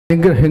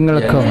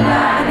അനുഗ്രഹങ്ങൾക്കും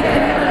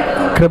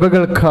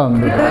കൃപകൾക്കും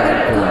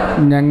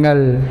ഞങ്ങൾ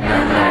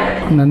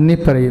നന്ദി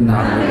പറയുന്നു.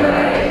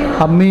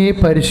 അമ്മേ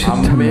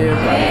പരിശുദ്ധമേ,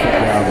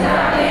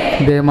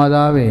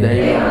 ദേവമാതാവേ,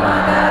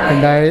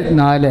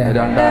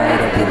 2004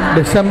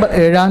 ഡിസംബർ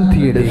 7-ാം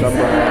തീയതി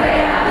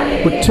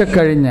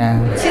ഉച്ചക്കഴിഞ്ഞ്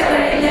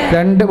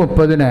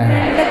 2:30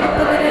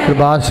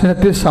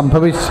 കൃപാസനത്തിൽ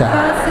സംഭവിച്ച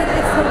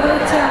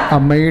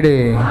അമ്മയുടെ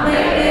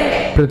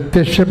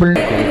പ്രത്യക്ഷ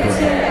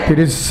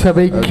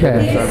തിരുസഭയ്ക്ക്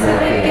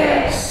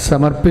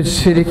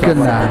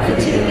സമർപ്പിച്ചിരിക്കുന്ന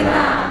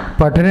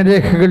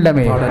പഠനരേഖകളുടെ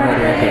മേൽ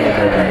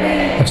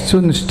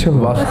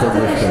വസ്തുനിഷ്ഠവും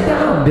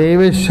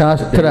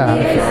ദൈവശാസ്ത്ര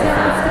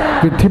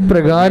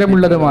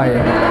വിധിപ്രകാരമുള്ളതുമായ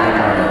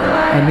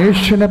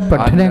അന്വേഷണ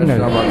പഠനങ്ങൾ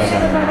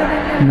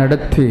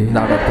നടത്തി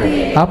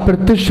ആ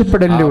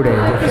പ്രത്യക്ഷപ്പെടലിലൂടെ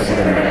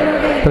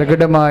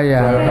പ്രകടമായ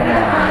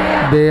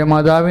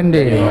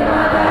ദേവമാതാവിൻ്റെ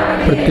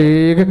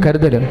പ്രത്യേക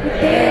കരുതലും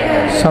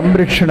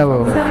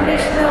സംരക്ഷണവും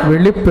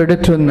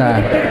വെളിപ്പെടുത്തുന്ന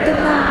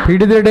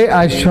പീഡിതരുടെ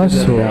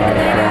ആശ്വാസവും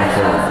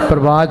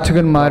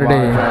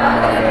പ്രവാചകന്മാരുടെ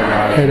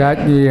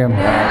രാജ്ഞിയും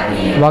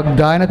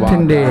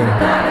വാഗ്ദാനത്തിൻ്റെ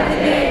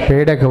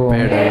പേടകവും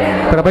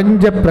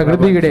പ്രപഞ്ച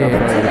പ്രകൃതിയുടെ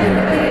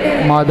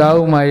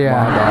മാതാവുമായ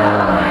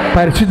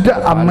പരിശുദ്ധ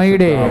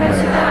അമ്മയുടെ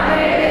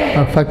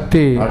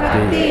ഭക്തി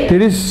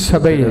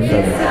തിരുസഭയിൽ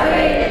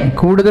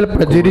കൂടുതൽ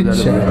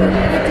പ്രചരിച്ച്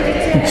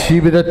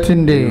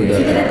ജീവിതത്തിൻ്റെ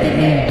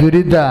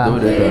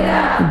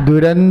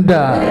ദുരന്ത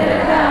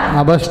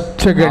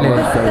അവസ്ഥകളിൽ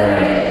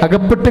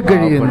അകപ്പെട്ട്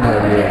കഴിയുന്ന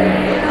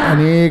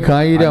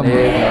അനേകായിരം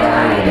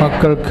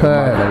മക്കൾക്ക്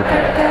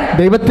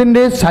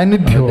ദൈവത്തിൻ്റെ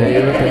സാന്നിധ്യവും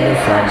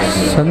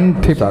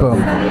സന്ധിപ്പും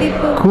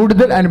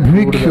കൂടുതൽ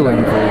അനുഭവിക്കുവാൻ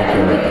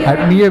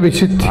ആത്മീയ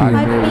വിശുദ്ധിയും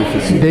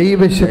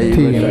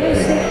ദൈവശക്തിയും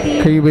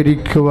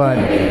കൈവരിക്കുവാൻ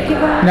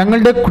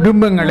ഞങ്ങളുടെ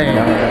കുടുംബങ്ങളെ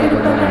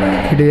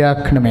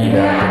ഇടയാക്കണമേ.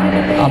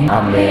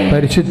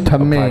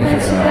 പരിശുദ്ധമ്മേ,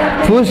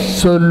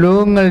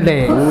 ഭൂസ്വലോകങ്ങളുടെ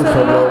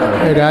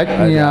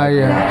രാജ്ഞിയായ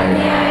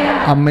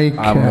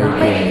അമ്മയ്ക്ക്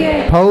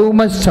ഭൗമ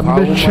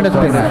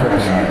സംരക്ഷണത്തിന്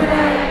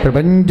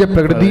പ്രപഞ്ച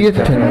പ്രകൃതിയെ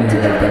തന്നെ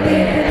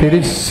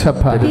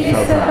തിരുസഭ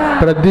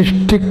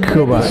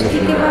പ്രതിഷ്ഠിക്കുവാൻ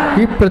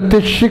ഈ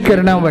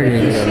പ്രത്യക്ഷീകരണം വഴി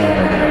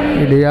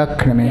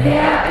ഇടയാക്കണമേ.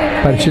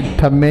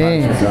 പരിശുദ്ധമ്മേ,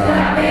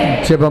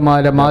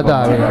 ജപമാല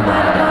മാതാവേ,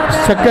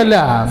 സകല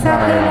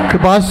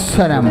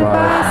കൃപാസനം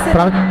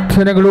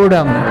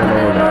പ്രാർത്ഥനകളോടും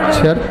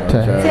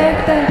ചേർത്ത്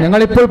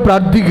ഞങ്ങളിപ്പോൾ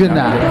പ്രാർത്ഥിക്കുന്ന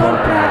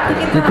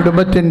ഈ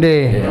കുടുംബത്തിൻ്റെ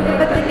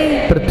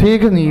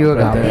പ്രത്യേക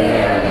നിയോഗം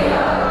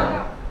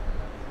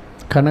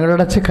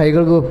കണ്ണുകളടച്ച്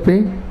കൈകൾ കൂപ്പി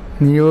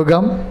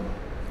നിയോഗം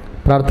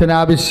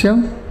പ്രാർത്ഥനാവശ്യം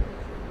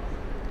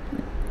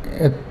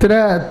എത്ര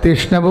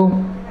തീക്ഷ്ണവും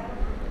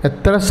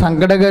എത്ര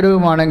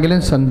സങ്കടകരവുമാണെങ്കിലും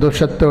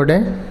സന്തോഷത്തോടെ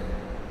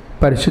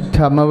പരിശുദ്ധ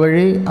അമ്മ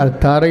വഴി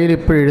അൾത്താറയിൽ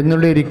ഇപ്പോൾ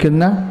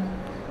എഴുന്നള്ളിയിരിക്കുന്ന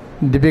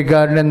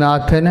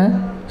ദിവ്യകാരുണ്യനാഥന്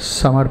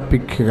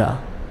സമർപ്പിക്കുക.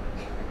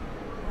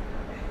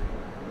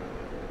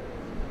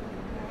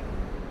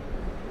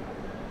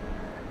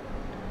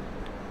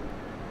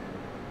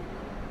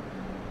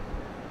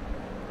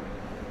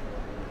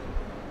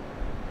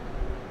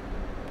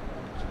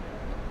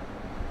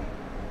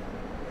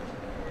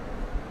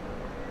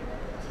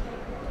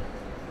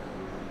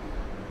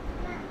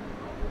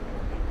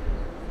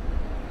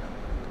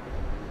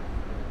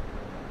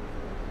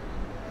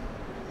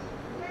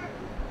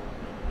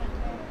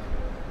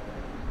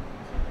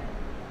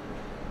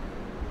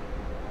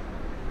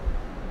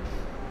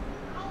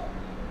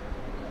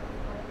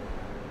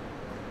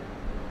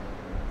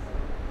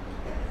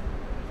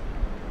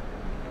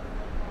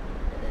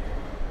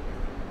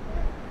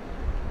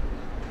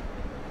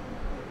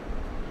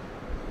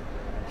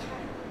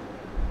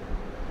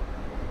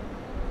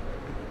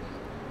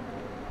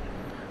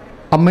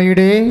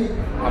 അമ്മയുടെ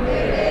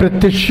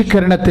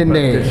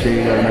പ്രത്യക്ഷീകരണത്തിൻ്റെ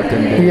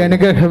ഈ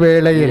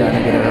അനുഗ്രഹവേളയിൽ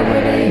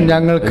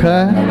ഞങ്ങൾക്ക്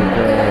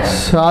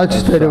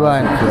സാധിച്ചു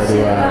തരുവാൻ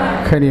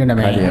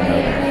കഴിയണമേ.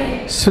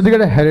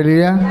 സ്തുതികളുടെ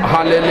ഹല്ലേലൂയ.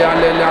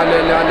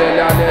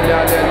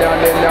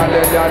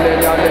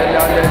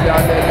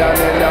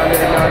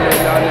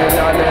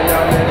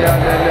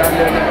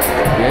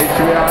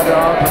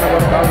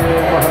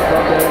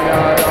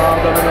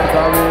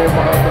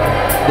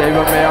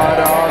 ദൈവമേ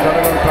ആരാധന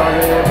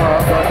കർത്താവേ,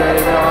 മഹത്വമേ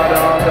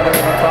ആരാധന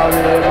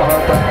കർത്താവേ,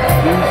 മഹത്വം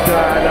ഈശോ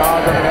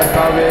ആരാധന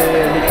കർത്താവേ,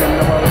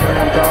 എനിക്കെല്ലാം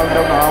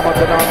കർത്താവിന്റെ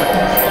നാമത്തിനാണ്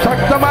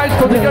ശക്തമായി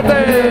സ്തുതിക്കട്ടെ.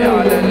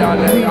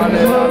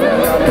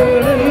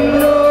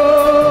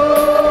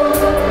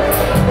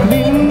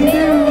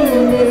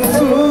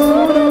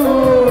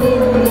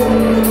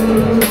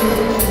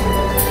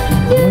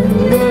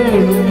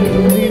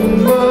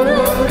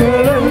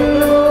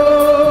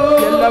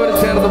 എല്ലാവരും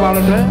ചേർന്ന്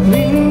പാടട്ടെ.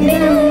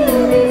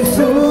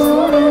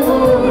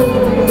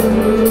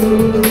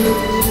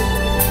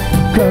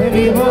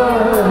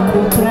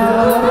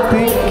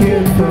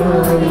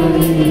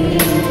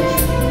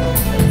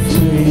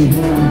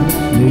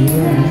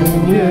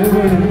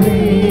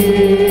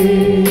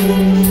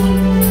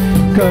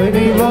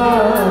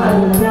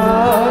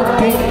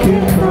 Thank you.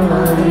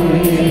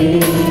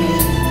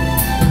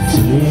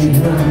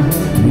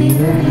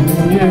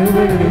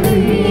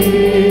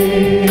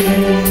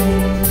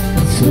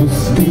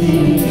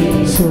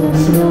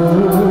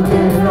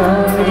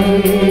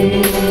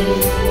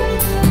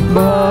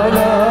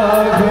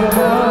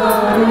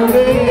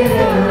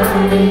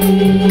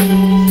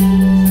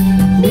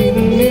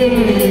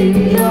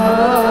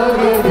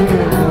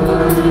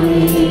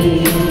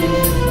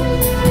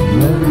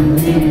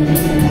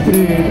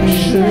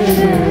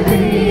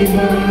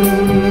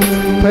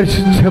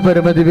 പരിശുദ്ധ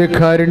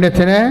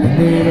പരമദിവ്യകാരുണ്യത്തിന്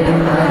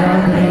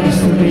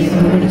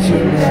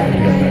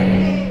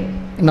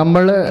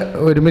നമ്മൾ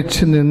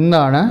ഒരുമിച്ച്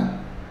നിന്നാണ്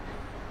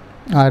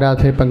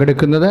ആരാധനയിൽ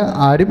പങ്കെടുക്കുന്നത്.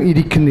 ആരും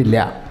ഇരിക്കുന്നില്ല.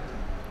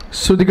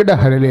 സ്തുതിക്കട്ടെ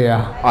ഹല്ലേലൂയ.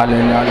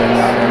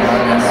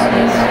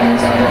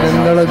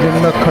 നിങ്ങളെ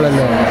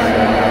ജന്മക്കളല്ലോ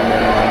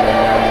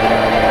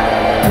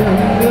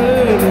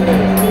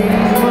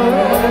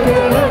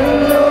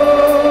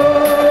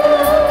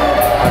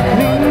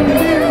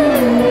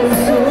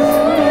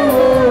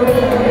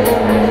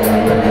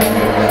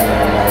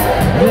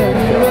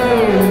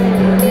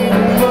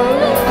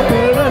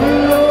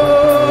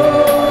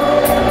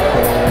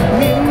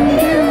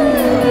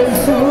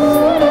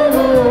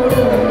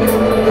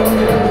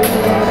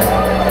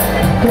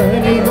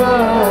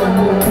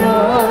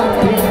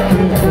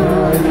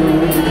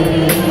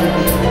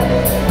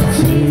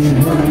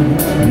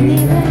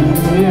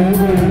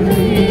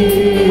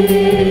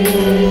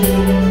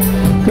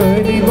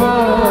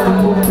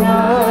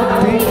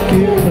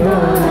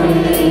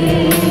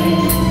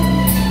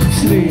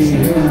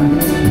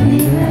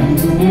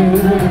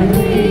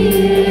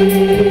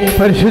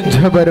പരിശുദ്ധ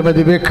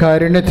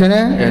പരമദിവ്യകാരുണ്യത്തിന്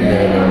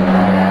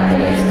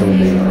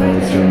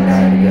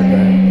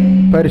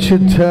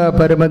പരിശുദ്ധ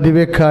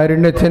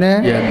പരമദിവ്യകാരുണ്യത്തിന്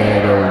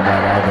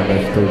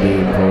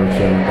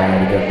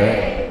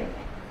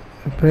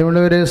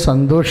പ്രിയമുള്ളവരെ,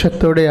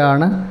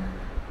 സന്തോഷത്തോടെയാണ്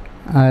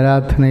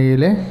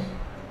ആരാധനയിൽ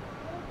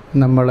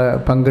നമ്മൾ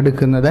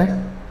പങ്കെടുക്കുന്നത്.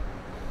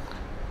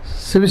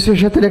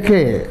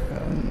 സുവിശേഷത്തിലൊക്കെ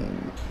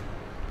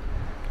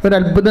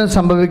ഒരത്ഭുതം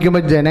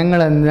സംഭവിക്കുമ്പോൾ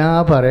ജനങ്ങളെന്നാ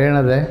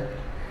പറയണത്,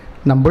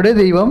 നമ്മുടെ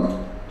ദൈവം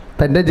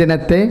തൻ്റെ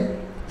ജനത്തെ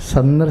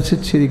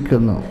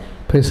സന്ദർശിച്ചിരിക്കുന്നു.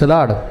 പ്രൈസ് ദി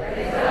ലോർഡ്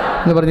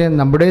എന്ന് പറഞ്ഞ്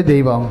നമ്മുടെ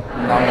ദൈവം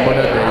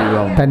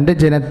തൻ്റെ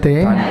ജനത്തെ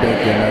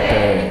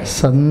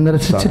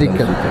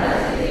സന്ദർശിച്ചിരിക്കുന്നു.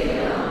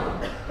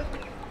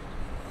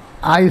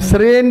 ആ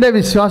ഇസ്രായേലിൻ്റെ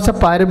വിശ്വാസ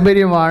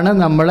പാരമ്പര്യമാണ്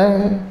നമ്മളെ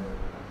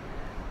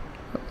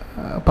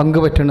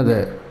പങ്കുപറ്റുന്നത്.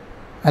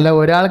 അല്ല,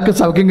 ഒരാൾക്ക്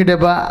സൗഖ്യം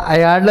കിട്ടിയപ്പോൾ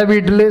അയാളുടെ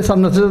വീട്ടിൽ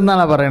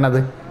സന്ദർശിച്ചെന്നാണ്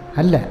പറയണത്.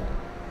 അല്ല,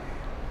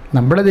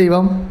 നമ്മുടെ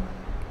ദൈവം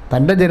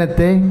തൻ്റെ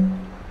ജനത്തെ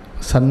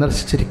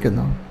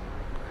സന്ദർശിച്ചിരിക്കുന്നു.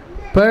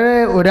 ഇപ്പോൾ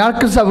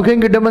ഒരാൾക്ക് സൗഖ്യം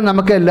കിട്ടുമ്പോൾ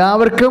നമുക്ക്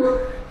എല്ലാവർക്കും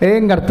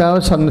കർത്താവ്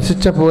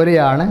സന്ദർശിച്ച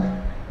പോലെയാണ്.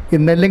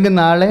 ഇന്നല്ലെങ്കിൽ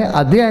നാളെ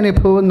അതേ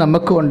അനുഭവം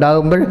നമുക്ക്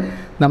ഉണ്ടാകുമ്പോൾ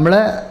നമ്മൾ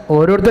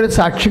ഓരോരുത്തരും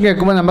സാക്ഷ്യം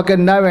കേൾക്കുമ്പോൾ നമുക്ക്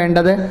എന്താ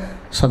വേണ്ടത്?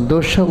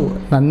 സന്തോഷവും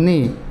നന്ദി.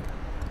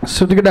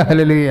 സ്തുതിക്കട്ടെ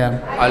ഹല്ലേലൂയ.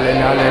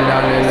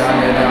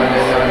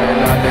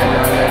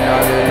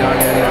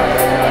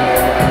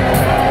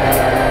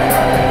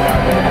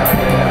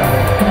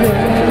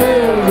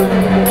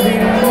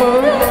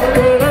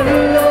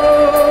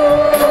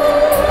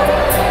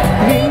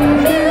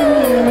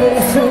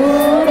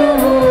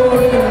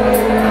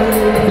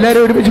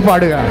 എല്ലാവരും ഒരുമിച്ച്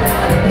പാടുക.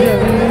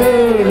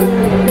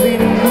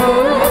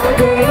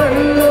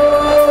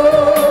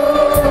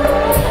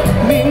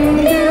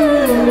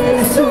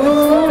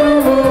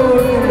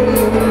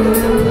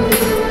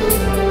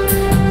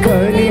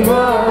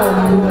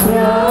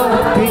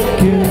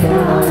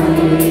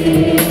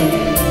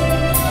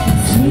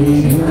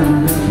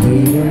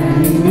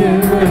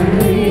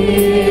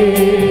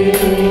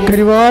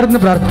 കരിവാർന്ന്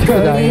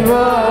പ്രാർത്ഥിക്കുക.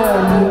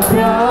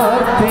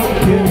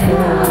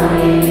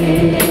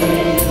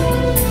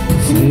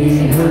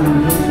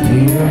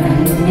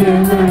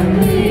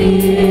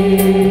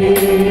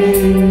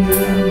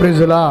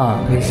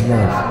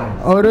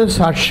 ഓരോ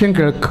സാക്ഷ്യം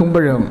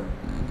കേൾക്കുമ്പോഴും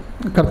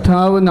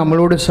കർത്താവ്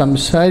നമ്മളോട്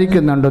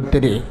സംസാരിക്കുന്നുണ്ട്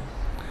ഒത്തിരി.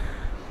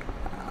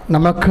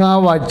 നമുക്ക് ആ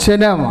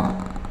വചനം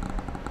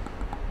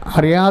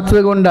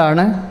അറിയാത്തത്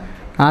കൊണ്ടാണ്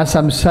ആ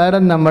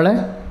സംസാരം നമ്മൾ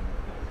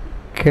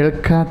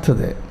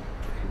കേൾക്കാത്തത്.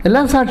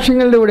 എല്ലാ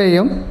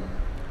സാക്ഷ്യങ്ങളിലൂടെയും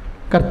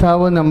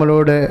കർത്താവ്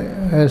നമ്മളോട്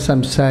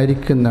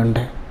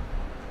സംസാരിക്കുന്നുണ്ട്.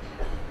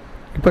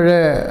 ഇപ്പോഴേ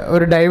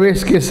ഒരു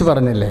ഡൈവേഴ്സ് കേസ്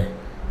പറഞ്ഞില്ലേ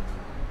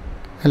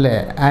അല്ലേ,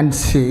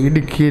 ആൻസി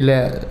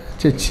ഇടുക്കിയിലെ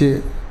ചേച്ചി.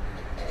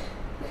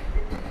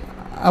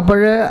 അപ്പോൾ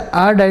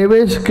ആ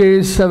ഡൈവേഴ്സ്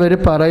കേസ് അവർ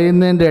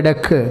പറയുന്നതിൻ്റെ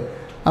ഇടയ്ക്ക്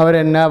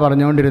അവരെന്നാ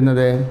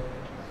പറഞ്ഞുകൊണ്ടിരുന്നത്?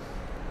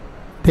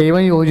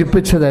 ദൈവം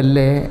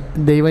യോജിപ്പിച്ചതല്ലേ,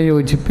 ദൈവം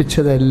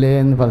യോജിപ്പിച്ചതല്ലേ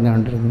എന്ന്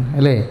പറഞ്ഞുകൊണ്ടിരുന്നു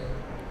അല്ലേ.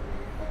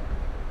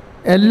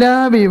 എല്ലാ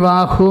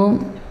വിവാഹവും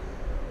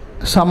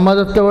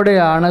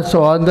സമ്മതത്തോടെയാണ്,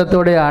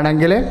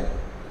 സ്വാതന്ത്ര്യത്തോടെയാണെങ്കിൽ,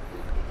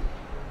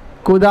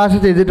 കുദാശ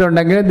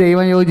ചെയ്തിട്ടുണ്ടെങ്കിൽ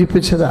ദൈവം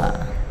യോജിപ്പിച്ചതാ.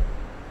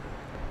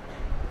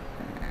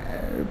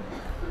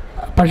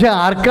 പക്ഷെ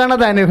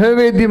ആർക്കാണത്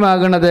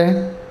അനുഭവവേദ്യമാകണത്?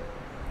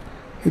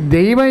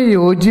 ദൈവം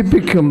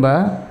യോജിപ്പിക്കുമ്പോൾ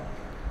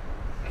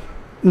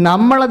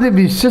നമ്മളത്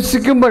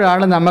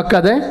വിശ്വസിക്കുമ്പോഴാണ്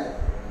നമുക്കത്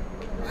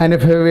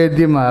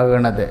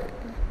അനുഭവവേദ്യമാകണത്.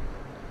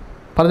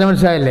 പറഞ്ഞ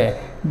മനസ്സിലായില്ലേ?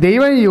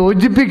 ദൈവം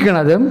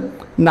യോജിപ്പിക്കണതും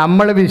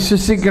നമ്മൾ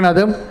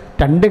വിശ്വസിക്കണതും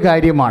രണ്ട്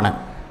കാര്യമാണ്.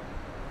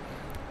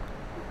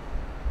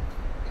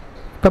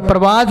 ഇപ്പം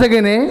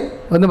പ്രവാചകനെ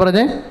ഒന്ന്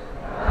പറഞ്ഞേ.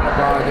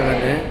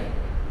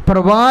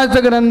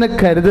 പ്രവാചകനെന്ന്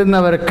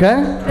കരുതുന്നവർക്ക്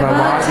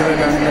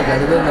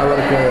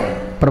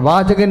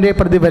പ്രവാചകന്റെ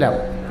പ്രതിഫലം,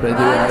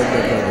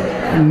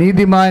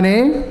 നീതിമാനെ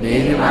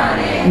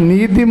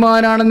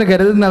നീതിമാനാണെന്ന്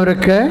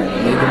കരുതുന്നവർക്ക്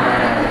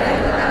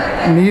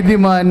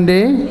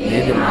നീതിമാന്റെ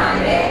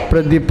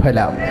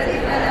പ്രതിഫലം.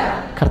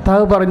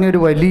 കർത്താവ് പറഞ്ഞൊരു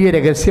വലിയ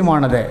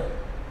രഹസ്യമാണത്.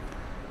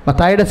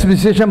 മത്തായിയുടെ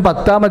സുവിശേഷം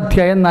 10-ാം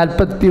അധ്യായം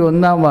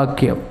 41-ാം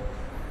വാക്യം.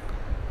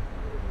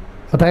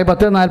 മത്തായി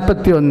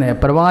 10:41,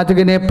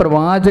 പ്രവാചകനെ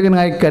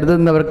പ്രവാചകനായി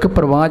കരുതുന്നവർക്ക്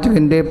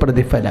പ്രവാചകൻ്റെ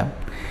പ്രതിഫലം.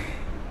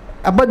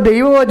 അപ്പോൾ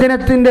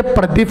ദൈവവചനത്തിൻ്റെ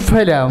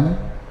പ്രതിഫലം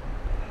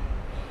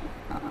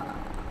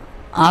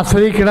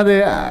ആശ്രയിക്കുന്നത്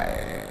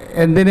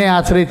എന്തിനെ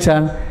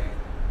ആശ്രയിച്ചാൽ?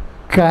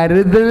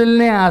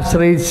 കരുതലിനെ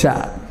ആശ്രയിച്ച.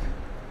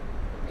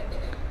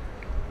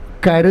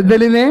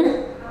 കരുതലിനെ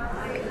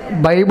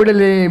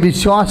ബൈബിളിലെ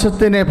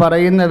വിശ്വാസത്തിന്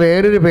പറയുന്ന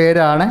വേറൊരു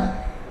പേരാണ്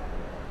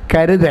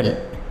കരുതൽ.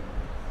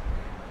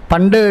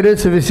 പണ്ട് ഒരു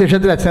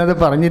സുവിശേഷത്തിൽ അച്ഛനത്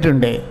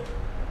പറഞ്ഞിട്ടുണ്ട്.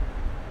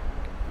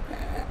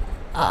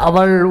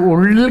 അവൾ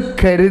ഉള്ളിൽ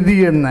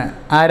കരുതിയെന്ന്.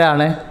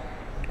 ആരാണ്?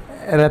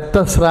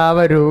 രക്തസ്രാവ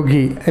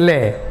രോഗി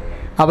അല്ലേ?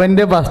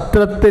 അവൻ്റെ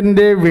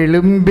വസ്ത്രത്തിൻ്റെ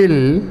വിളുമ്പിൽ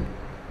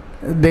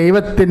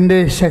ദൈവത്തിൻ്റെ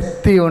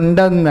ശക്തി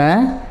ഉണ്ടെന്ന്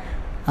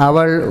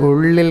അവൾ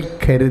ഉള്ളിൽ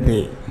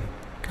കരുതി.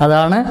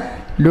 അതാണ്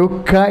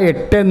ലൂക്ക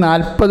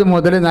 8:40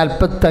 മുതൽ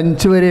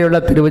 45 വരെയുള്ള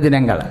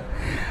തിരുവചനങ്ങൾ.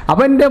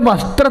 അവൻ്റെ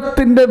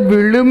വസ്ത്രത്തിൻ്റെ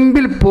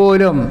വിളുമ്പിൽ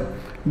പോലും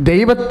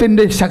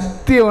ദൈവത്തിൻ്റെ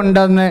ശക്തി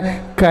ഉണ്ടെന്ന്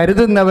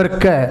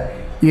കരുതുന്നവർക്ക്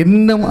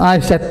ഇന്നും ആ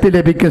ശക്തി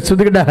ലഭിക്കും.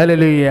 സ്തുതിക്കട്ടെ,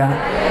 ഹല്ലേലൂയ.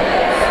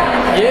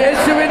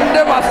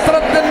 യേശുവിന്റെ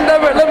വസ്ത്രത്തിന്റെ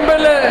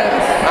വിളുമ്പിൽ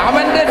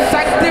അവന്റെ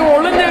ശക്തി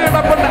ഒളിഞ്ഞു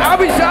കിടപ്പുണ്ട്. ആ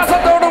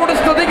വിശ്വാസത്തോടുകൂടി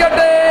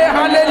സ്തുതിക്കട്ടെ,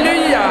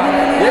 ഹല്ലേലൂയ.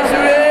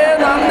 യേശുവേ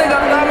നന്ദി,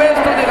 കർത്താവേ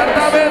സ്തുതി,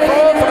 കർത്താവേ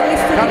സ്തോത്രം,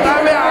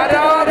 കർത്താവേ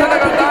ആരാധന,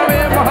 കർത്താവേ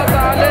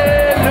മഹത്വം,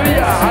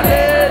 ഹല്ലേലൂയ,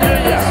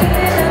 ഹല്ലേലൂയ.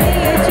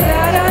 യേശുവേ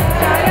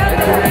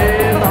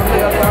നന്ദി,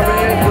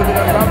 കർത്താവേ സ്തുതി,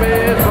 കർത്താവേ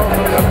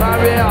സ്തോത്രം,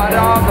 കർത്താവേ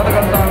ആരാധന,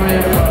 കർത്താവേ.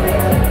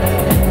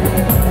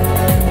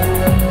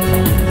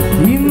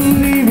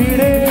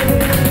 ഇന്നിവിടെ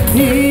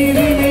ഈ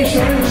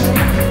നിമിഷം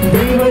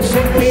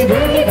ദൈവശക്തി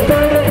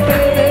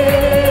വെളിപ്പെടട്ടെ.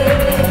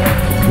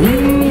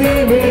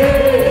 ഇന്നിവിടെ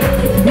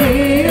ഈ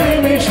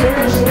നിമിഷം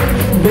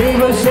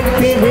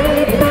ദൈവശക്തി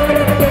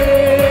വെളിപ്പെടട്ടെ.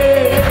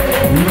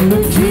 ഇന്ന്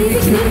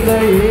ജീവിക്കുന്ന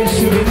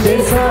യേശുവിന്റെ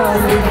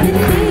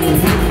സാന്നിധ്യത്തെ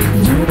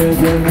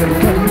ജനങ്ങൾ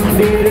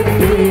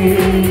കണ്ടിടട്ടെ.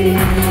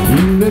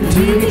 ഇന്ന്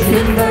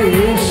ജീവിക്കുന്ന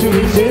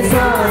യേശുവിന്റെ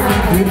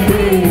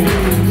സാന്നിധ്യത്തെ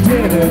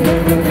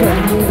ജനങ്ങൾ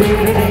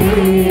കണ്ടിടട്ടെ.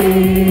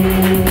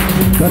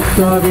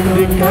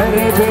 കർത്താവിന്റെ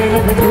കരവേല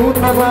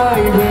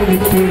പൂർണ്ണമായി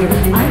വെളിപ്പെടും.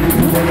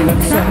 അത്ഭുതങ്ങൾ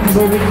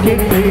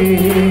സംഭവിക്കട്ടെ.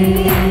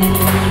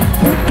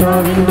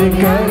 കർത്താവിന്റെ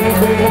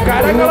കരവേല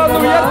കരങ്ങളൊന്ന്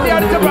ഉയർത്തി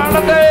അടിച്ച്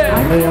പാടട്ടെ.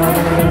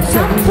 അടയാളങ്ങൾ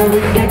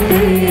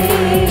സംഭവിക്കട്ടെ.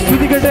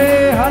 സ്തുതിക്കട്ടെ,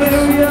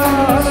 ഹല്ലേലൂയ,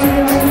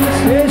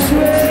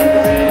 യേശുവേ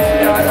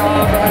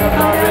ആരാധന,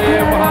 കർത്താവേ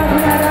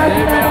മഹത്വം,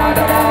 ദൈവമേ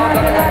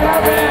ആരാധന,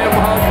 കർത്താവേ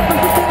മഹത്വം,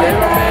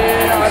 ദൈവമേ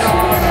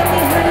ആരാധന.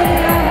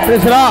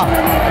 ഈശ്വരാ,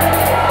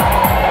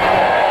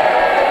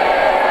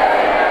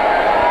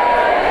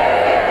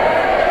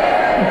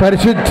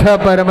 പരിശുദ്ധ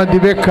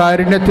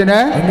പരമദിവ്യകാരുണ്യത്തിന്.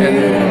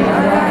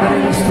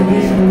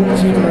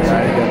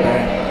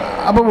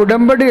 അപ്പോൾ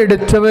ഉടമ്പടി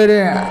എടുത്തവർ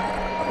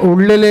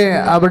ഉള്ളിൽ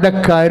അവരുടെ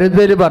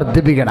കരുതൽ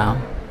വർദ്ധിപ്പിക്കണം.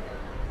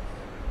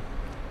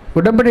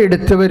 ഉടമ്പടി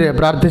എടുത്തവർ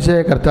പ്രാർത്ഥിച്ച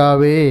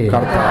കർത്താവേ,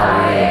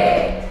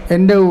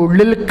 എൻ്റെ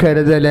ഉള്ളിൽ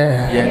കരുതൽ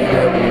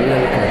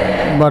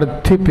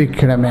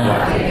വർദ്ധിപ്പിക്കണമേ.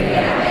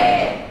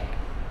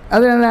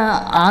 അതിനാണ്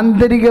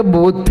ആന്തരിക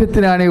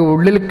ബോധ്യത്തിനാണ് ഈ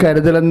ഉള്ളിൽ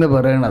കരുതലെന്ന്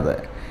പറയുന്നത്.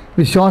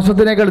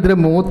 വിശ്വാസത്തിനേക്കാൾ ഇതിൽ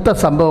മൂത്ത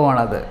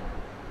സംഭവമാണത്.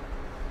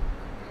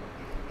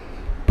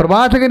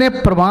 പ്രവാചകനെ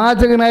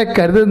പ്രവാചകനായി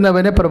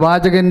കരുതുന്നവന്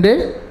പ്രവാചകൻ്റെ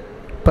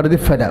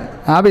പ്രതിഫലം.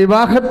 ആ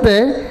വിവാഹത്തെ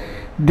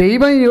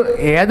ദൈവം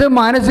ഏത്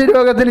മാനസിക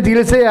രോഗത്തിന്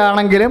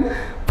ചികിത്സയാണെങ്കിലും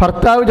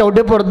ഭർത്താവ്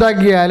ചവിട്ടി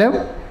പുറത്താക്കിയാലും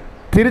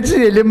തിരിച്ച്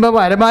ചെല്ലുമ്പോൾ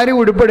അലമാരി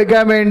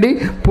ഉടുപ്പെടുക്കാൻ വേണ്ടി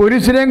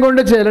പുരുഷനെയും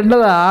കൊണ്ട്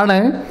ചെല്ലേണ്ടതാണ്.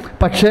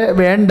 പക്ഷേ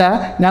വേണ്ട,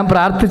 ഞാൻ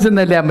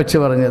പ്രാർത്ഥിച്ചെന്നല്ലേ അമ്മച്ചി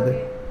പറഞ്ഞത്.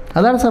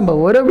 അതാണ്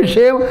സംഭവം. ഓരോ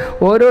വിഷയം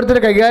ഓരോരുത്തർ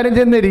കൈകാര്യം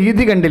ചെയ്യുന്ന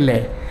രീതി കണ്ടില്ലേ?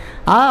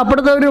 ആ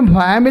അപ്പോഴത്തെ ഒരു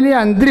ഫാമിലി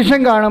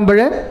അന്തരീക്ഷം കാണുമ്പോൾ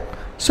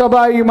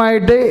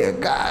സ്വാഭാവികമായിട്ട്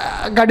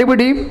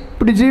കടിപിടിയും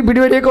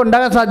പിടിവലിയൊക്കെ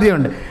ഉണ്ടാകാൻ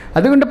സാധ്യതയുണ്ട്.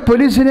 അതുകൊണ്ട്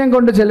പോലീസിനെയും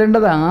കൊണ്ട്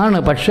ചെല്ലേണ്ടതാണ്.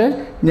 പക്ഷേ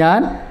ഞാൻ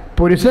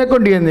പോലീസിനെ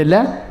കൊണ്ട് ചെന്നില്ല.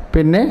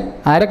 പിന്നെ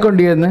ആരെ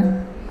കൊണ്ട് ചെന്ന്?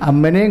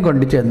 അമ്മനെയും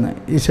കൊണ്ട് ചെന്ന്,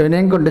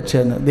 ഈശോനെയും കൊണ്ട്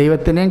ചെന്ന്,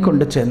 ദൈവത്തിനെയും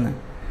കൊണ്ട് ചെന്ന്.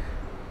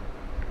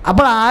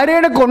 അപ്പോൾ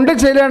ആരെയാണ് കൊണ്ട്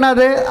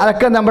ചെല്ലണത്?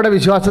 അതൊക്കെ നമ്മുടെ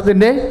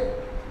വിശ്വാസത്തിൻ്റെ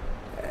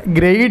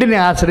ഗ്രേഡിനെ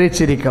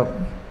ആശ്രയിച്ചിരിക്കും.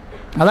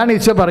 അതാണ്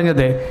ഈശോ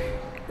പറഞ്ഞത്,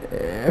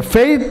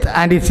 faith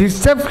and its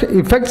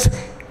effects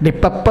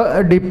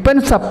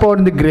depends upon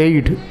the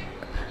grade.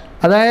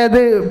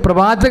 അതായത്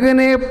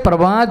പ്രവാചകനെ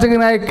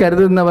പ്രവാചകനായി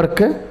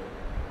കരുതുന്നവർക്ക്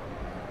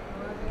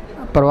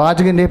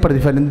പ്രവാചകൻ്റെ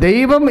പ്രതിഫലം.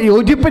 ദൈവം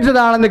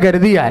യോജിപ്പിച്ചതാണെന്ന്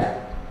കരുതിയാൽ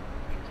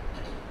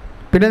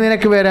പിന്നെ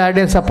നിനക്ക് വേറെ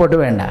ആരുടെയും സപ്പോർട്ട്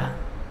വേണ്ട.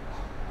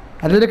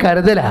 അതൊരു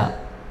കരുതലാണ്.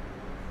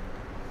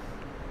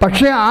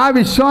 പക്ഷേ ആ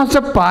വിശ്വാസ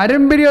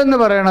പാരമ്പര്യം എന്ന്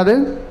പറയണത്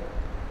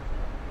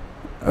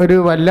ഒരു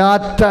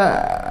വല്ലാത്ത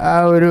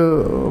ഒരു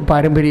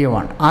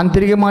പാരമ്പര്യമാണ്.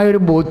 ആന്തരികമായൊരു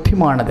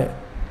ബോധ്യമാണത്.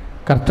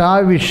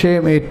 കർത്താവ്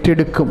വിഷയം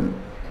ഏറ്റെടുക്കും.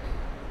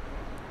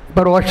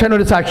 ഇപ്പോൾ റോഷൻ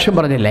ഒരു സാക്ഷ്യം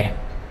പറഞ്ഞില്ലേ?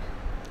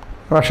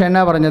 റോഷൻ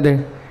എന്നാ പറഞ്ഞത്?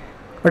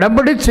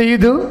 ഉടമ്പടി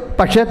ചെയ്തു,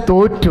 പക്ഷെ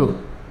തോറ്റു.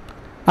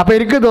 അപ്പോൾ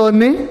എനിക്ക്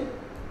തോന്നി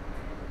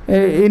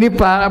ഇനി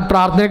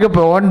പ്രാർത്ഥനയ്ക്ക്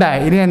പോകണ്ട,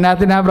 ഇനി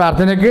എന്നാത്തിനാ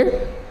പ്രാർത്ഥനയ്ക്ക്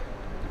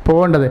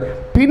പോകേണ്ടത്.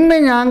 പിന്നെ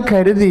ഞാൻ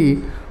കരുതി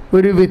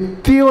ഒരു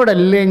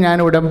വ്യക്തിയോടല്ലേ ഞാൻ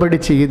ഉടമ്പടി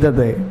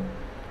ചെയ്തത്.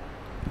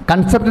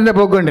 കൺസെപ്റ്റിൻ്റെ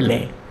പോക്കുണ്ടല്ലേ.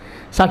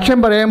 സാക്ഷ്യം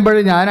പറയുമ്പോൾ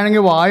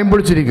ഞാനാണെങ്കിൽ വായും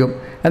പൊളിച്ചിരിക്കും.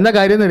 എന്താ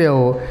കാര്യം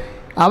എന്നറിയാമോ?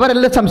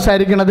 അവരല്ല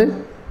സംസാരിക്കണത്.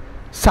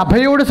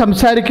 സഭയോട്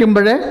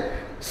സംസാരിക്കുമ്പോൾ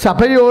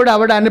സഭയോട്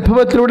അവരുടെ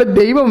അനുഭവത്തിലൂടെ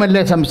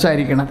ദൈവമല്ലേ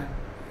സംസാരിക്കണത്.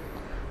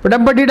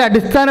 ഉടമ്പടിയുടെ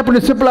അടിസ്ഥാന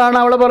പ്രിൻസിപ്പിളാണ്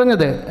അവൾ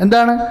പറഞ്ഞത്.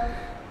 എന്താണ്?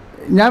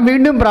 ഞാൻ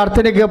വീണ്ടും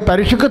പ്രാർത്ഥനയ്ക്ക്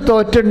പരീക്ഷയ്ക്ക്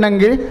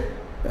തോറ്റുണ്ടെങ്കിൽ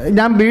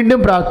ഞാൻ വീണ്ടും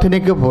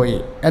പ്രാർത്ഥനയ്ക്ക് പോയി.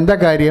 എന്താ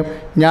കാര്യം?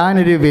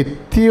 ഞാനൊരു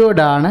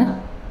വ്യക്തിയോടാണ്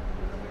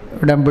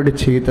ഉടമ്പടി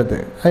ചെയ്തത്.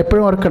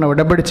 എപ്പോഴും ഓർക്കണം,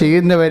 ഉടമ്പടി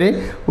ചെയ്യുന്നവരെ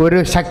ഒരു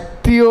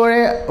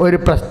ശക്തിയോടെ, ഒരു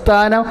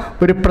പ്രസ്ഥാനം,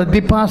 ഒരു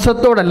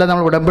പ്രതിഭാസത്തോടല്ല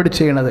നമ്മൾ ഉടമ്പടി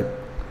ചെയ്യണത്.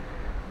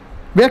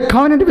 We are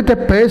covenant with a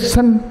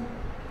person,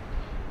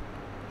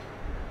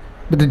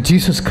 with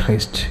Jesus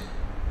Christ.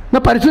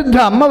 എന്നാൽ പരിശുദ്ധ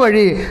അമ്മ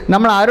വഴി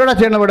നമ്മൾ ആരോടാ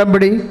ചെയ്യണം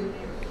ഉടമ്പടി?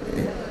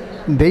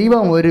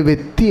 ദൈവം ഒരു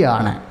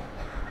വ്യക്തിയാണ്.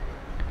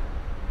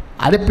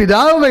 അത്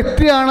പിതാവ്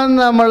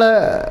വ്യക്തിയാണെന്ന് നമ്മൾ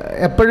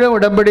എപ്പോഴും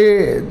ഉടമ്പടി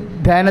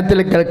ധ്യാനത്തിൽ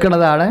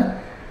കേൾക്കുന്നതാണ്.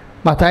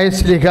 മത്തായി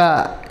ശ്ലീഹ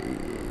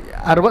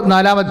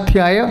 64-ാം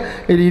അധ്യായം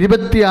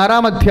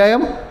 26-ാം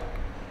അധ്യായം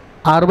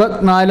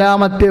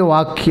 64-ാമത്തെ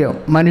വാക്യം.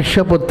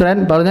 മനുഷ്യപുത്രൻ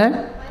പറഞ്ഞ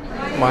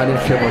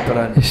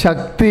മനുഷ്യപുത്രൻ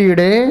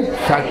ശക്തിയുടെ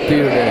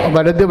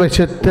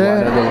വലതുവശത്ത്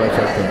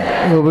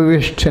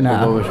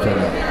ഉപവിഷ്ടനാണ്.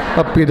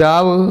 അപ്പം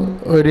പിതാവ്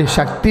ഒരു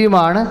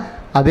ശക്തിയുമാണ്,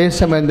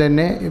 അതേസമയം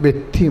തന്നെ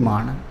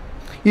വ്യക്തിയുമാണ്.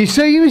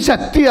 ഈശോയും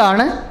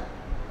ശക്തിയാണ്.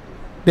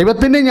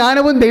 ദൈവത്തിൻ്റെ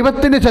ജ്ഞാനവും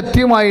ദൈവത്തിൻ്റെ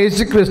ശക്തിയുമായ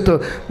യേശുക്രിസ്തു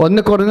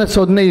 1 Corinthians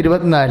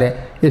 1:24.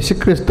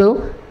 യേശുക്രിസ്തു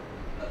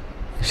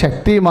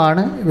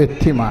ശക്തിയുമാണ്,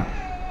 വ്യക്തിയുമാണ്.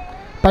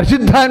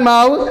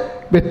 പരിശുദ്ധാത്മാവ്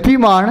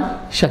വ്യക്തിയുമാണ്,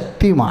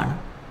 ശക്തിയുമാണ്.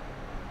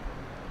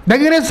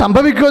 ഇതെങ്ങനെ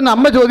സംഭവിക്കുമെന്ന്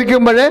അമ്മ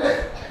ചോദിക്കുമ്പോൾ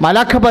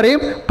മലാഖ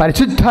പറയും,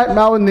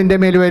 പരിശുദ്ധാത്മാവ് നിൻ്റെ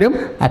മേൽ വരും,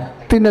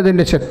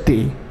 അത്യുന്നതൻ്റെ ശക്തി.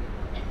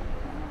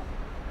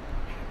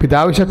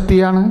 പിതാവ്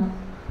ശക്തിയാണ്,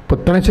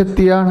 പുത്രൻ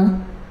ശക്തിയാണ്,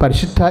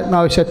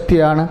 പരിശുദ്ധാത്മാവ്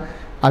ശക്തിയാണ്,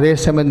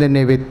 അതേസമയം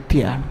തന്നെ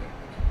വ്യക്തിയാണ്.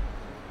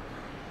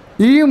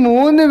 ഈ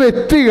 3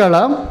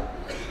 വ്യക്തികളും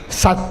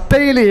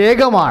സത്തയിൽ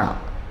ഏകമാണ്.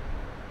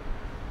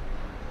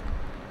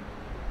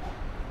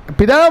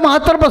 പിതാവ്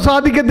മാത്രം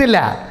പ്രസാദിക്കത്തില്ല.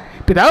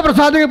 പിതാവ്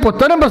പ്രസാദിക്കും,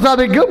 പുത്രനും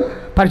പ്രസാദിക്കും,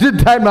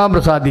 പരിശുദ്ധാത്മാവും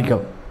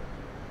പ്രസാദിക്കും.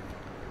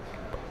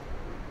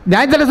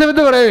 ഞാൻ ചില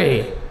സമയത്ത് പറയേ,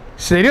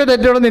 ശരിയോ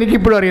തെറ്റോ എന്ന്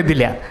എനിക്കിപ്പോഴും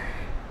അറിയത്തില്ല.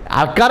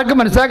 ആൾക്കാർക്ക്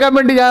മനസ്സിലാക്കാൻ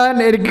വേണ്ടി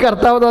എനിക്ക്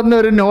കർത്താവ് തന്ന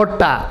ഒരു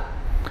നോട്ടാ.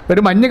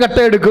 ഒരു മഞ്ഞ് കട്ട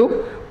എടുക്കും,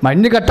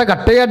 മഞ്ഞ്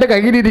കട്ടയായിട്ട്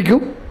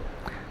കയ്യിലിരിക്കും,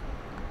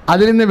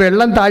 അതിൽ നിന്ന്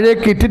വെള്ളം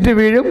താഴേക്ക് ഇറ്റിട്ട്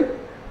വീഴും,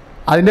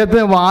 അതിൻ്റെ അകത്ത്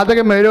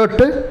വാതകം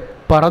മേലോട്ട്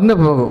പറന്നു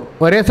പോകും.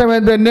 ഒരേ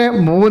സമയം തന്നെ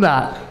 3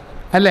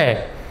 അല്ലേ?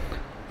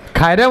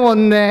 ഖരം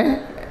 1,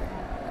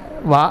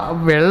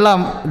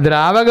 വെള്ളം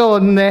ദ്രാവകം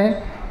 1,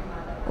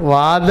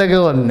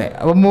 വാതകം 1.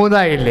 അപ്പം 3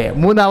 ആയില്ലേ?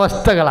 3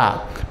 അവസ്ഥകളാണ്.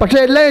 പക്ഷേ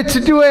എല്ലാം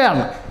H2O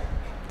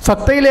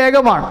സത്തയിൽ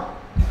ഏകമാണ്.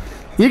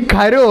 ഈ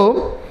ഖരവും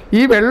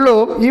ഈ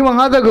വെള്ളവും ഈ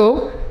വാതകവും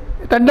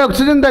 2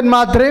 ഓക്സിജൻ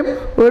തന്മാത്രയും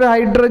ഒരു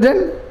ഹൈഡ്രജൻ,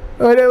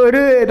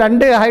 ഒരു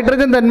 2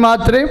 ഹൈഡ്രജൻ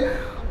തന്മാത്രയും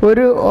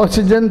ഒരു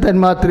ഓക്സിജൻ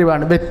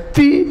തന്മാത്രയുമാണ്.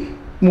 വ്യക്തി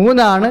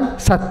 3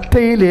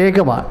 സത്തയിൽ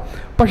ഏകമാണ്.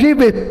 പക്ഷേ ഈ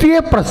വ്യക്തിയെ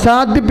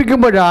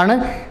പ്രസാദിപ്പിക്കുമ്പോഴാണ്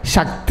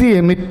ശക്തി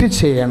എമിറ്റ്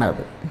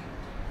ചെയ്യണത്.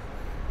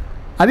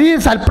 അത് ഈ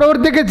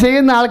സൽപ്രവൃത്തിയൊക്കെ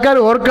ചെയ്യുന്ന ആൾക്കാർ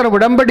ഓർക്കണം.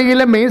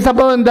 ഉടമ്പടിയിലെ മെയിൻ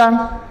സംഭവം എന്താണ്?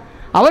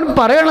 അവൻ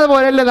പറയണത്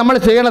പോലെയല്ലേ നമ്മൾ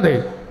ചെയ്യണത്.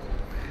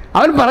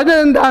 അവൻ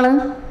പറഞ്ഞത് എന്താണ്?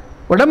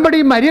 ഉടമ്പടി,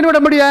 മരിയൻ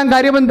ഉടമ്പടിയാകാൻ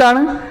കാര്യം എന്താണ്?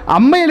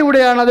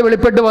 അമ്മയിലൂടെയാണ് അത്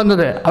വെളിപ്പെട്ട്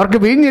വന്നത്. അവർക്ക്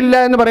വീഞ്ഞില്ല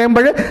എന്ന്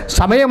പറയുമ്പോൾ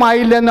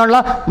സമയമായില്ല എന്നുള്ള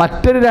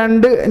മറ്റൊരു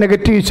 2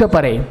 നെഗറ്റീവ്സ്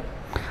പറയും.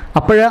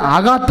 അപ്പോൾ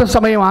ആകാത്ത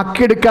സമയം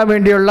ആക്കിയെടുക്കാൻ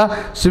വേണ്ടിയുള്ള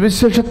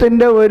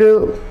സുവിശേഷത്തിൻ്റെ ഒരു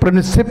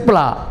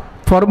പ്രിൻസിപ്പിളാണ്,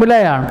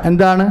 ഫോർമുലയാണ്.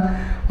 എന്താണ്?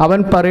 അവൻ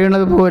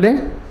പറയുന്നത് പോലെ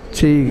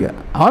ചെയ്യുക.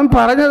 അവൻ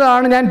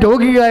പറഞ്ഞതാണ്, ഞാൻ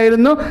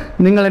രോഗിയായിരുന്നു,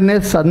 നിങ്ങൾ എന്നെ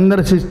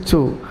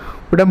സന്ദർശിച്ചു.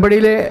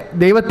 ഉടമ്പടിയിലെ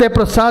ദൈവത്തെ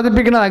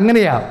പ്രസാദിപ്പിക്കുന്നത്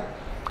അങ്ങനെയാണ്.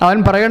 അവൻ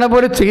പറയണ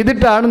പോലെ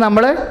ചെയ്തിട്ടാണ്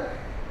നമ്മൾ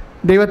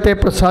ദൈവത്തെ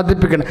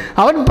പ്രസാദിപ്പിക്കണം.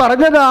 അവൻ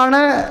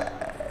പറഞ്ഞതാണ്,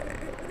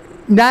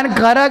 ഞാൻ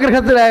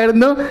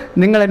കാരാഗൃഹത്തിലായിരുന്നു,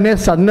 നിങ്ങൾ എന്നെ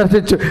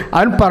സന്ദർശിച്ചു.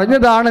 അവൻ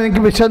പറഞ്ഞതാണ്,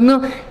 എനിക്ക് വിശന്നു,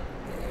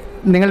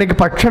 നിങ്ങളെനിക്ക്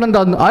ഭക്ഷണം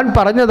തന്നു. അവൻ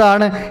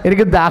പറഞ്ഞതാണ്,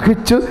 എനിക്ക്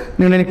ദാഹിച്ചു,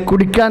 നിങ്ങളെനിക്ക്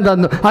കുടിക്കാൻ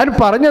തന്നു. അവൻ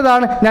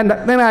പറഞ്ഞതാണ്, ഞാൻ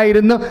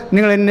നഗ്നനായിരുന്നു,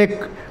 നിങ്ങളെന്നെ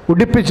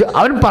ഉടുപ്പിച്ചു.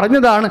 അവൻ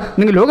പറഞ്ഞതാണ്,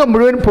 നിങ്ങൾ ലോകം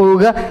മുഴുവൻ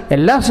പോവുക,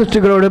 എല്ലാ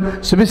സൃഷ്ടികളോടും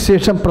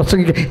സുവിശേഷം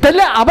പ്രസംഗിക്കുക.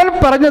 ഇതെല്ലാം അവൻ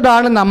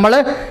പറഞ്ഞതാണ് നമ്മൾ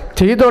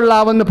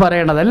ചെയ്തൊള്ളാമെന്ന്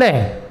പറയണതല്ലേ.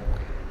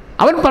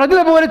 അവൻ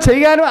പറഞ്ഞതുപോലെ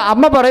ചെയ്യാനും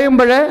അമ്മ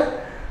പറയുമ്പോൾ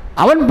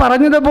അവൻ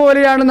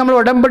പറഞ്ഞതുപോലെയാണ് നമ്മൾ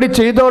ഉടമ്പടി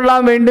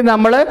ചെയ്തുകൊള്ളാൻ വേണ്ടി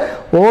നമ്മൾ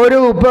ഓരോ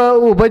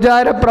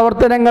ഉപചാര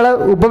പ്രവർത്തനങ്ങൾ,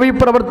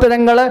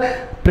 ഉപവിപ്രവർത്തനങ്ങൾ,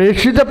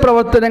 പ്രേക്ഷിത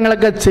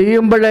പ്രവർത്തനങ്ങളൊക്കെ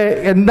ചെയ്യുമ്പോൾ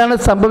എന്താണ്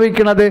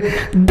സംഭവിക്കുന്നത്?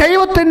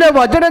 ദൈവത്തിൻ്റെ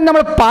വചനം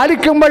നമ്മൾ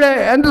പാലിക്കുമ്പോൾ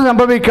എന്ത്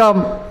സംഭവിക്കാം?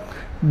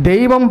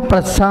 ദൈവം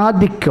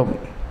പ്രസാദിക്കും.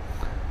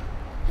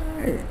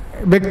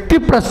 വ്യക്തി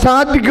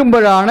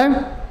പ്രസാദിക്കുമ്പോഴാണ്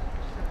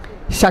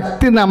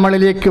ശക്തി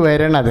നമ്മളിലേക്ക്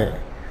വരണത്.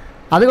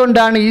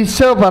 അതുകൊണ്ടാണ്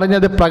ഈശോ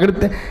പറഞ്ഞത്,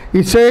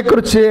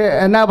 ഈശോയെക്കുറിച്ച്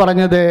എന്നാ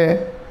പറഞ്ഞത്?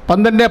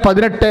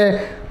 12:18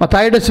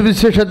 മത്തായിയുടെ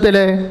സുവിശേഷത്തിൽ,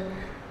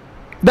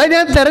 ഇതാ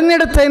ഞാൻ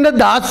തിരഞ്ഞെടുത്ത എൻ്റെ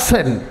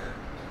ദാസൻ,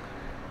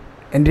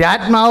 എൻ്റെ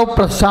ആത്മാവ്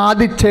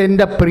പ്രസാദിച്ച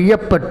എൻ്റെ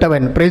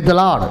പ്രിയപ്പെട്ടവൻ. Price the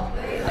Lord.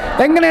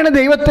 എങ്ങനെയാണ്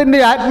ദൈവത്തിൻ്റെ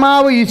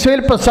ആത്മാവ്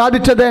ഈശോയിൽ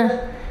പ്രസാദിച്ചത്?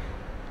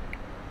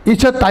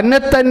 ഈശോ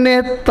തന്നെ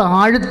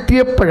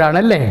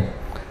താഴ്ത്തിയപ്പോഴാണല്ലേ,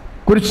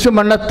 കുരിശു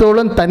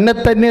മരണത്തോളം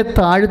തന്നെ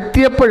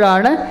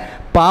താഴ്ത്തിയപ്പോഴാണ്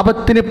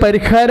പാപത്തിന്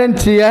പരിഹാരം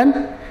ചെയ്യാൻ,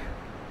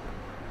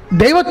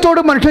 ദൈവത്തോട്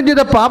മനുഷ്യൻ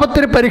ചെയ്ത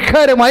പാപത്തിന്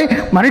പരിഹാരമായി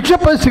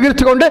മനുഷ്യപ്പ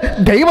സ്വീകരിച്ചുകൊണ്ട്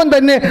ദൈവം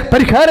തന്നെ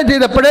പരിഹാരം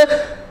ചെയ്തപ്പോൾ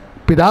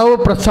പിതാവ്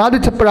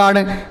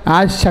പ്രസാദിച്ചപ്പോഴാണ് ആ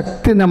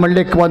ശക്തി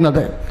നമ്മളിലേക്ക്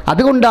വന്നത്.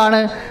 അതുകൊണ്ടാണ്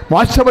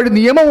മോശ വഴി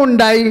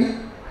നിയമമുണ്ടായി.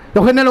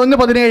 യോഹന്നാൻ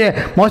 1:17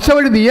 മോശ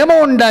വഴി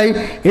നിയമമുണ്ടായി,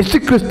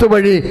 യേശുക്രിസ്തു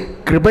വഴി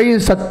കൃപയും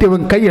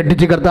സത്യവും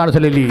കൈയടിച്ച് കർത്താവ്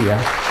ഹല്ലേലൂയ.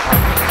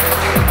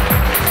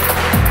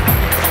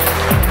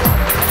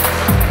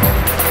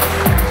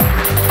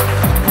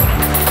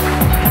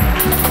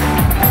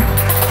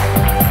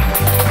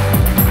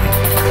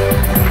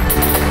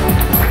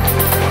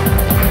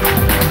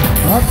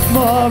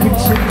 ആത്മാവിൻ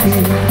ശക്തി,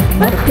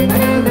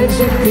 അത്യുന്നത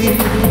ശക്തി,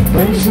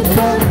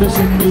 പരിശുദ്ധാത്മ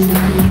ശക്തി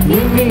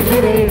എന്നിൽ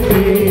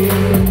നിറയട്ടെ.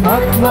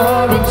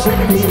 ആത്മാവിൻ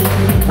ശക്തി,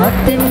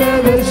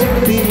 അത്യുന്നത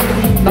ശക്തി,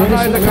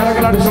 നന്നായിട്ട്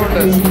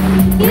കരങ്ങളടിച്ചുകൊണ്ട്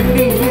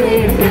എന്നിൽ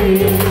നിറയട്ടെ,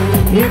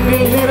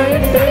 എന്നിൽ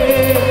നിറയട്ടെ,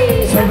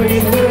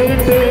 സഭയിൽ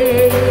നിറയട്ടെ,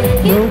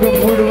 ലോകം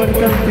മുഴുവൻ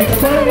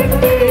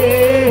കത്തിപ്പറയട്ടെ.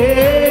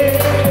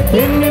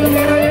 എന്നിൽ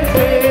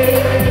നിറയട്ടെ,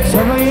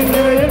 സഭയിൽ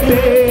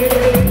നിറയട്ടെ,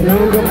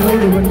 ലോകം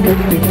മുഴുവൻ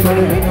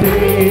കത്തിപ്പറയട്ടെ,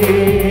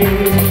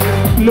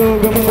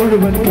 ലോകം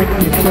മുഴുവൻ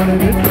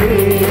കത്തിപ്പറയട്ടെ.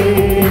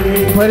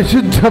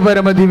 പരിശുദ്ധ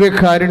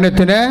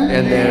പരമദിവ്യകാരുണ്യത്തിന്.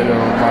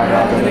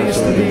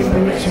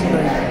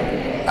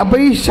 അപ്പോൾ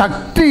ഈ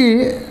ശക്തി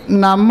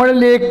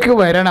നമ്മളിലേക്ക്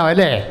വരണം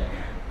അല്ലേ?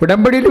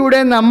 ഉടമ്പടിയിലൂടെ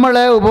നമ്മൾ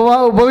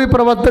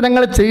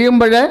ഉപവിപ്രവർത്തനങ്ങൾ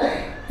ചെയ്യുമ്പോൾ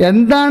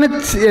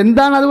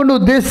എന്താണ് അതുകൊണ്ട്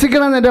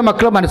ഉദ്ദേശിക്കണമെന്ന് എൻ്റെ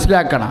മക്കൾ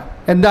മനസ്സിലാക്കണം.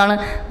 എന്താണ്?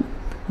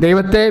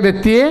 ദൈവത്തെ,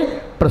 വ്യക്തിയെ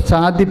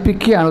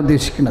പ്രസാദിപ്പിക്കുകയാണ്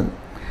ഉദ്ദേശിക്കുന്നത്.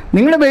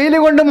 നിങ്ങൾ വെയിൽ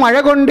കൊണ്ട്, മഴ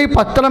കൊണ്ട് ഈ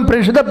പത്രം,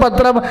 പരിശുദ്ധ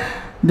പത്രം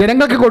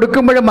ജനങ്ങൾക്ക്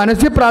കൊടുക്കുമ്പോൾ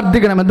മനസ്സിൽ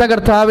പ്രാർത്ഥിക്കണം. എന്താ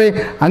കർത്താവേ,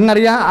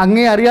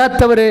 അങ്ങേ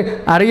അറിയാത്തവരെ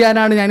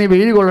അറിയാനാണ് ഞാൻ ഈ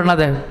വെയിൽ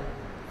കൊള്ളണത്.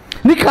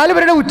 നീ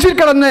കാലുവരുടെ ഉച്ചിൽ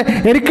കിടന്ന്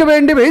എനിക്ക്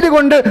വേണ്ടി വെയിൽ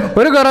കൊണ്ട്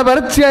ഒരു കുറ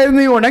വരച്ചയായിരുന്നു,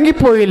 നീ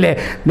ഉണങ്ങിപ്പോയില്ലേ?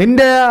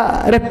 നിൻ്റെ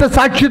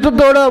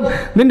രക്തസാക്ഷിത്വത്തോടും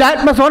നിൻ്റെ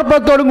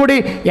ആത്മസമർപ്പണത്തോടും കൂടി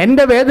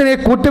എൻ്റെ വേദനയെ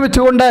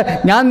കൂട്ടിവെച്ചുകൊണ്ട്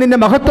ഞാൻ നിന്നെ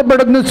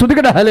മഹത്വപ്പെടുന്നു.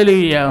 സ്തുതിക്കട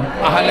ഹല്ലേലൂയ.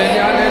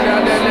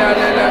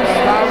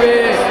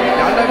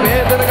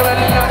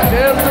 വേദനകളെല്ലാം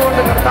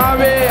ചേർത്തുകൊണ്ട്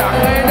കർത്താവേ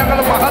അങ്ങേ ഞങ്ങൾ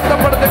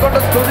മഹത്വപ്പെടുത്തിക്കൊണ്ട്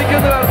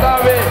സ്തുതിക്കുന്നു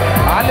കർത്താവേ.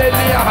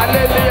 ഹല്ലേലൂയ,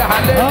 ഹല്ലേലൂയ,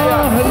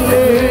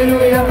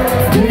 ഹല്ലേലൂയ,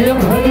 ജയം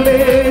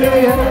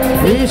ഹല്ലേലൂയ.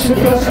 യേശു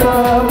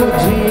കർത്താവ്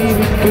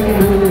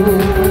ജീവിക്കുന്നു.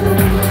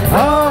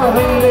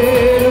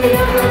 ഹല്ലേലൂയ,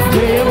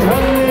 ജയം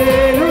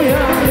ഹല്ലേലൂയ.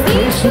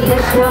 യേശു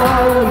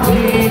കർത്താവ്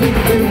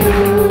ജീവിക്കുന്നു.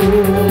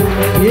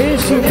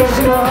 യേശു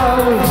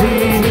കർത്താവ്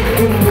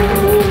ജീവിക്കുന്നു.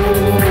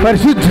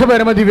 പരിശുദ്ധ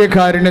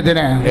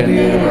പരമദിവ്യകാരുണ്യത്തിന്.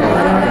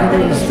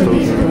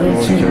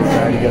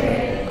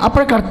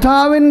 അപ്പോൾ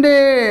കർത്താവിൻ്റെ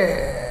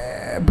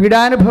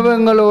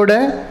പീഡാനുഭവങ്ങളോട്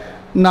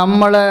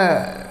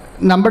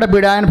നമ്മുടെ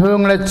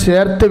പീഡാനുഭവങ്ങളെ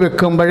ചേർത്ത്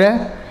വെക്കുമ്പോൾ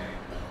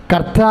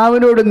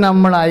കർത്താവിനോട്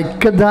നമ്മൾ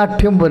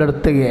ഐക്യദാർഢ്യം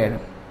പുലർത്തുകയാണ്.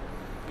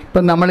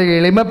 ഇപ്പം നമ്മൾ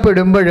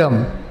എളിമപ്പെടുമ്പോഴും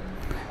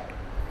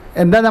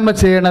എന്താ നമ്മൾ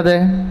ചെയ്യണത്?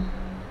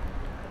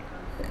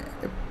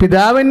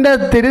 പിതാവിൻ്റെ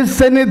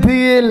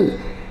തിരുസന്നിധിയിൽ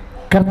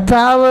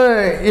കർത്താവ്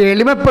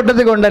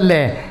എളിമപ്പെട്ടത്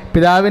കൊണ്ടല്ലേ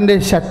പിതാവിൻ്റെ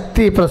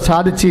ശക്തി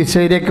പ്രസാദിച്ച്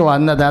ഈശോയിലേക്ക്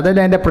വന്നത്.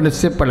 അതല്ലേ എൻ്റെ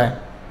പ്രിൻസിപ്പിള്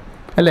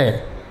അല്ലേ?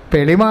 ഇപ്പം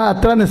എളിമ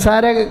അത്ര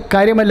നിസ്സാര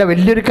കാര്യമല്ല,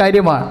 വലിയൊരു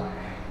കാര്യമാണ്.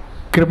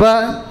 കൃപ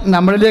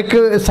നമ്മളിലേക്ക്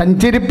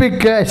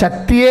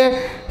ശക്തിയെ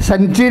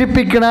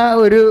സഞ്ചരിപ്പിക്കണ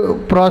ഒരു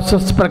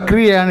പ്രോസസ്,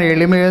 പ്രക്രിയയാണ്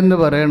എളിമയെന്ന്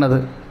പറയുന്നത്.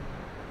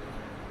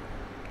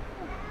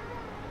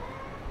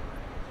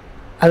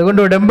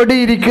 അതുകൊണ്ട് ഉടമ്പടി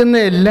ഇരിക്കുന്ന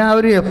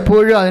എല്ലാവരും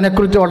എപ്പോഴും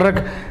അതിനെക്കുറിച്ച് വളരെ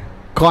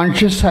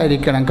കോൺഷ്യസ്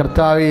ആയിരിക്കണം.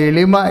 കർത്താവ്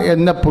എളിമ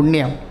എന്ന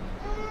പുണ്യം.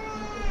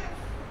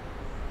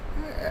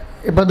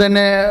 ഇപ്പം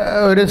തന്നെ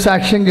ഒരു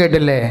സാക്ഷ്യം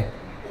കേട്ടില്ലേ?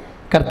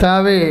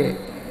 കർത്താവ്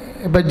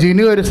ഇപ്പം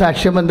ജിനു ഒരു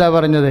സാക്ഷ്യം എന്താ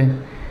പറഞ്ഞത്?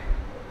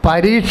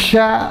 പരീക്ഷ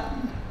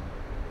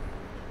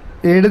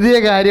എഴുതിയ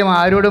കാര്യം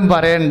ആരോടും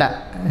പറയണ്ട,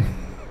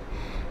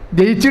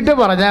 ജയിച്ചിട്ട്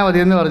പറഞ്ഞാൽ മതി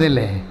എന്ന്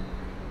പറഞ്ഞില്ലേ?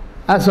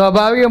 ആ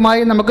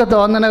സ്വാഭാവികമായി നമുക്ക്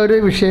തോന്നുന്ന ഒരു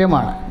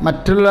വിഷയമാണ്.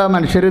 മറ്റുള്ള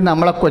മനുഷ്യർ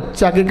നമ്മളെ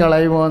കൊച്ചാക്കി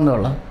കളയുമോ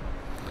എന്നുള്ളത്.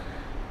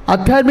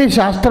 ആധ്യാത്മിക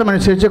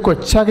ശാസ്ത്രമനുസരിച്ച്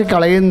കൊച്ചാക്കി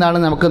കളയുന്നതാണ്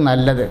നമുക്ക്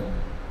നല്ലത്.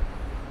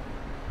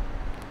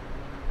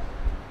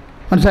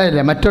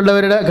 മനസ്സിലായില്ലേ?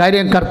 മറ്റുള്ളവരുടെ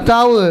കാര്യം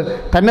കർത്താവ്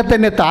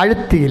തന്നെ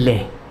താഴ്ത്തിയില്ലേ?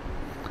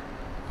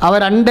 അവ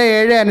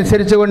 2:7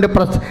 അനുസരിച്ച് കൊണ്ട്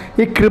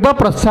ഈ കൃപ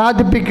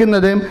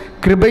പ്രസാദിപ്പിക്കുന്നതും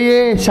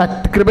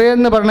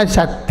കൃപയെന്ന് പറഞ്ഞ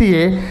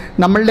ശക്തിയെ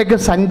നമ്മളിലേക്ക്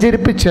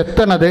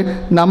സഞ്ചരിപ്പിച്ചെത്തണത്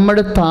നമ്മൾ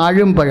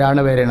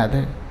താഴുമ്പോഴാണ് വരുന്നത്.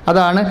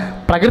 അതാണ്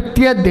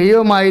പ്രകൃത്യ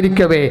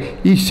ദൈവമായിരിക്കവേ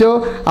ഈശോ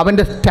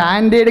അവൻ്റെ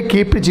സ്റ്റാൻഡേർഡ്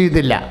കീപ്പ്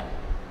ചെയ്തില്ല.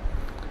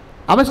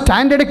 അവൻ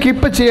സ്റ്റാൻഡേർഡ്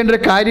കീപ്പ് ചെയ്യേണ്ട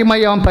ഒരു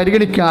കാര്യമായി അവൻ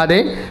പരിഗണിക്കാതെ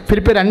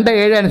ഫിലിപ്പിയർ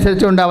 2:7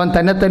 അനുസരിച്ചുകൊണ്ട് അവൻ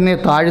തന്നെ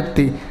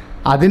താഴ്ത്തി.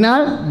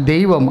 അതിനാൽ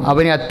ദൈവം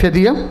അവനെ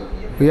അത്യധികം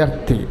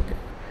ഉയർത്തി.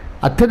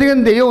 അത്യധികം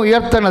ദൈവം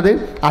ഉയർത്തണത്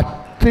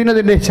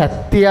അത്യുന്നതിൻ്റെ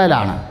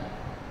ശക്തിയാലാണ്.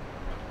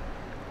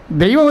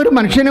 ദൈവം ഒരു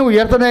മനുഷ്യനെ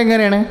ഉയർത്തുന്നത്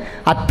എങ്ങനെയാണ്?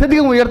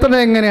 അത്യധികം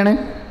ഉയർത്തുന്നത് എങ്ങനെയാണ്?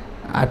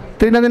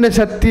 അത്യുന്നതിൻ്റെ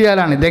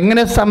ശക്തിയാലാണ്.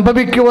 ഇതെങ്ങനെ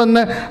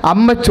സംഭവിക്കുമെന്ന്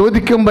അമ്മ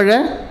ചോദിക്കുമ്പോൾ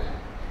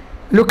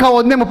ലുക്ക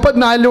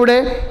 1:34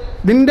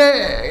 നിൻ്റെ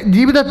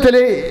ജീവിതത്തിൽ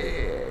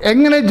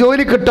എങ്ങനെ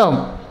ജോലി കിട്ടും,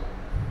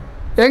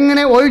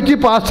 എങ്ങനെ ഒഴിച്ച്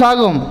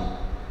പാസ്സാകും,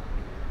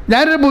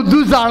 ഞാനൊരു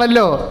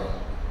ബുദ്ധൂസാണല്ലോ,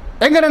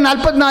 എങ്ങനെ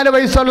 44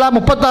 വയസ്സുള്ള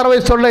 36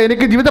 വയസ്സുള്ള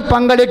എനിക്ക് ജീവിത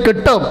പങ്കാളിയെ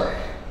കിട്ടും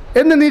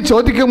എന്ന് നീ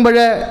ചോദിക്കുമ്പോൾ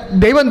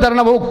ദൈവം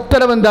തരണ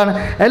ഉത്തരം എന്താണ്?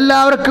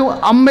 എല്ലാവർക്കും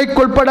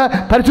അമ്മയ്ക്കുൾപ്പെടെ,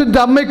 പരിശുദ്ധ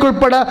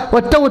അമ്മയ്ക്കുൾപ്പെടെ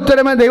ഒറ്റ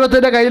ഉത്തരമേ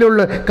ദൈവത്തിൻ്റെ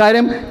കയ്യിലുള്ളൂ.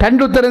 കാര്യം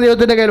 2 ഉത്തരം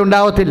ദൈവത്തിൻ്റെ കയ്യിൽ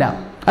ഉണ്ടാവത്തില്ല.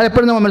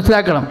 അതെപ്പോഴും നമ്മൾ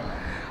മനസ്സിലാക്കണം.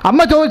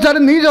 അമ്മ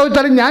ചോദിച്ചാലും നീ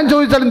ചോദിച്ചാലും ഞാൻ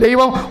ചോദിച്ചാലും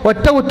ദൈവം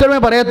ഒറ്റ ഉത്തരമേ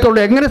പറയത്തുള്ളൂ.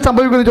 എങ്ങനെ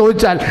സംഭവിക്കുമെന്ന്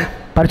ചോദിച്ചാൽ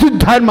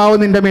പരിശുദ്ധാത്മാവ്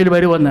നിൻ്റെ മേൽ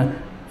വരുമെന്ന്.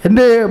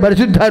 എന്ത്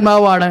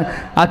പരിശുദ്ധാത്മാവാണ്?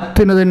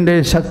 അത്യുന്നതിൻ്റെ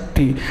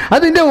ശക്തി.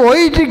 അതിൻ്റെ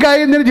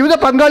ഒഴിച്ചിക്കായും നിന്റെ ജീവിത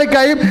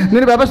പങ്കാളിക്കായും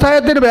നിന്റെ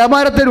വ്യവസായത്തിൻ്റെ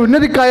വ്യാപാരത്തിൻ്റെ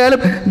ഉന്നതിക്കായാലും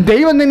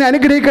ദൈവം നിന്നെ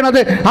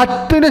അനുഗ്രഹിക്കുന്നത്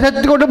അത്യുന്ന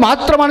ശക്തി കൊണ്ട്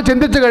മാത്രമാണ്.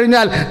 ചിന്തിച്ചു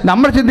കഴിഞ്ഞാൽ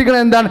നമ്മൾ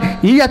ചിന്തിക്കുന്നത് എന്താണ്?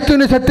 ഈ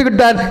അത്യുന്ന ശക്തി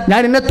കിട്ടാൻ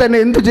ഞാൻ എന്നെ തന്നെ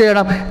എന്ത്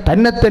ചെയ്യണം?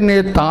 തന്നെ തന്നെ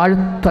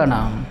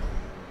താഴ്ത്തണം.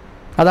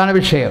 അതാണ്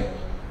വിഷയം.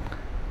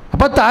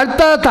 അപ്പോൾ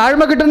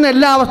താഴ്മ കിട്ടുന്ന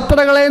എല്ലാ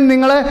അവസ്ഥകളെയും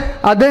നിങ്ങൾ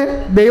അത്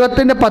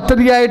ദൈവത്തിൻ്റെ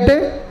പദ്ധതിയായിട്ട്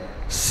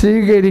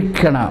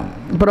സ്വീകരിക്കണം.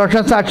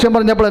 പ്രൊഫഷൻ സാക്ഷ്യം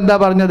പറഞ്ഞപ്പോൾ എന്താ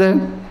പറഞ്ഞത്?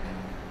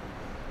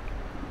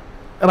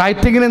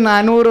 റൈറ്റിങ്ങിന്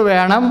 400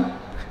 വേണം,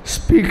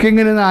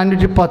 സ്പീക്കിങ്ങിന്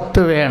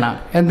 410 വേണം.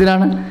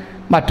 എന്തിനാണ്?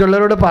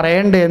 മറ്റുള്ളവരോട്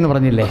പറയണ്ടേ എന്ന്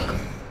പറഞ്ഞില്ലേ?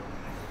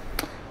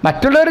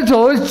 മറ്റുള്ളവർ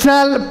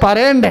ചോദിച്ചാൽ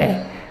പറയണ്ടേ?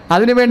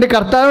 അതിനുവേണ്ടി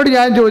കർത്താവിനോട്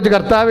ഞാൻ ചോദിച്ചു,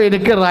 കർത്താവ്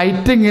എനിക്ക്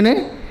റൈറ്റിങ്ങിന്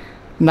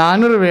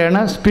 400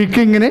 വേണം,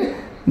 സ്പീക്കിങ്ങിന്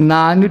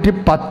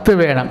 410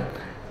 വേണം.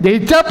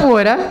 ജയിച്ചാൽ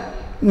പോരാ,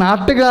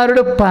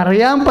 നാട്ടുകാരോട്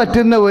പറയാൻ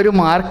പറ്റുന്ന ഒരു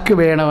മാർക്ക്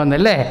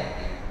വേണമെന്നല്ലേ?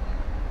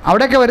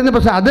 അവിടെയൊക്കെ വരുന്ന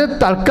പ്രശ്നം. അത്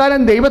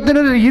തൽക്കാലം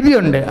ദൈവത്തിനൊരു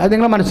രീതിയുണ്ട്, അത്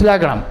നിങ്ങൾ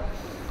മനസ്സിലാക്കണം.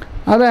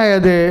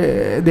 അതായത്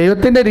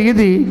ദൈവത്തിൻ്റെ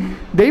രീതി,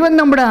 ദൈവം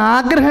നമ്മുടെ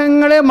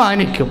ആഗ്രഹങ്ങളെ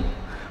മാനിക്കും.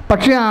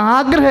 പക്ഷേ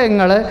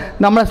ആഗ്രഹങ്ങൾ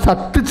നമ്മളെ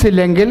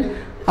സത്തിച്ചില്ലെങ്കിൽ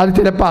അത്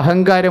ചിലപ്പോൾ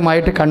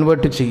അഹങ്കാരമായിട്ട്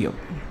കൺവേർട്ട് ചെയ്യും.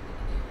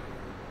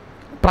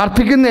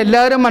 പ്രാർത്ഥിക്കുന്ന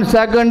എല്ലാവരും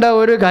മനസ്സിലാക്കേണ്ട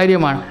ഒരു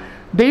കാര്യമാണ്,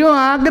 ദൈവം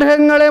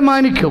ആഗ്രഹങ്ങളെ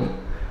മാനിക്കും.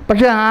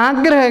 പക്ഷേ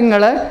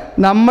ആഗ്രഹങ്ങൾ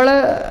നമ്മൾ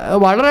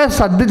വളരെ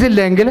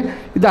ശ്രദ്ധിച്ചില്ലെങ്കിൽ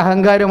ഇത്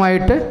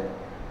അഹങ്കാരമായിട്ട്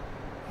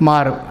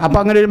മാറും. അപ്പം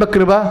അങ്ങനെ വരുമ്പോൾ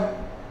കൃപ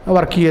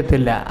വർക്ക്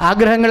ചെയ്യത്തില്ല.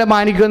 ആഗ്രഹങ്ങളെ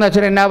മാനിക്കുമെന്ന്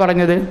അച്ഛൻ എന്നാ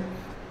പറഞ്ഞത്?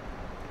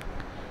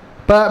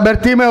 ഇപ്പം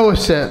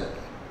ബർത്തിമേവൂസ്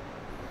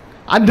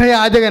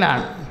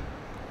അന്ധയാചകനാണ്.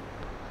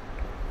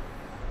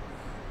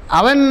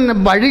 അവൻ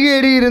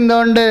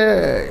വഴികേറിയിരുന്നുകൊണ്ട്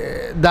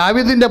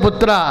ദാവീദിൻ്റെ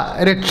പുത്ര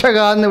രക്ഷക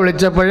എന്ന്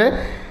വിളിച്ചപ്പോൾ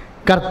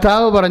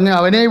കർത്താവ് പറഞ്ഞു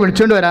അവനെ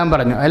വിളിച്ചുകൊണ്ട് വരാൻ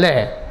പറഞ്ഞു, അല്ലേ?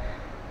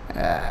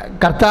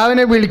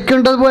 കർത്താവിനെ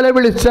വിളിക്കേണ്ടതുപോലെ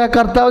വിളിച്ചാൽ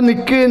കർത്താവ്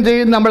നിൽക്കുകയും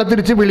ചെയ്യും, നമ്മളെ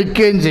തിരിച്ച്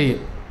വിളിക്കുകയും ചെയ്യും.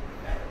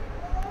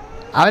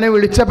 അവനെ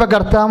വിളിച്ചപ്പോൾ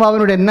കർത്താവ്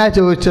അവനോട് എന്നാ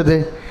ചോദിച്ചത്?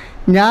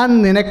 ഞാൻ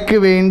നിനക്ക്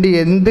വേണ്ടി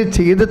എന്ത്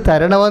ചെയ്ത്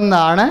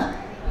തരണമെന്നാണ്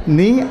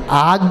നീ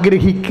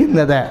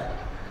ആഗ്രഹിക്കുന്നത്?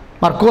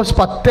 മർക്കോസ്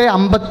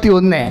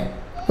 10:51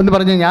 എന്ന്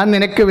പറഞ്ഞു, ഞാൻ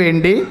നിനക്ക്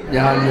വേണ്ടി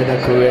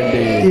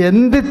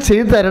എന്ത്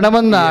ചെയ്തു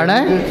തരണമെന്നാണ്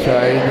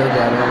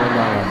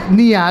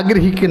നീ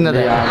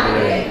ആഗ്രഹിക്കുന്നത്.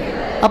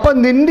 അപ്പം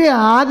നിൻ്റെ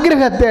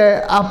ആഗ്രഹത്തെ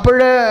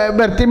അപ്പോഴേ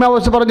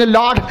ബർത്തിമേവൂസ് പറഞ്ഞു,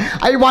 Lord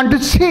I want to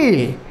see,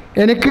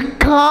 എനിക്ക്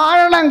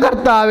കാണണം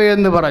കർത്താവ്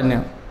എന്ന് പറഞ്ഞു.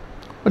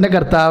 പിന്നെ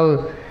കർത്താവ്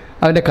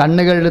അവൻ്റെ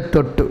കണ്ണുകളിൽ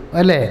തൊട്ടു,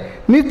 അല്ലേ?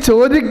 നീ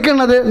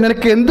ചോദിക്കണത്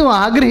നിനക്ക് എന്തും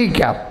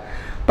ആഗ്രഹിക്കാം,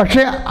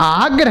 പക്ഷേ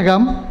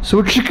ആഗ്രഹം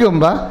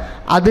സൂക്ഷിക്കുമ്പോൾ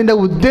അതിൻ്റെ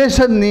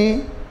ഉദ്ദേശം നീ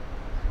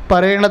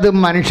പറയണത്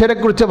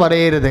മനുഷ്യരെക്കുറിച്ച്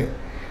പറയരുത്,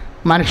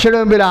 മനുഷ്യരുടെ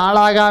മുമ്പിൽ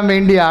ആളാകാൻ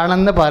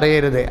വേണ്ടിയാണെന്ന്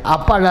പറയരുത്.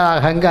 അപ്പോൾ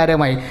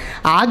അഹങ്കാരമായി.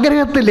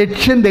 ആഗ്രഹത്തെ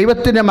ലക്ഷ്യം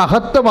ദൈവത്തിൻ്റെ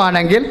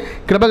മഹത്വമാണെങ്കിൽ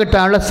കൃപ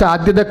കിട്ടാനുള്ള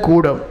സാധ്യത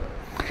കൂടും.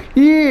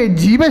 ഈ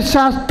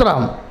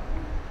ജീവശാസ്ത്രം,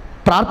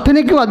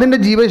 പ്രാർത്ഥനയ്ക്കും അതിൻ്റെ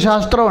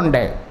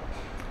ജീവശാസ്ത്രമുണ്ട്.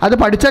 അത്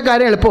പഠിച്ച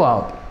കാര്യം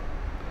എളുപ്പമാവും.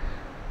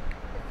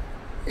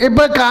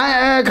 ഇപ്പം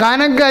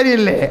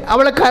കാനംകാരിയില്ലേ,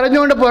 അവളെ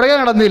കരഞ്ഞുകൊണ്ട് പുറകെ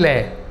നടന്നില്ലേ,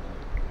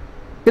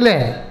 ഇല്ലേ?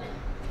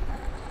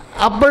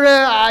 അപ്പോൾ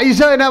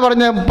ഈശോ എന്നാ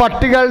പറഞ്ഞ,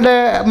 പട്ടികളുടെ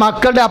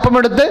മക്കളുടെ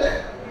അപ്പമെടുത്ത്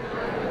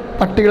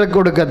പട്ടികൾക്ക്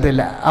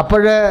കൊടുക്കത്തില്ല.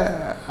 അപ്പോൾ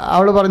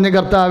അവൾ പറഞ്ഞ്,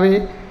 കർത്താവ്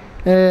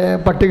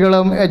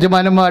പട്ടികളും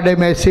യജമാനന്മാരുടെ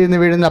മേശയിൽ നിന്ന്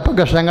വീഴുന്ന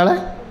അപ്പകഷ്ണങ്ങളെ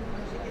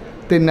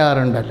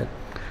തിന്നാറുണ്ടല്ലോ.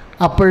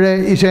 അപ്പോൾ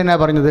ഈശോ എന്നാ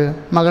പറഞ്ഞത്?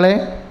 മകളെ,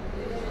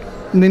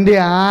 നിൻ്റെ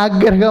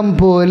ആഗ്രഹം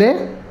പോലെ,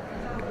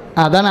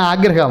 അതാണ്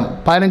ആഗ്രഹം.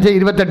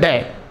 15:28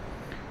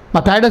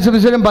 മത്തായിയുടെ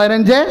സുവിശേഷം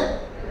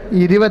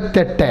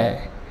 15:28.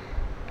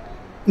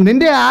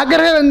 നിൻ്റെ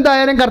ആഗ്രഹം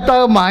എന്തായാലും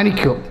കർത്താവ്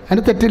മാനിക്കും,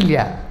 അതിന് തെറ്റില്ല.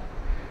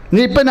 നീ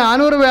ഇപ്പം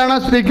 400 വേണം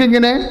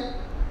സ്പീക്കിങ്ങിന്,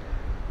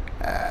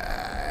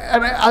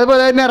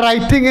 അതുപോലെ തന്നെ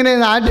റൈറ്റിങ്ങിന്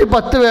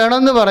 410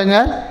 വേണമെന്ന്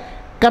പറഞ്ഞാൽ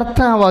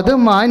കർത്താവ് അത്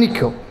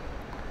മാനിക്കും.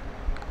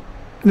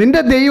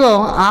 നിൻ്റെ ദൈവം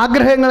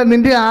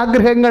നിൻ്റെ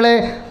ആഗ്രഹങ്ങളെ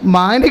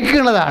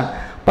മാനിക്കുന്നതാണ്.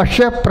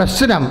 പക്ഷേ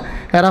പ്രശ്നം,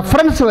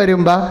 റെഫറൻസ്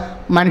വരുമ്പോൾ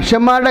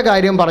മനുഷ്യന്മാരുടെ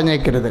കാര്യം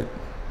പറഞ്ഞേക്കരുത്.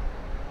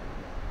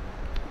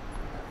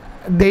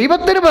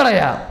 ദൈവത്തിന്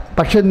പറയാം,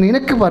 പക്ഷെ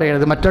നിനക്ക്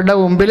പറയരുത്. മറ്റുള്ള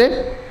മുമ്പിൽ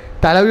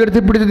തല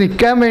ഉയർത്തിപ്പിടിച്ച്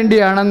നിൽക്കാൻ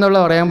വേണ്ടിയാണെന്നുള്ള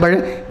പറയുമ്പോൾ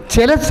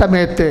ചില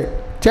സമയത്ത്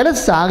ചില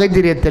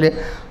സാഹചര്യത്തിൽ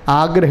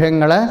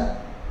ആഗ്രഹങ്ങൾ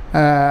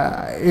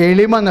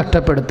എളിമ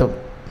നഷ്ടപ്പെടുത്തും.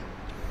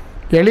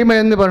 എളിമ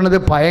എന്ന് പറയുന്നത്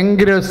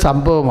ഭയങ്കര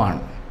സംഭവമാണ്.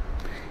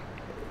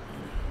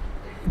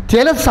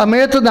 ചില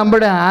സമയത്ത്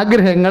നമ്മുടെ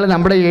ആഗ്രഹങ്ങൾ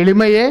നമ്മുടെ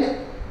എളിമയെ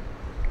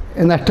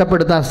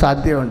നഷ്ടപ്പെടുത്താൻ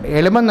സാധ്യതയുണ്ട്.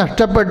 എളിമ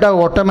നഷ്ടപ്പെട്ട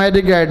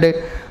ഓട്ടോമാറ്റിക്കായിട്ട്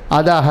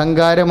അത്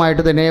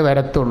അഹങ്കാരമായിട്ട് തന്നെ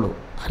വരത്തുള്ളൂ.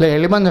 അല്ല,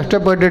 എളിമ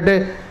നഷ്ടപ്പെട്ടിട്ട്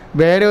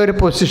വേറെ ഒരു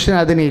പൊസിഷൻ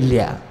അതിനില്ല.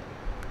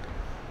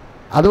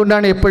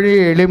 അതുകൊണ്ടാണ് എപ്പോഴും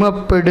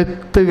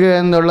എളിമപ്പെടുത്തുക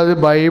എന്നുള്ളത്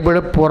ബൈബിൾ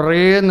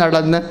പുറകെ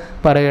നടന്ന്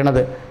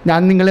പറയണത്. ഞാൻ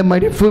നിങ്ങളെ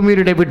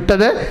മരുഭൂമിയിലൂടെ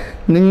വിട്ടത്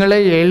നിങ്ങളെ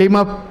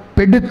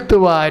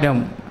എളിമപ്പെടുത്തുവാനും.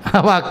 ആ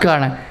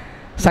വാക്കാണ്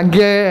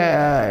സംഖ്യ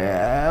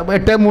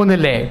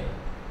 8:3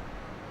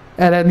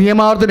 അല്ല,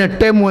 നിയമാവർത്തനം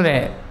 8:3.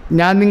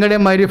 ഞാൻ നിങ്ങളെ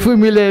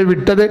മരുഭൂമിയിൽ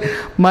വിട്ടത്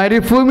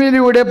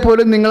മരുഭൂമിയിലൂടെ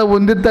പോലും നിങ്ങളെ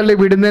ഉന്തിത്തള്ളി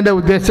വിടുന്നതിൻ്റെ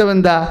ഉദ്ദേശം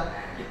എന്താ?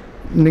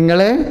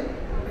 നിങ്ങളെ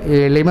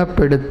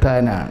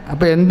എളിമപ്പെടുത്താനാണ്.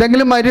 അപ്പോൾ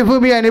എന്തെങ്കിലും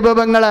മരുഭൂമി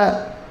അനുഭവങ്ങൾ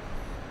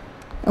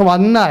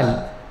വന്നാൽ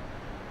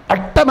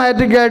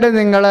ഓട്ടോമാറ്റിക്കായിട്ട്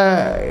നിങ്ങൾ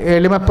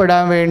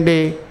എളിമപ്പെടാൻ വേണ്ടി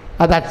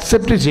അത്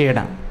അക്സെപ്റ്റ്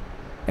ചെയ്യണം.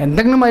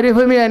 എന്തെങ്കിലും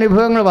മരുഭൂമി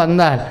അനുഭവങ്ങൾ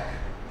വന്നാൽ,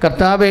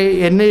 കർത്താവേ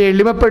എന്നെ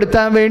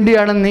എളിമപ്പെടുത്താൻ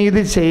വേണ്ടിയാണ് നീ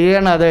ഇത്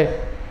ചെയ്യണത്,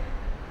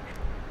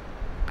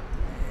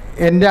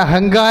 എൻ്റെ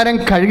അഹങ്കാരം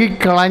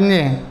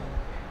കഴുകിക്കളഞ്ഞ്.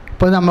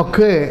 ഇപ്പോൾ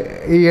നമുക്ക്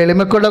ഈ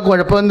എളിമക്കുള്ള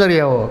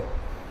കുഴപ്പമെന്തറിയാവോ?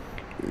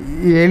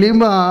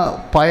 എളിമ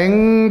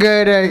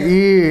ഭയങ്കര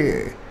ഈ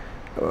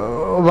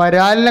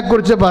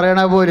വരാലിനെക്കുറിച്ച്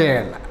പറയണ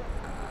പോലെയാണ്.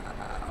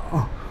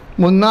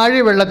 മുന്നാഴി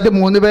വെള്ളത്തിൽ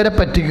 3 പേരെ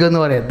പറ്റിക്കുക എന്ന്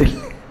പറയത്തില്ല,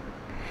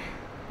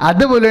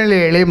 അതുപോലെയുള്ള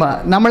എളിമ.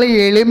 നമ്മൾ ഈ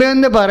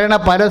എളിമയെന്ന് പറയണ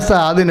പല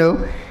സാധനവും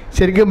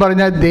ശരിക്കും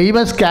പറഞ്ഞാൽ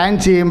ദൈവം സ്കാൻ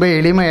ചെയ്യുമ്പോൾ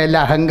എളിമയല്ല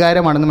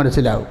അഹങ്കാരമാണെന്ന്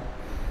മനസ്സിലാവും.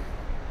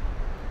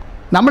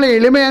 നമ്മൾ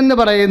എളിമയെന്ന്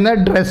പറയുന്ന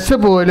ഡ്രസ്സ്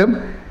പോലും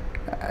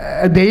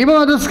ദൈവം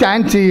അത് സ്കാൻ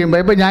ചെയ്യുമ്പോൾ,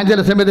 ഇപ്പോൾ ഞാൻ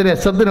ചില സമയത്ത്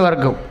രസത്തിന്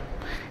വർക്കും.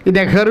 ഈ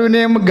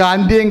നെഹ്റുവിനെയും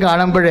ഗാന്ധിയെയും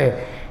കാണുമ്പോഴേ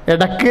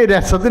ഇടയ്ക്ക്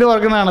രസത്തിന്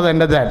വർക്കണതാണ്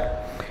എൻ്റെ താൻ.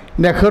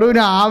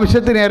 നെഹ്റുവിന്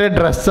ആവശ്യത്തിനേറെ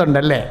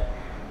ഡ്രസ്സുണ്ടല്ലേ,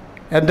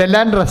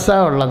 എന്തെല്ലാം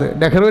ഡ്രസ്സാണ് ഉള്ളത്.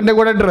 നെഹ്റുവിൻ്റെ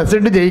കൂടെ ഡ്രസ്സ്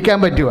ഇട്ട് ജയിക്കാൻ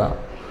പറ്റുക?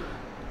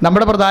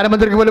 നമ്മുടെ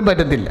പ്രധാനമന്ത്രിക്ക് പോലും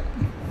പറ്റത്തില്ല.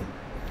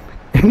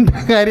 എന്താ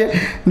കാര്യം?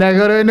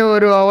 നെഹ്റുവിന്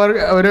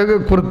ഒരു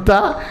കുർത്ത,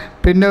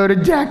 പിന്നെ ഒരു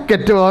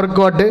ജാക്കറ്റ്,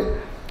 ഓവർകോട്ട്,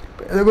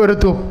 ഒരു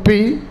തൊപ്പി,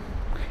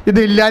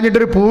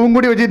 ഇതില്ലാഞ്ഞിട്ടൊരു പൂവും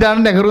കൂടി വെച്ചിട്ടാണ്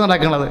നെഹ്റു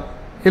നടക്കുന്നത്,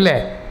 ഇല്ലേ?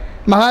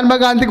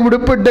 മഹാത്മാഗാന്ധിക്ക്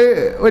ഉടുപ്പിട്ട്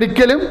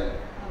ഒരിക്കലും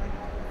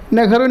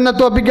നെഹ്റുവിനെ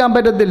തോൽപ്പിക്കാൻ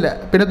പറ്റത്തില്ല.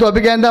 പിന്നെ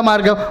തോൽപ്പിക്കാൻ എന്താ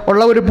മാർഗം?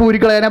 ഉള്ള ഒരു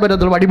പൂരിക്കളയാനേ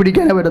പറ്റത്തുള്ളൂ, വടി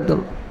പിടിക്കാനേ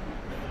പറ്റത്തുള്ളൂ.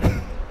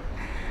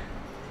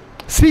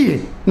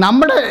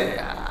 നമ്മുടെ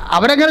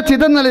അവരങ്ങനെ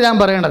ചെയ്തെന്നല്ല ഞാൻ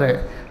പറയണത്.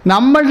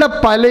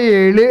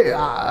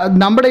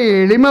 നമ്മുടെ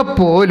എളിമ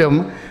പോലും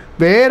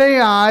വേറെ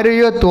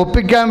ആരെയോ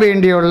തോൽപ്പിക്കാൻ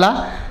വേണ്ടിയുള്ള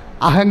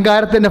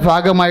അഹങ്കാരത്തിൻ്റെ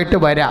ഭാഗമായിട്ട്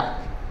വരാം.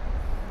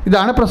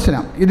 ഇതാണ്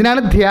പ്രശ്നം.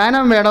 ഇതിനാണ്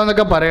ധ്യാനം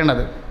വേണമെന്നൊക്കെ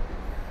പറയണത്.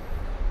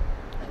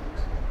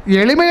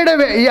 എളിമയുടെ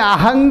ഈ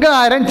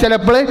അഹങ്കാരം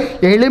ചിലപ്പോൾ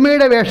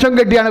എളിമയുടെ വേഷം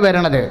കെട്ടിയാണ്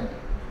വരണത്.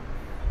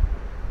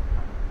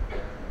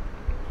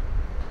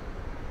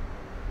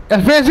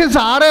 എഫേസ്യർ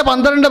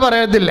 6:12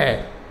 പറയത്തില്ലേ,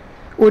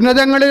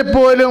 ഉന്നതങ്ങളിൽ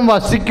പോലും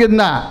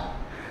വസിക്കുന്ന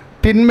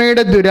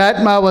തിന്മയുടെ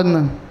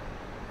ദുരാത്മാവെന്ന്.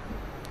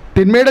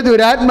 തിന്മയുടെ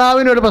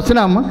ദുരാത്മാവിനൊരു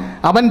പ്രശ്നം,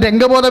 അവൻ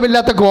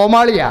രംഗബോധമില്ലാത്ത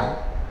കോമാളിയാണ്.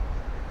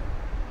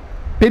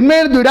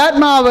 തിന്മയുടെ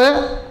ദുരാത്മാവ്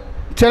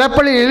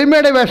ചിലപ്പോൾ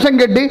എളിമയുടെ വേഷം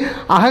കെട്ടി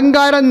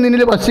അഹങ്കാരം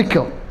നിന്നിൽ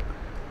വസിക്കും.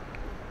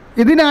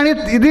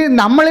 ഇത്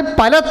നമ്മൾ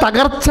പല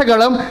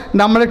തകർച്ചകളും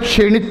നമ്മൾ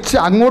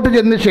അങ്ങോട്ട്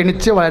ചെന്ന്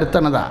ക്ഷണിച്ച്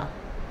വളർത്തുന്നതാണ്.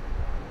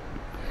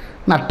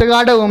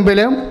 നട്ടുകാരുടെ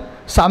മുമ്പിലും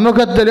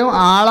സമൂഹത്തിലും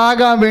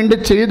ആളാകാൻ വേണ്ടി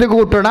ചെയ്തു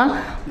കൂട്ടണ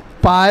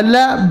പല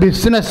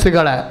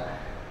ബിസിനസ്സുകൾ,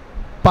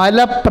 പല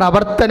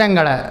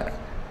പ്രവർത്തനങ്ങൾ,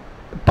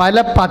 പല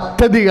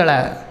പദ്ധതികൾ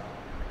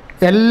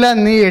എല്ലാം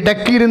നീ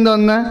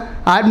ഇടയ്ക്കിരുന്നൊന്ന്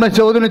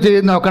ആത്മശോധന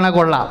ചെയ്ത് നോക്കണ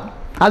കൊള്ളാം.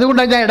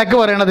 അതുകൊണ്ടാണ് ഞാൻ ഇടയ്ക്ക്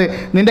പറയണത്,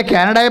 നിൻ്റെ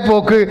കാനഡയിൽ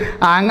പോക്ക്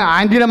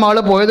ആൻറ്റിയുടെ മകൾ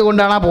പോയത്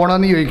കൊണ്ടാണ്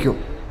പോകണമെന്ന് ചോദിക്കും.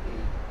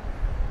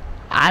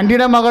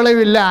 ആൻറ്റിയുടെ മകളും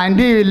ഇല്ല,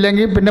 ആൻറ്റിയും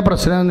ഇല്ലെങ്കിൽ പിന്നെ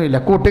പ്രശ്നമൊന്നുമില്ല.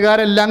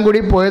 കൂട്ടുകാരെല്ലാം കൂടി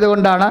പോയത്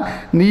കൊണ്ടാണ്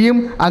നീയും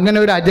അങ്ങനെ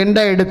ഒരു അജണ്ട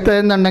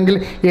എടുത്തതെന്നുണ്ടെങ്കിൽ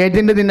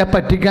ഏജൻറ്റ് നിന്നെ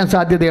പറ്റിക്കാൻ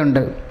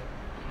സാധ്യതയുണ്ട്.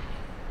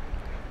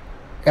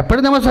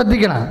 എപ്പോഴും നമ്മൾ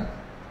ശ്രദ്ധിക്കണം.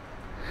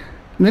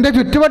 നിൻ്റെ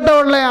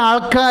ചുറ്റുവട്ടമുള്ള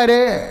ആൾക്കാർ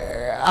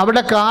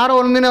അവിടെ കാർ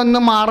ഒന്നിനൊന്ന്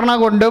മാറണ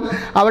കൊണ്ടും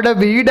അവിടെ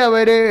വീട്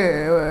അവർ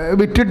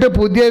വിറ്റിട്ട്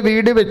പുതിയ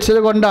വീട് വെച്ചത്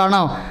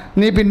കൊണ്ടാണോ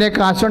നീ പിന്നെ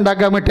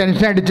കാശുണ്ടാക്കാൻ വേണ്ടി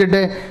ടെൻഷൻ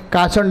അടിച്ചിട്ട്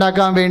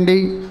കാശുണ്ടാക്കാൻ വേണ്ടി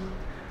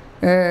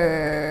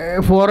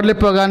ഫോറിൽ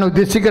പോകാൻ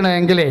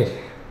ഉദ്ദേശിക്കണമെങ്കിലേ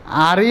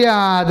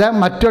അറിയാതെ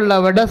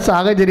മറ്റുള്ളവരുടെ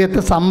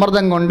സാഹചര്യത്തെ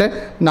സമ്മർദ്ദം കൊണ്ട്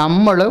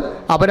നമ്മളും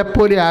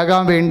അവരെപ്പോലെ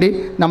ആകാൻ വേണ്ടി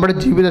നമ്മുടെ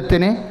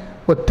ജീവിതത്തിന്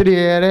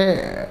ഒത്തിരിയേറെ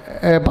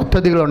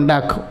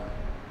പദ്ധതികളുണ്ടാക്കും.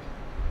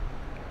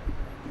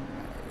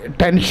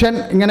 ടെൻഷൻ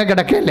ഇങ്ങനെ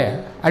കിടക്കല്ലേ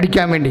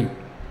അടിക്കാൻ വേണ്ടി.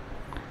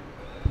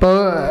 ഇപ്പോൾ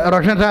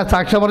റോഷൻ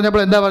സാക്ഷ്യം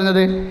പറഞ്ഞപ്പോൾ എന്താ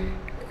പറഞ്ഞത്?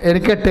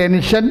 എനിക്ക്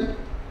ടെൻഷൻ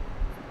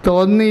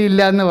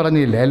തോന്നിയില്ല എന്ന്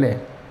പറഞ്ഞില്ല അല്ലേ?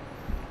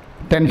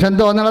 ടെൻഷൻ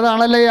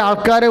തോന്നുന്നതാണല്ലോ ഈ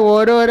ആൾക്കാർ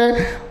ഓരോരോ.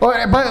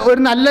 ഇപ്പം ഒരു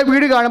നല്ല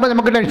വീട് കാണുമ്പോൾ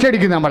നമുക്ക് ടെൻഷൻ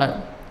അടിക്കും. നമ്മൾ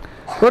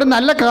ഒരു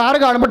നല്ല കാറ്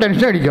കാണുമ്പോൾ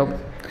ടെൻഷൻ അടിക്കും,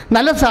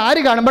 നല്ല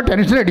സാരി കാണുമ്പോൾ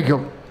ടെൻഷൻ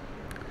അടിക്കും.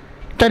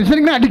 ടെൻഷൻ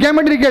ഇങ്ങനെ അടിക്കാൻ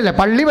വേണ്ടി ഇരിക്കുകയല്ലേ.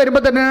 പള്ളി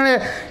വരുമ്പോൾ തന്നെയാണ്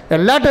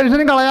എല്ലാ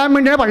ടെൻഷനും കളയാൻ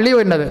വേണ്ടിയാണ് പള്ളി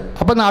വരുന്നത്.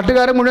 അപ്പോൾ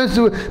നാട്ടുകാരെ മുഴുവൻ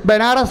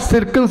ബനാറസ്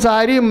സിൽക്കും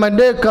സാരിയും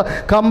മറ്റേ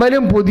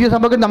കമ്മലും പുതിയ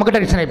സംഭവം നമുക്ക്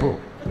ടെൻഷനായി പോകും.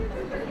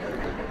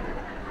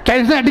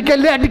 ടെൻഷൻ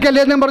അടിക്കല്ലേ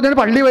എന്നും പറഞ്ഞുകൊണ്ട്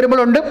പള്ളി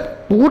വരുമ്പോഴുണ്ട്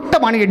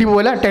കൂട്ടമാണ് ഇടി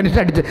പോലെ ടെൻഷൻ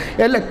അടിച്ച്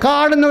എല്ലാം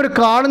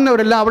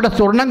കാണുന്നവരെല്ലാം അവിടെ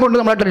സ്വർണം കൊണ്ട്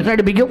നമ്മളെ ടെൻഷൻ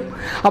അടിപ്പിക്കും,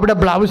 അവിടെ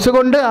ബ്ലൗസ്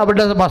കൊണ്ട്,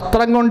 അവിടെ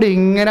വസ്ത്രം കൊണ്ട്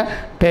ഇങ്ങനെ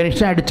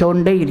ടെൻഷൻ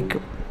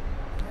അടിച്ചുകൊണ്ടേയിരിക്കും.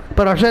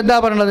 ഇപ്പോൾ പക്ഷേ എന്താ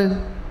പറയണത്?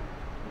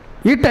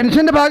 ഈ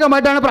ടെൻഷൻ്റെ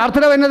ഭാഗമായിട്ടാണ്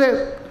പ്രാർത്ഥന വരുന്നത്.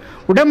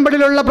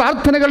 ഉടമ്പടിയിലുള്ള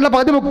പ്രാർത്ഥനകളുടെ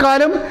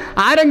 14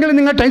 ആരെങ്കിലും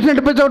നിങ്ങൾ ടെൻഷൻ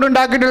എടുപ്പിച്ചുകൊണ്ട്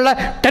ഉണ്ടാക്കിയിട്ടുള്ള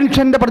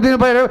ടെൻഷൻ്റെ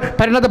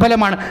പരിണത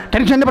ഫലമാണ്.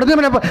 ടെൻഷൻ്റെ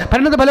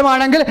പരിണത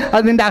ഫലമാണെങ്കിൽ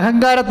അത് നിൻ്റെ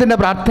അഹങ്കാരത്തിൻ്റെ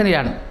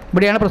പ്രാർത്ഥനയാണ്.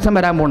 ഇവിടെയാണ് പ്രശ്നം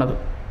വരാൻ പോകുന്നത്.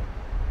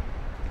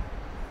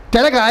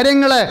 ചില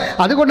കാര്യങ്ങൾ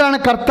അതുകൊണ്ടാണ്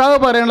കർത്താവ്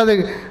പറയണത്,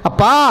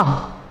 അപ്പാ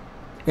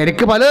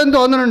എനിക്ക് പലതും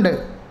തോന്നുന്നുണ്ട്,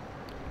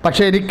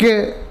 പക്ഷെ എനിക്ക്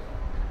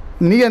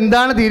നീ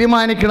എന്താണ്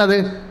തീരുമാനിക്കണത്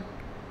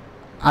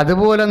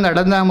അതുപോലെ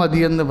നടന്നാൽ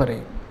മതിയെന്ന്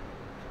പറയും.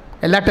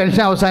 എല്ലാ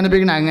ടെൻഷൻ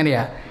അവസാനിപ്പിക്കണം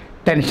അങ്ങനെയാണ്.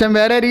 ടെൻഷൻ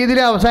വേറെ രീതിയിൽ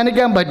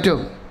അവസാനിക്കാൻ പറ്റും.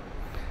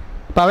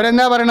 അപ്പോൾ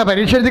അവരെന്താ പറയണത്?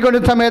 പരീക്ഷ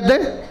എഴുതിക്കൊണ്ടിരുന്ന സമയത്ത്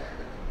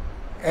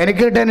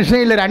എനിക്ക്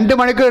ടെൻഷനില്ല, 2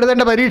 മണിക്കൂർ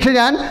എഴുതേണ്ട പരീക്ഷ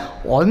ഞാൻ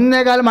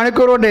 1.25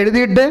 മണിക്കൂർ കൊണ്ട്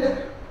എഴുതിയിട്ട്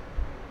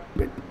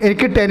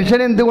എനിക്ക് ടെൻഷൻ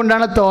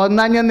എന്തുകൊണ്ടാണ്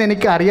തോന്നാഞ്ഞെന്ന്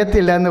എനിക്ക്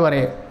അറിയത്തില്ല എന്ന്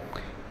പറയും.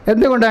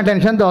 എന്തുകൊണ്ടാണ്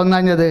ടെൻഷൻ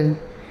തോന്നാഞ്ഞത്?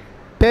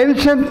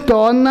 ടെൻഷൻ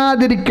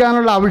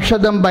തോന്നാതിരിക്കാനുള്ള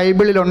ഔഷധം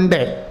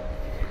ബൈബിളിലുണ്ട്.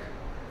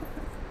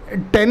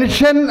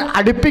 ടെൻഷൻ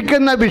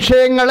അടുപ്പിക്കുന്ന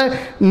വിഷയങ്ങൾ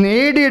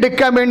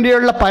നേടിയെടുക്കാൻ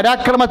വേണ്ടിയുള്ള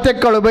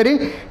പരാക്രമത്തെക്കാളുപരി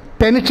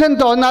ടെൻഷൻ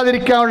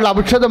തോന്നാതിരിക്കാനുള്ള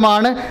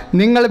ഔഷധമാണ്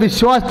നിങ്ങൾ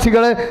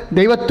വിശ്വാസികൾ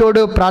ദൈവത്തോട്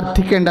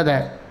പ്രാർത്ഥിക്കേണ്ടത്.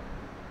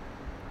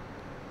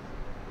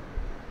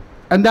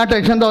 എന്താ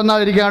ടെൻഷൻ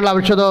തോന്നാതിരിക്കാനുള്ള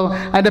ഔഷധം?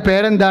 അതിൻ്റെ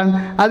പേരെന്താണ്?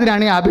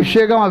 അതിനാണ് ഈ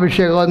അഭിഷേകം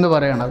എന്ന്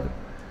പറയണത്.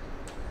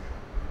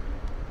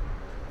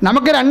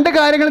 നമുക്ക് 2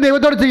 കാര്യങ്ങൾ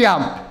ദൈവത്തോട്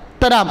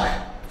തരാം.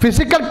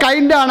 ഫിസിക്കൽ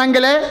കൈൻഡ്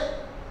ആണെങ്കിൽ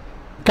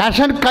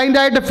ക്യാഷ് ആൻഡ്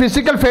കൈൻഡായിട്ട്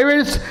ഫിസിക്കൽ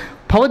ഫേവേഴ്സ്,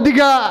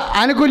 ഭൗതിക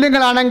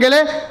ആനുകൂല്യങ്ങളാണെങ്കിൽ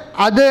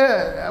അത്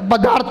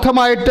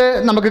പദാർത്ഥമായിട്ട്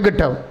നമുക്ക്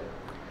കിട്ടും.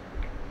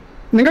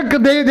 നിങ്ങൾക്ക്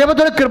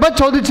ദൈവത്തോട് കൃപ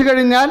ചോദിച്ചു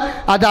കഴിഞ്ഞാൽ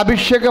അത്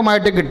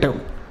അഭിഷേകമായിട്ട് കിട്ടും.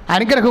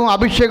 അനുഗ്രഹവും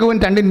അഭിഷേകവും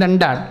 2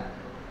 2ആണ്.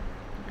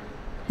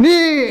 നീ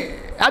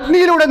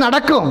അഗ്നിയിലൂടെ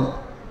നടക്കും,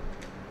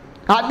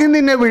 അഗ്നി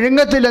നിന്നെ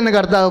വിഴുങ്ങത്തില്ലെന്ന്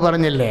കർത്താവ്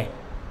പറഞ്ഞില്ലേ?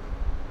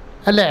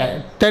 അല്ലേ?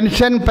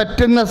 ടെൻഷൻ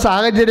പറ്റുന്ന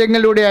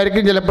സാഹചര്യങ്ങളിലൂടെ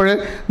ആയിരിക്കും ചിലപ്പോൾ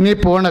നീ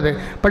പോണത്,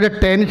 പക്ഷേ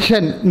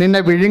ടെൻഷൻ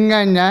നിന്നെ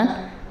വിഴുങ്ങാൻ ഞാൻ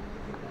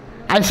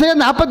ഐസയ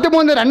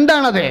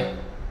 43:2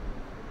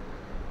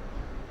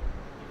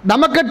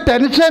 നമുക്ക്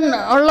ടെൻഷൻ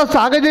ഉള്ള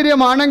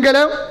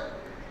സാഹചര്യമാണെങ്കിലും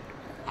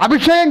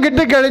അഭിഷേകം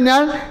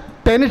കിട്ടിക്കഴിഞ്ഞാൽ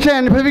ടെൻഷൻ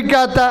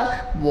അനുഭവിക്കാത്ത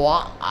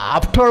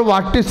ആഫ്റ്റർ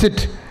വാട്ട് ഈസ്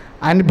ഇറ്റ്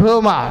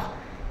അനുഭവമാണ്.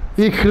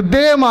 ഈ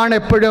ഹൃദയമാണ്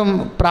എപ്പോഴും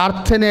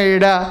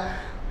പ്രാർത്ഥനയുടെ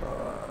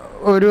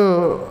ഒരു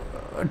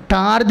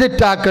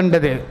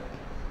ടാർഗറ്റാക്കേണ്ടത്.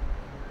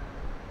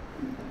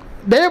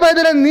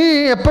 ദൈവവേദന നീ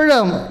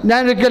എപ്പോഴും, ഞാൻ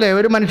ഒരിക്കലേ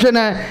ഒരു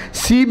മനുഷ്യനെ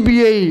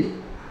CBI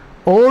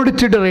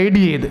ഓടിച്ചിട്ട്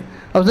റെയ്ഡ് ചെയ്ത്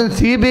അവസാനം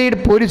CBI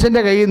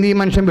പോലീസിൻ്റെ കയ്യിൽ നിന്ന് ഈ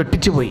മനുഷ്യൻ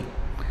വെട്ടിച്ചു പോയി.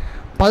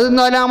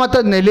 14ാമത്തെ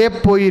നിലയിൽ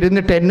പോയി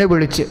ഇരുന്നിട്ട്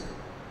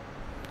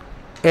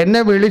എന്നെ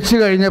വിളിച്ചു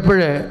കഴിഞ്ഞപ്പോൾ,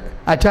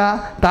 അച്ഛാ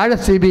താഴെ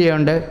CBI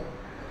ഉണ്ട്,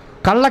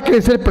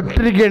 കള്ളക്കേസിൽ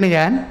പെട്ടിരിക്കുകയാണ്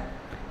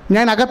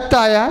ഞാൻ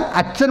അകത്തായാൽ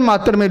അച്ഛൻ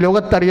മാത്രമേ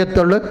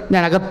ലോകത്തറിയത്തുള്ളൂ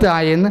ഞാൻ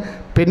അകത്തായെന്ന്.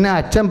 പിന്നെ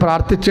അച്ഛൻ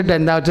പ്രാർത്ഥിച്ചിട്ട്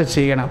എന്താ വെച്ചാൽ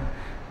ചെയ്യണം,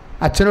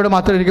 അച്ഛനോട്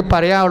മാത്രമേ എനിക്ക്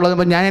പറയാനുള്ളത്.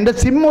 അപ്പോൾ ഞാൻ എൻ്റെ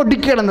സിം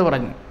ഒടിക്കണമെന്ന്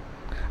പറഞ്ഞു.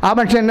 ആ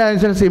മനുഷ്യൻ എൻ്റെ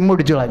അനുസരിച്ച് സിം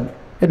ഒടിച്ചു കളഞ്ഞു,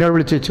 എന്നോട്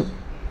വിളിച്ചു വെച്ചു.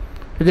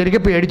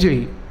 എനിക്ക് പേടിച്ചു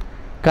പോയി.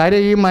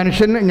 കാര്യം ഈ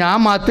മനുഷ്യൻ, ഞാൻ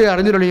മാത്രമേ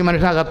അറിഞ്ഞിട്ടുള്ളൂ ഈ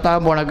മനുഷ്യൻ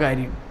അകത്താകാൻ പോണ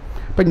കാര്യം.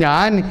 അപ്പം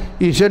ഞാൻ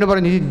ഈശോനെ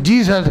പറഞ്ഞു,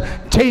 ജീസസ്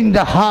ചേഞ്ച്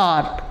ദ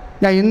ഹാർട്ട്.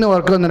 ഞാൻ ഇന്ന്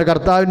ഓർക്കുന്നുണ്ട്,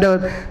 കർത്താവിൻ്റെ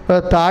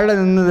താഴെ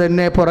നിന്ന്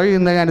തന്നെ പുറകിൽ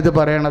നിന്ന് ഞാനിത്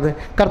പറയണത്.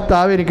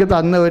 കർത്താവ് എനിക്ക്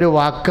തന്ന ഒരു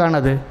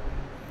വാക്കാണത്,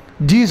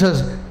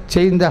 ജീസസ്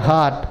ചേഞ്ച് ദ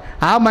ഹാർട്ട്.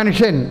 ആ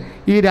മനുഷ്യൻ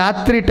ഈ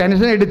രാത്രി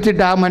ടെൻഷൻ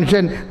എടുത്തിട്ട് ആ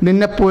മനുഷ്യൻ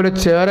നിന്നെപ്പോലെ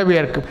ചേര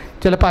വിയർക്കും,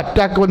 ചിലപ്പോൾ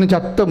അറ്റാക്ക് വന്ന്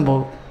ചത്തും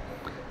പോകും.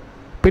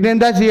 പിന്നെ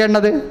എന്താ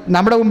ചെയ്യേണ്ടത്?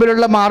 നമ്മുടെ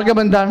മുമ്പിലുള്ള മാർഗം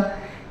എന്താണ്?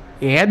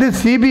 ഏത്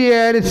CBI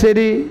ആയാലും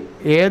ശരി,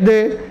 ഏത്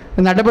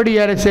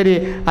നടപടിയായാലും ശരി,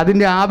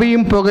 അതിൻ്റെ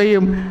ആവിയും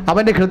പുകയും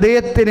അവൻ്റെ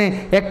ഹൃദയത്തിന്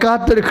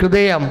എക്കാത്തൊരു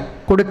ഹൃദയം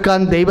കൊടുക്കാൻ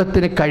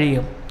ദൈവത്തിന്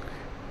കഴിയും.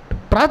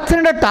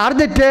 പ്രാർത്ഥനയുടെ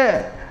ടാർഗറ്റ്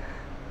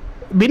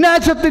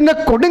വിനാശത്തിൻ്റെ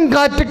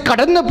കൊടുങ്കാറ്റ്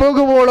കടന്നു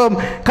പോകുമ്പോഴും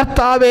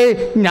കർത്താവേ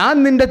ഞാൻ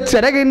നിൻ്റെ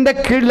ചിറകിൻ്റെ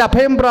കീഴിൽ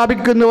അഭയം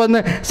പ്രാപിക്കുന്നുവെന്ന്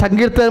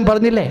സങ്കീർത്തനം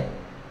പറഞ്ഞില്ലേ?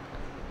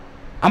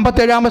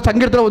 57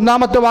 സങ്കീർത്തനം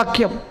 1-ാമത്തെ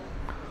വാക്യം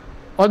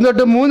 1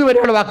 തൊട്ട് 3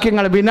 വരെയുള്ള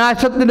വാക്യങ്ങൾ.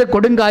 വിനാശത്തിൻ്റെ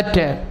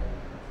കൊടുങ്കാറ്റ്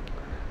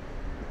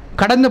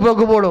കടന്നു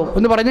പോകുമ്പോഴോ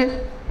ഒന്ന് പറഞ്ഞ്,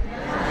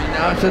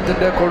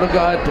 വിനാശത്തിന്റെ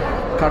കൊടുങ്കാറ്റ്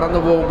കടന്നു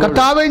പോകും.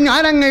 കർത്താവേ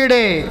ഞാൻ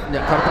അങ്ങയുടെ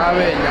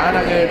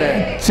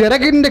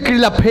ചിറകിൻ്റെ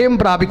കീഴിൽ അഭയം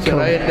പ്രാപിക്കും.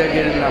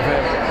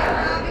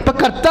 ഇപ്പം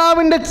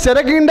കർത്താവിൻ്റെ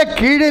ചിറകിൻ്റെ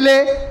കീഴിൽ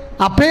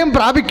അഭയം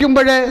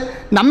പ്രാപിക്കുമ്പോൾ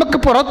നമുക്ക്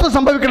പുറത്ത്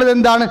സംഭവിക്കുന്നത്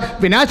എന്താണ്?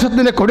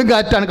 വിനാശത്തിൻ്റെ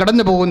കൊടുങ്കാറ്റാണ്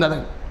കടന്നു പോകുന്നത്.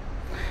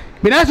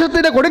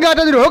 വിനാശത്തിൻ്റെ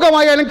കൊടുങ്കാറ്റ്, അത്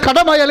രോഗമായാലും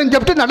കടമായാലും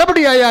ജപ്തി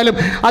നടപടിയായാലും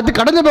അത്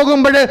കടന്നു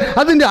പോകുമ്പോൾ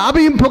അതിൻ്റെ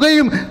ആവിയും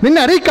പുകയും നിന്നെ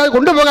അറിയിക്കാതെ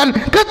കൊണ്ടുപോകാൻ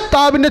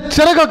കർത്താവിൻ്റെ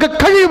ചിറകൊക്കെ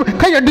കഴിയും.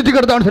 കൈയടിച്ച്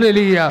കർത്താവ്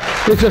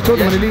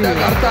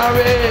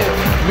കർത്താവേ,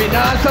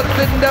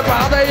 വിനാശത്തിന്റെ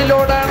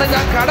പാതയിലൂടെയാണ്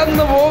ഞാൻ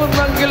കടന്നു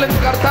പോകുന്നെങ്കിലും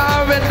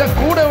കർത്താവ് എൻ്റെ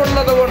കൂടെ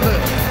ഉള്ളത് കൊണ്ട്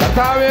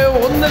കർത്താവെ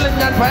ഒന്നിലും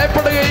ഞാൻ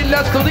ഭയപ്പെടുകയില്ല.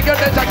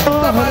 സ്തുതിക്കട്ടെ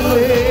ശക്തമായി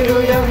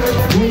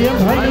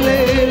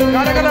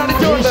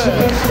കരകളടിച്ചുകൊണ്ട്.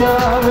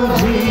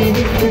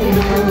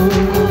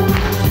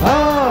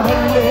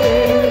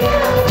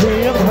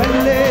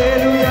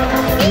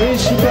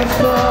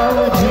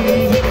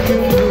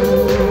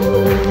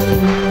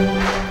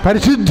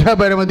 പരിശുദ്ധ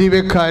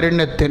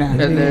പരമദിവ്യകാരുണ്യത്തിന്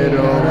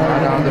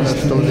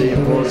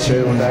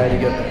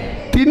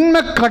തിന്മ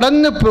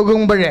കടന്നു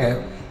പോകുമ്പോഴേ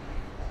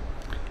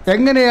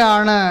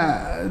എങ്ങനെയാണ്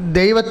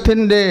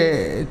ദൈവത്തിൻ്റെ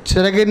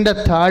ചിറകിൻ്റെ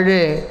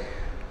താഴെ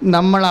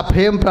നമ്മൾ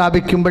അഭയം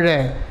പ്രാപിക്കുമ്പോഴേ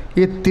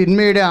ഈ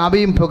തിന്മയുടെ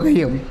ആവിയും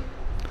പുകയും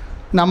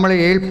നമ്മളെ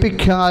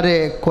ഏൽപ്പിക്കാതെ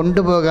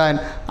കൊണ്ടുപോകാൻ,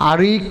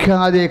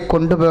 അറിയിക്കാതെ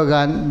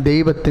കൊണ്ടുപോകാൻ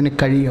ദൈവത്തിന്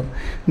കഴിയും.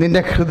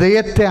 നിൻ്റെ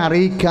ഹൃദയത്തെ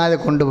അറിയിക്കാതെ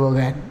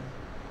കൊണ്ടുപോകാൻ.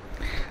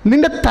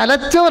 നിൻ്റെ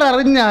തലച്ചോറ്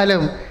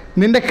അറിഞ്ഞാലും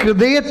നിൻ്റെ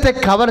ഹൃദയത്തെ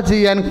കവർ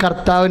ചെയ്യാൻ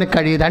കർത്താവിന്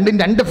കഴിയും. രണ്ടും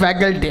രണ്ട്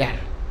ഫാക്കൽറ്റിയാണ്.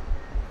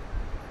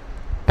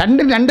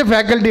 രണ്ട്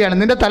ഫാക്കൽറ്റിയാണ്.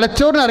 നിൻ്റെ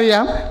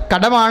തലച്ചോറിനറിയാം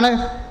കടമാണ്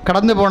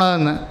കടന്നു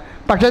പോണതെന്ന്.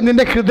 പക്ഷേ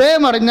നിൻ്റെ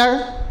ഹൃദയം അറിഞ്ഞാൽ,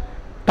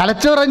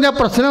 തലച്ചോററിഞ്ഞാൽ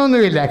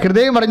പ്രശ്നമൊന്നുമില്ല.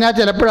 ഹൃദയം അറിഞ്ഞാൽ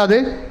ചിലപ്പോഴത്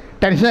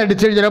ടെൻഷൻ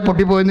അടിച്ച് ചിലപ്പോൾ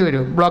പൊട്ടിപ്പോയെന്ന്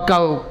വരും,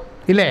 ബ്ലോക്കാവും,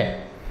 ഇല്ലേ?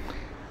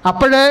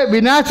 അപ്പോൾ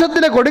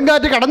വിനാശത്തിൻ്റെ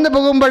കൊടുങ്കാറ്റ് കടന്നു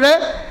പോകുമ്പോൾ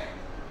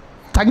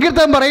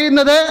സങ്കീർത്തനം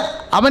പറയുന്നത്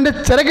അവൻ്റെ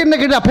ചിറകിൻ്റെ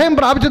കീഴിൽ അഭയം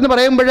പ്രാപിച്ചെന്ന്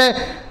പറയുമ്പോൾ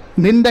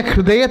നിൻ്റെ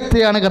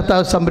ഹൃദയത്തെയാണ്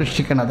കർത്താവ്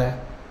സംരക്ഷിക്കുന്നത്.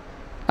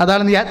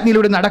 അതാണ് നീ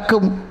അഗ്നിയിലൂടെ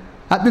നടക്കും,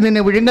 അഗ്നി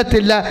നിന്നെ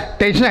വിഴുങ്ങത്തില്ല,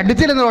 ടെൻഷൻ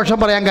അടിച്ചില്ലെന്ന് ദോഷം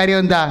പറയാൻ കാര്യം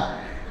എന്താ?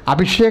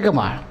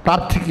 അഭിഷേകമാണ്.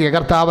 പ്രാർത്ഥിക്കുക,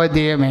 കർത്താവായ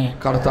ദൈവമേ,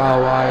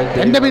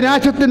 എൻ്റെ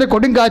വിനാശത്തിൻ്റെ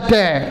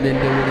കൊടുങ്കാറ്റ്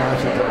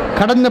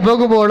കടന്നു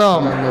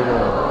പോകുമ്പോഴും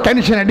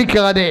ടെൻഷൻ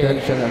അടിക്കാതെ,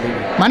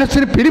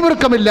 മനസ്സിന്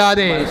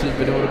പിരിമുറുക്കമില്ലാതെ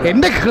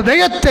എൻ്റെ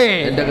ഹൃദയത്തെ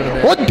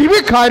ഓ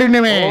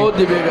ദിവ്യകാരുണ്യമേ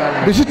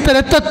വിശുദ്ധ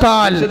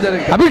രക്തത്താൽ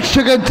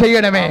അഭിഷേകം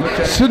ചെയ്യണമേ.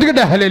 ശ്രുതികട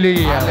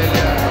ഹല്ലേലൂയ.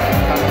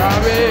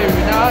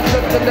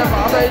 വിനാശത്തിന്റെ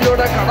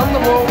പാതയിലൂടെ കടന്നു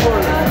പോകുമ്പോൾ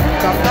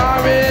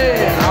കർത്താവേ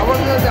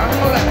അവിടുന്ന്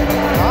ഞങ്ങളെ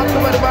കാത്തു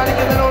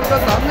പരിപാലിക്കുന്നതിനോട്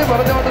നന്ദി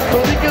പറഞ്ഞുകൊണ്ട്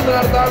സ്തുതിക്കുന്നു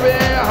കർത്താവേ.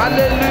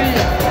 ഹല്ലേലൂയ.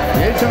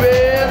 യേശുവേ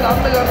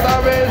നന്ദി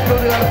കർത്താവേ,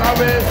 സ്തുതി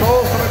കർത്താവേ,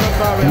 സ്തോത്രം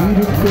കർത്താവേ.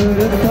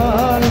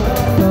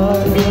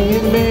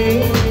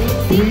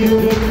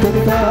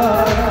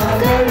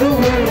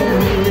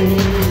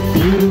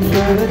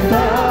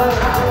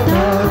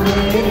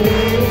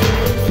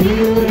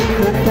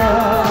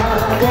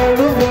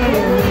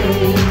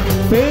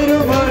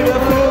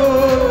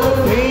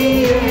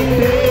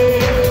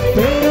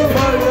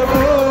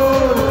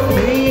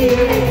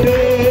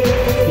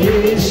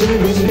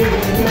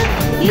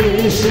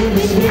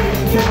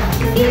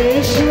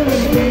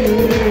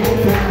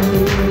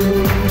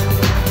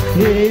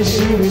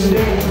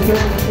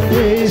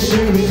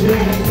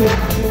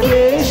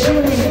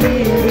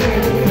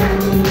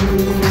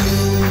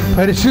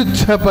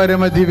 പരിശുദ്ധ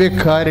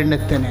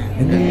പരമദിവ്യകാരുണ്യത്തിന്,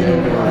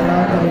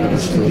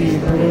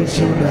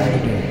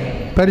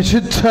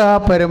 പരിശുദ്ധ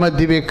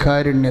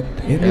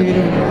പരമദിവ്യകാരുണ്യത്തിന്,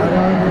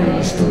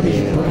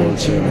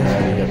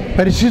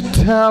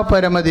 പരിശുദ്ധ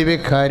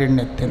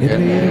പരമദിവ്യകാരുണ്യത്തിന്.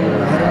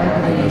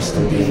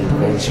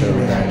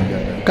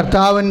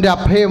 കർത്താവിൻ്റെ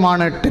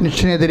അഭയമാണ്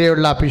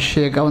ടെൻഷനെതിരെയുള്ള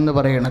അഭിഷേകം എന്ന്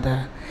പറയുന്നത്.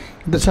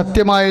 ഇത്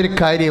സത്യമായൊരു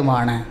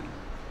കാര്യമാണ്.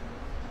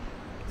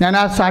 ഞാൻ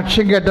ആ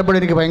സാക്ഷ്യം കേട്ടപ്പോൾ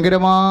എനിക്ക്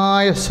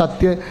ഭയങ്കരമായ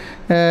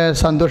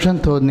സന്തോഷം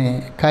തോന്നി.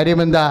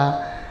 കാര്യമെന്താ?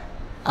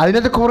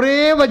 അതിനകത്ത് കുറേ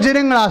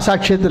വചനങ്ങൾ ആ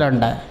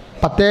സാക്ഷ്യത്തിലുണ്ട്.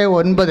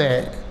 10:9,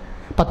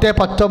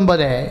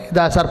 10:19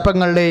 ഇതാ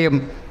സർപ്പങ്ങളുടെയും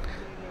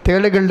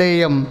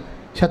തേളുകളുടെയും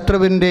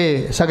ശത്രുവിൻ്റെ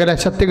സകല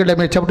ശക്തികളുടെ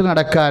മേൽ ചവിട്ടി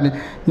നടക്കാൻ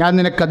ഞാൻ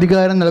നിനക്ക്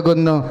അധികാരം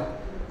നൽകുന്നു,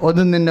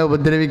 ഒന്നും നിന്നെ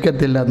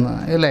ഉപദ്രവിക്കത്തില്ലെന്ന്,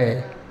 അല്ലേ?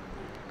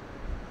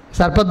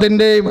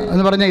 സർപ്പത്തിൻ്റെയും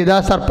എന്ന് പറഞ്ഞ ഇതാ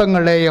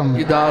സർപ്പങ്ങളുടെയും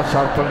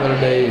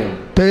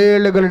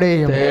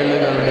തേളുകളുടെയും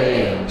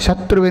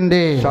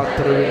ശത്രുവിൻ്റെ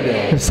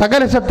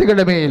സകല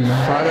ശക്തികളുടെ മേൽ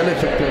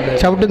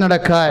ചവിട്ടി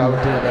നടക്കാൻ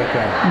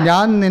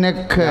ഞാൻ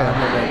നിനക്ക്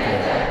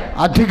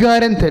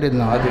അധികാരം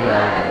തരുന്നു.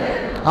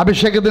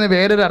 അഭിഷേകത്തിന്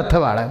വേറൊരു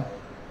അർത്ഥമാണ്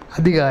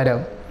അധികാരം.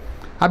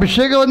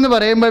 അഭിഷേകം എന്ന്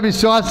പറയുമ്പോൾ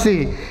വിശ്വാസി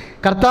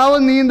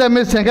കർത്താവും നീയും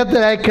തമ്മിൽ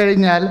സ്നേഹത്തിലായി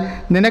കഴിഞ്ഞാൽ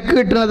നിനക്ക്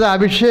കിട്ടുന്നത്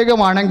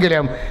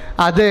അഭിഷേകമാണെങ്കിലും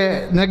അത്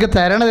നിനക്ക്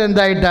തരണത്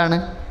എന്തായിട്ടാണ്?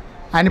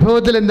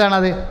 അനുഭവത്തിൽ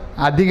എന്താണത്?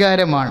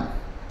 അധികാരമാണ്.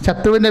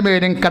 ശത്രുവിൻ്റെ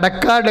മേലും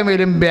കടക്കാരുടെ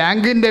മേലും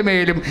ബാങ്കിൻ്റെ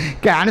മേലും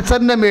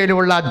ക്യാൻസറിൻ്റെ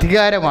മേലുമുള്ള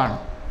അധികാരമാണ്.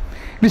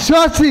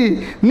 വിശ്വാസി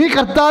നീ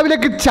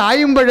കർത്താവിലേക്ക്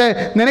ചായുമ്പോൾ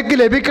നിനക്ക്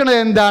ലഭിക്കുന്നത്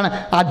എന്താണ്?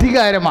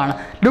 അധികാരമാണ്.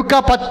 ലൂക്കാ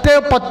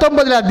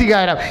 10:19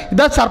 അധികാരം.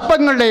 ഇതാ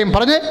സർപ്പങ്ങളുടെയും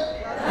പറഞ്ഞ്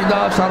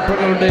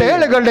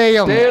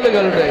തേളുകളുടെയും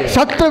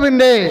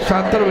ശത്രുവിൻ്റെ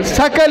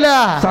സകല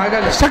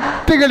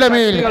ശക്തികളുടെ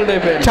മേൽ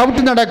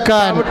ചവിട്ടി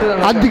നടക്കാൻ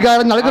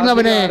അധികാരം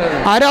നൽകുന്നവനെ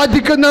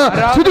ആരാധിക്കുന്നു.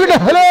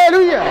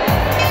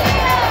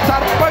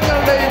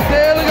 സർപ്പങ്ങളുടെയും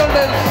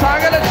തേളുകളുടെയും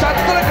സകല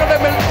ശത്രുക്കളുടെ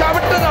മേൽ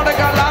ചവിട്ടി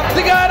നടക്കാൻ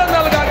അധികാരം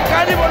നൽകാൻ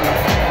കഴിവുള്ള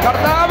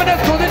കർത്താവിനെ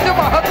സ്തുതിച്ച്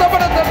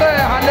മഹത്വപ്പെടുത്തുന്നുണ്ട്.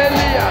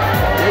 ഹല്ലേലൂയ.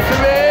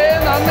 യേശുവേ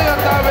നന്ദി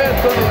കർത്താവേ,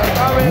 സ്തുതി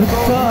കർത്താവേ.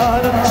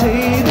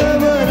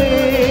 ചെയ്തവരെ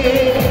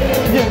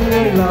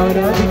ഞങ്ങൾ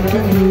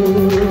ആരാധിക്കുന്നു.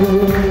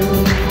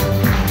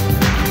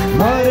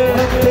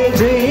 മരണത്തെ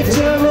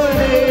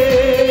ജയിച്ചവരെ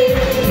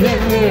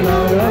ഞങ്ങൾ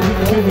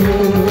ആരാധിക്കുന്നു.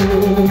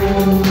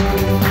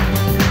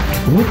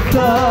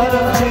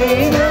 ഉദ്ധാരം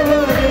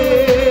ചെയ്തവരെ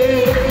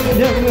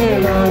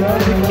ഞങ്ങൾ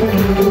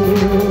ആരാധിക്കുന്നു.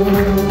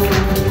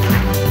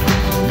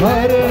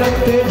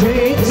 മരണത്തെ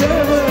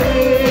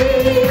ജയിച്ചവരെ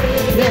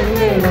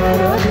ഞങ്ങൾ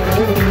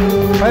ആരാധിക്കുന്നു.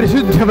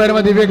 പരിശുദ്ധ പരമ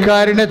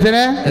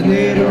ദിവ്യകാരുണ്യത്തിന്.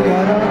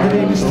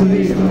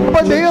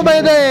 അപ്പോൾ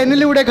ദൈവമേ,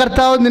 എന്നിലൂടെ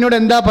കർത്താവ് നിന്നോട്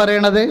എന്താ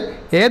പറയണത്?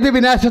 ഏത്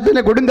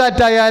വിനാശത്തിൻ്റെ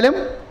കൊടുങ്കാറ്റായാലും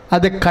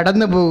അത്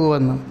കടന്നു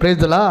പോകുമെന്ന്. Price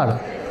the Lord.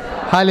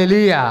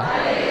 ഹല്ലേലൂയ.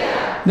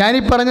 ഞാനീ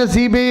പറഞ്ഞ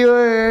CBI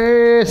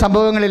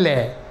സംഭവങ്ങളില്ലേ,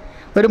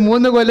 ഒരു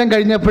 3 കൊല്ലം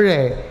കഴിഞ്ഞപ്പോഴേ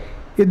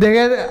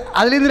ഇദ്ദേഹം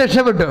അതിൽ നിന്ന്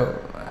രക്ഷപ്പെട്ടു.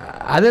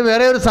 അത്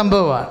വേറെ ഒരു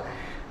സംഭവമാണ്.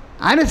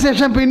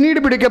 അതിനുശേഷം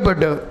പിന്നീട്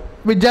പിടിക്കപ്പെട്ടു,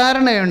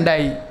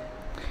 വിചാരണയുണ്ടായി.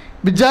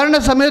 വിചാരണ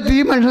സമയത്ത്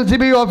ഈ മനുഷ്യൻ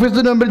CBI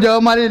ഓഫീസിന് മുമ്പിൽ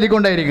ജപമാല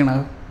ചൊല്ലിക്കൊണ്ടായിരിക്കണം.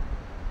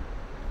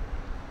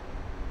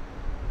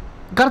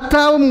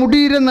 കർത്താവ്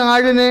മുടിയിരുന്ന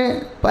ആളിനെ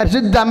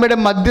പരിശുദ്ധ അമ്മയുടെ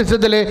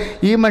മധ്യസ്ഥത്തിൽ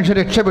ഈ മനുഷ്യൻ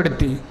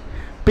രക്ഷപ്പെടുത്തി.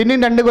 പിന്നെയും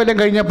 2 കൊല്ലം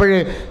കഴിഞ്ഞപ്പോൾ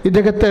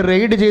ഇദ്ദേഹത്തെ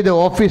റെയ്ഡ് ചെയ്ത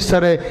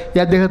ഓഫീസർ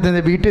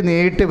അദ്ദേഹത്തിൻ്റെ വീട്ടിൽ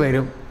നേരിട്ട്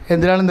വരും.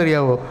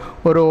 എന്തിനാണെന്നറിയാവോ?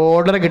 ഒരു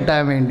ഓർഡർ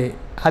കിട്ടാൻ വേണ്ടി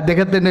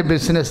അദ്ദേഹത്തിൻ്റെ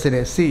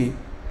ബിസിനസ്സിന്.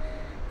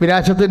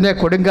 വിനാശത്തിൻ്റെ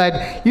കൊടുങ്കാറ്റ്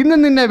ഇന്ന്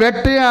നിന്നെ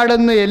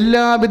വേട്ടയാടുന്ന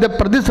എല്ലാവിധ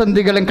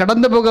പ്രതിസന്ധികളും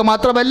കടന്നു പോകുക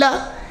മാത്രമല്ല,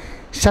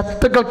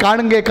 ശത്രുക്കൾ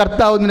കാണുക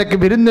കർത്താവ് നിനക്ക്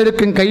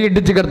വിരുന്നൊരുക്കും.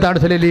 കൈയിടിച്ച് കർത്താവ്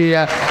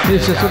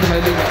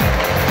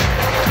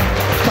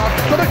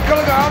ശത്രുക്കൾ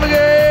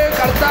കാണുകേ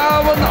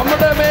കർത്താവ്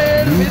നമ്മുടെ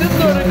മേൽ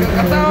വിരുന്നൊരുക്കും.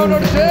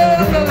 കർത്താവിനോട്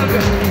ചേർന്ന്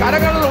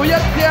കരങ്ങൾ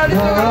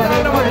ഉയർത്തിയടിച്ച്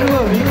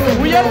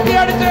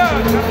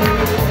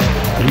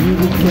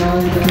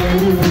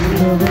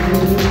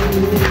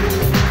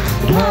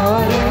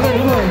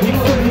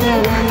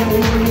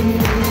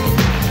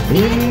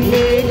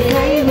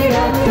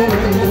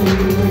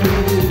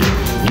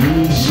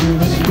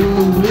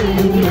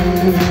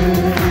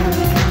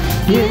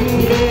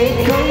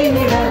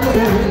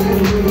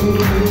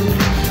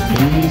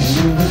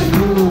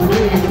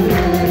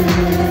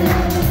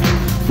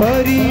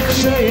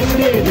പരീക്ഷ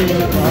എൻ്റെ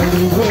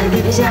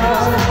അനുവദിച്ച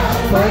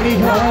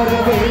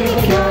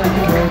പരിഹാരമേക്കാൻ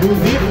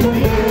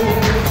കരുതിയിട്ടുണ്ട്.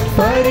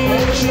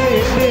 പരീക്ഷ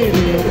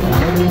എൻ്റെ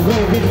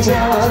അനുവദിച്ച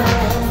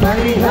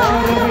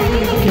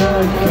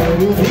പരിഹാരമേക്കാൻ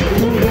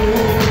കരുതിയിട്ടുണ്ട്.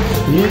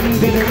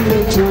 എന്തിനെന്ന്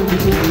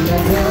ചോദിക്കില്ല,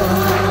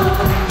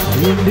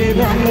 എൻ്റെ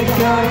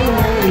നന്മയ്ക്കായി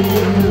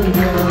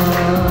അറിയുന്നില്ല.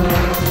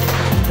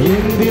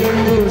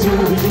 എന്തിനെന്ന്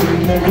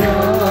ചോദിക്കില്ല,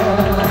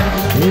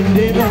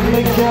 എൻ്റെ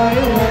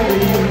നന്മയ്ക്കായി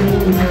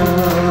അറിയുന്നില്ല.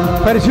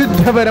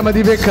 പരിശുദ്ധ പരമ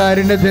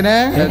ദിവ്യകാരുണ്യത്തിന്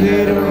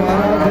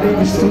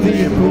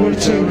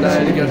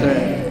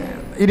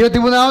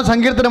 23-ാം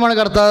സങ്കീർത്തനമാണ്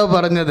കർത്താവ്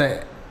പറഞ്ഞത്.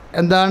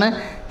 എന്താണ്?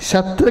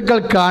 ശത്രുക്കൾ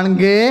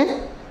കാണുകേ,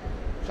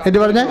 എന്ന്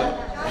പറഞ്ഞ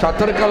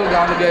ശത്രുക്കൾ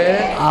കാണുകേ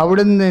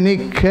അവിടുന്ന്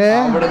എനിക്ക്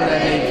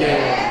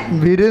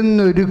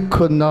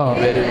വിരുന്നൊരുക്കുന്നു.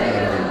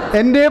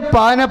 എൻ്റെ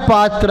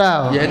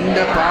പാനപാത്രം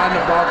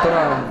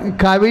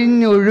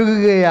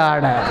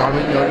കവിഞ്ഞൊഴുകുകയാണ്.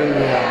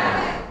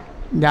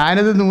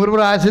 ഞാനത് 100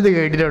 പ്രാവശ്യം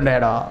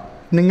കേട്ടിട്ടുണ്ടേടോ.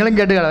 നിങ്ങളും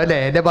കേട്ട് കാണും അല്ലേ?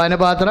 എൻ്റെ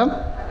പാനപാത്രം.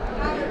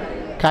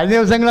 കഴിഞ്ഞ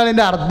ദിവസങ്ങളാണ്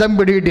എൻ്റെ അർത്ഥം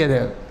പിടികിട്ടിയത്.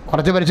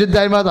 കുറച്ച്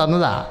പരിശുദ്ധാത്മാ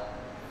തന്നതാ.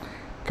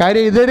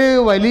 കാര്യം ഇതൊരു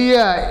വലിയ,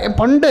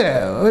 പണ്ട്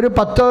ഒരു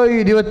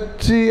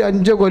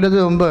 10-25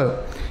 കൊല്ലത്തിന് മുമ്പ്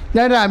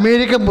ഞാനൊരു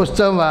അമേരിക്കൻ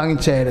പുസ്തകം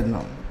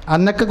വാങ്ങിച്ചായിരുന്നു.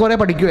 അന്നൊക്കെ കുറേ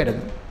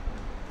പഠിക്കുമായിരുന്നു.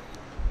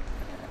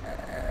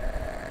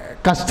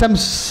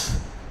 Customs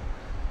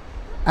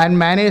and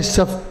manners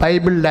of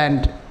Bible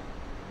land.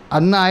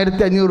 അന്ന്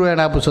 1500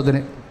 രൂപയാണ് ആ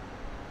പുസ്തകത്തിന്.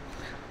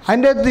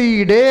 അതിൻ്റെ അകത്ത് ഈ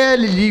ഇടയ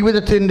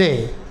ജീവിതത്തിൻ്റെ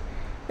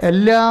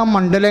എല്ലാ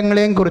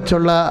മണ്ഡലങ്ങളെയും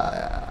കുറിച്ചുള്ള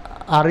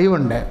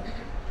അറിവുണ്ട്.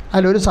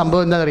 അതിലൊരു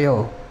സംഭവം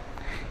എന്താണെന്നറിയാമോ?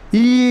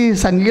 ഈ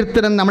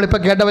സങ്കീർത്തനം നമ്മളിപ്പോൾ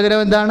കേട്ട വചനം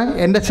എന്താണ്?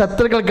 എൻ്റെ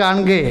ശത്രുക്കൾ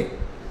കാണുകയെ,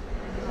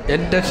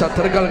 എൻ്റെ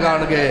ശത്രുക്കൾ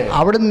കാണുകയെ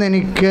അവിടുന്ന്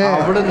എനിക്ക്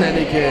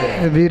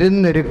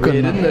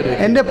വിരുന്നൊരുക്കുന്നു.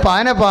 എൻ്റെ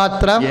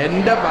പാനപാത്രം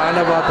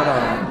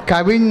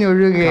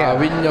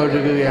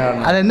കവിഞ്ഞൊഴുകുകയാണ്.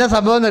 അതെന്താ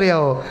സംഭവം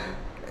എന്നറിയാമോ?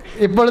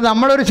 ഇപ്പോൾ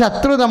നമ്മളൊരു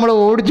ശത്രു നമ്മൾ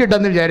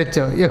ഓടിച്ചിട്ടെന്ന്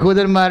വിചാരിച്ചോ,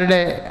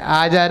 യഹൂദന്മാരുടെ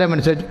ആചാരം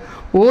അനുസരിച്ച്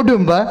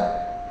ഓടുമ്പോൾ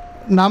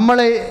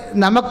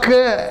നമുക്ക്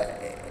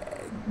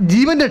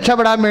ജീവൻ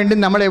രക്ഷപ്പെടാൻ വേണ്ടി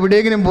നമ്മൾ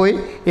എവിടെയെങ്കിലും പോയി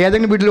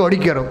ഏതെങ്കിലും വീട്ടിൽ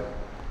ഓടിക്കയറും.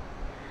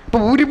 ഇപ്പോൾ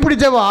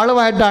ഊരിപ്പിടിച്ച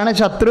വാളുമായിട്ടാണ്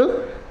ശത്രു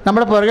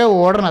നമ്മുടെ പുറകെ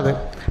ഓടണത്.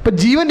 ഇപ്പോൾ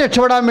ജീവൻ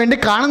രക്ഷപ്പെടാൻ വേണ്ടി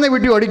കാണുന്ന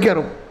വീട്ടിൽ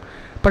ഓടിക്കയറും.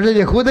 പക്ഷേ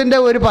യഹൂദൻ്റെ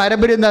ഒരു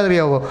പാരമ്പര്യം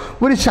എന്താണെന്നറിയാമോ?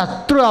 ഒരു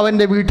ശത്രു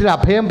അവൻ്റെ വീട്ടിൽ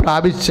അഭയം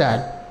പ്രാപിച്ചാൽ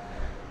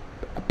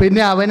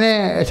പിന്നെ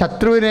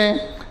ശത്രുവിനെ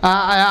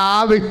ആ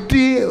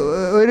വ്യക്തി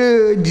ഒരു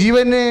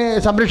ജീവനെ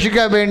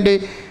സംരക്ഷിക്കാൻ വേണ്ടി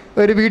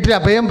ഒരു വീട്ടിൽ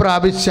അഭയം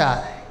പ്രാപിച്ച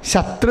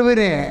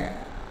ശത്രുവിന്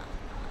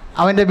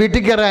അവൻ്റെ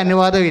വീട്ടിൽ കയറാൻ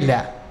അനുവാദമില്ല.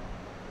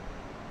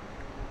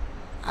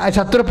 ആ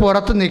ശത്രു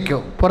പുറത്ത്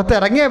നിൽക്കും. പുറത്ത്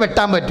ഇറങ്ങിയാൽ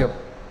വെട്ടാൻ പറ്റും.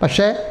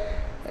 പക്ഷേ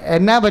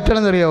എന്നാ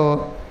പറ്റണമെന്നറിയാമോ?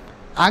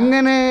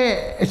 അങ്ങനെ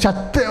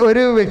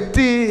ഒരു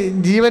വ്യക്തി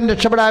ജീവൻ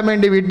രക്ഷപ്പെടാൻ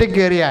വേണ്ടി വീട്ടിൽ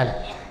കയറിയാൽ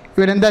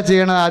ഇവരെന്താ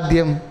ചെയ്യണത്?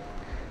 ആദ്യം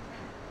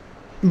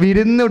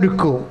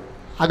വിരുന്നൊടുക്കും.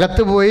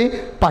 അകത്ത് പോയി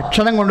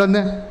ഭക്ഷണം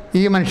കൊണ്ടുവന്ന്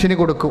ഈ മനുഷ്യന്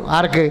കൊടുക്കും.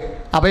 ആർക്ക്?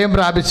 അഭയം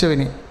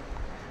പ്രാപിച്ചവന്.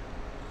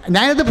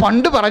 ഞാനിത്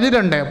പണ്ട്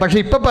പറഞ്ഞിട്ടുണ്ട്, പക്ഷേ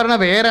ഇപ്പം പറഞ്ഞ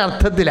വേറെ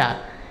അർത്ഥത്തിലാണ്.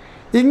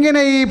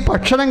 ഇങ്ങനെ ഈ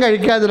ഭക്ഷണം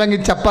കഴിക്കാൻ തുടങ്ങി,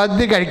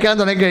 ചപ്പാത്തി കഴിക്കാൻ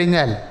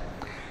തുടങ്ങിക്കഴിഞ്ഞാൽ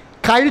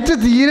കഴിച്ച്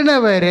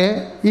തീരണവരെ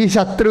ഈ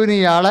ശത്രുവിന്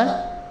ഇയാളെ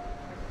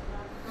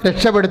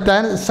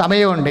രക്ഷപ്പെടുത്താൻ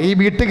സമയമുണ്ട്. ഈ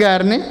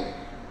വീട്ടുകാരന്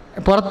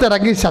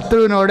പുറത്തിറങ്ങി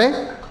ശത്രുവിനോട്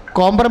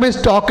കോംപ്രമൈസ്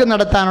ടോക്ക്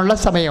നടത്താനുള്ള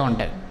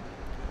സമയമുണ്ട്,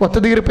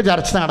 ഒത്തുതീർപ്പ്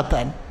ചർച്ച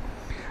നടത്താൻ.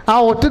 ആ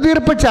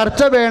ഒത്തുതീർപ്പ്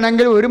ചർച്ച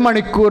വേണമെങ്കിൽ 1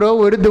 മണിക്കൂറോ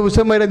 1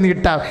 ദിവസം വരെ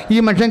നീട്ടാം. ഈ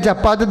മനുഷ്യൻ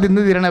ചപ്പാത്തി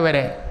തിന്ന്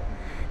തീരണവരെ.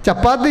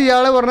 ചപ്പാത്തി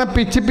ഇയാൾ പറഞ്ഞാൽ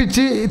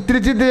പിച്ച് ഇത്തിരി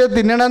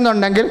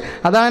തിന്നണമെന്നുണ്ടെങ്കിൽ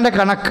അതാണ് എൻ്റെ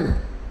കണക്ക്,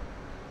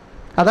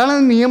 അതാണ്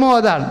നിയമം,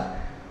 അതാണ്.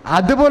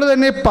 അതുപോലെ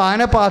തന്നെ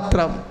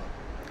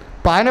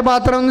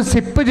പാനപാത്രം ഒന്ന്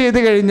സിപ്പ് ചെയ്ത്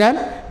കഴിഞ്ഞാൽ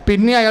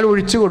പിന്നെ അയാൾ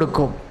ഒഴിച്ചു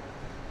കൊടുക്കും,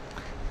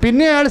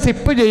 പിന്നെ അയാൾ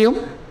സിപ്പ് ചെയ്യും,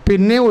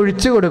 പിന്നെ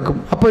ഒഴിച്ചു കൊടുക്കും.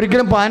 അപ്പോൾ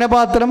ഒരിക്കലും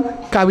പാനപാത്രം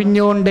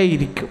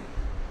കവിഞ്ഞുകൊണ്ടേയിരിക്കും.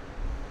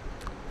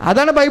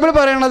 അതാണ് ബൈബിൾ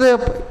പറയണത്.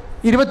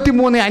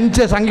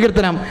 23:5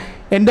 സങ്കീർത്തനം,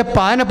 എൻ്റെ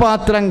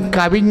പാനപാത്രം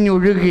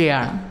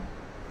കവിഞ്ഞൊഴുകുകയാണ്.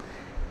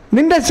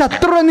 നിൻ്റെ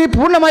ശത്രു നീ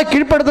പൂർണ്ണമായി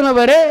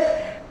കീഴ്പ്പെടുത്തുന്നവരെ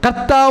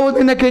കർത്താവ്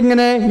നിനക്ക്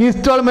ഇങ്ങനെ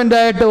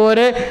ഇൻസ്റ്റാൾമെൻ്റായിട്ട്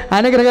ഓരോ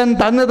അനുഗ്രഹം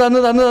തന്ന്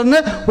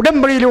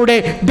ഉടമ്പടിയിലൂടെ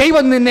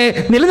ദൈവം നിന്നെ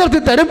നിലനിർത്തി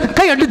തരും.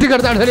 കൈ അടിച്ച്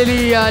കിടത്താണ്.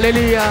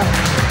 ഹല്ലേലൂയ.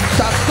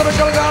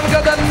 ശത്രുക്കൾ കാണുക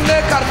തന്നെ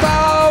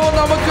കർത്താവ്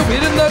നമുക്ക്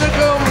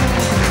വിരുന്നൊരുക്കും.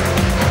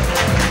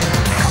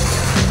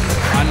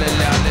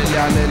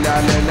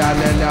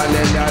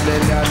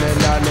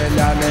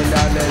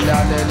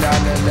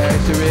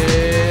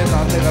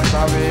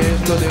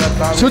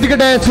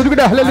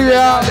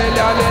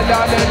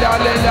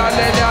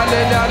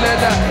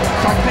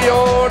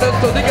 ശക്തിയോട്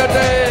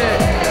സ്തുതിക്കട്ടെ,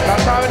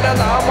 കർത്താവിന്റെ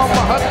നാമം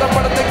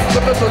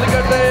മഹത്വപ്പെടുത്തിക്കൊണ്ട്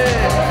സ്തുതിക്കട്ടെ.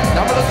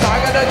 നമ്മുടെ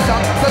സകല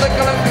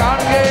ശത്രുക്കളും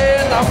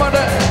കാണുകയും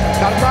നമ്മുടെ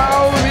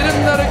കർത്താവ്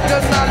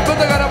വിരുന്നൊരുക്കുന്ന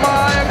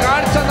അത്ഭുതകരമായ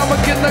കാഴ്ച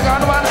നമുക്ക് ഇന്ന്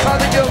കാണുവാൻ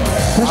സാധിക്കും.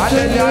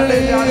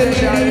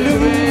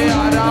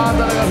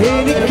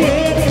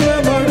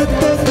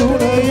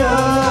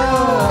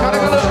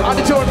 കരങ്ങൾ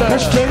അടിച്ചുകൊണ്ട്,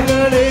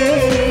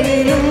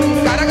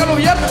 കരങ്ങൾ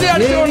ഉയർത്തി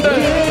അടിച്ചുകൊണ്ട്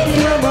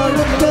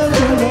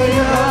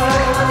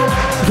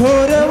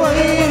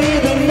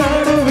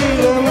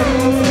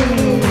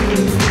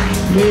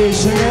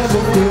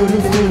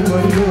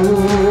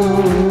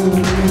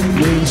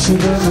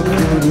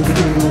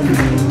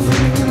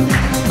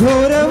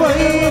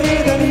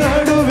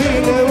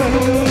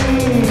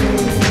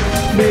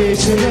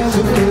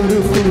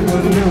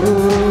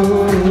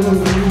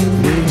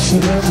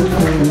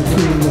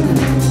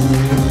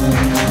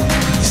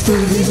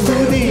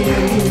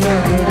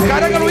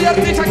കരങ്ങൾ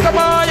ഉയർത്തി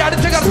ശക്തമായി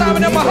അടിച്ച്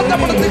കർത്താവിനെ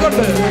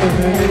മഹത്വപ്പെടുത്തിക്കൊണ്ട്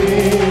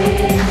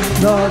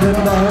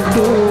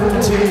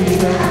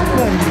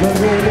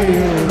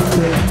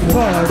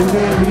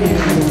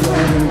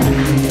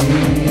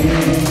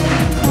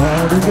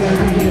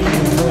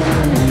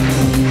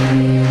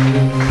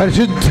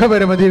പരിശുദ്ധ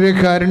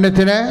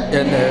പരമദിവ്യകാരുണ്യത്തിന്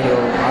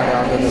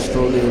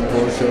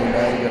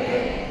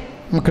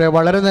മക്കളെ,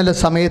 വളരെ നല്ല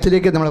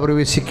സമയത്തിലേക്ക് നമ്മൾ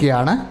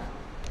പ്രവേശിക്കുകയാണ്.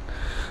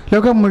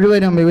 ലോകം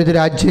മുഴുവനും വിവിധ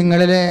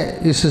രാജ്യങ്ങളിലെ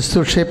ഈ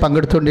ശുശ്രൂഷയെ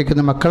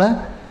പങ്കെടുത്തുകൊണ്ടിരിക്കുന്ന മക്കൾ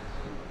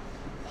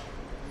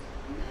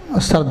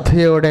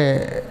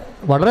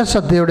വളരെ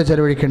ശ്രദ്ധയോടെ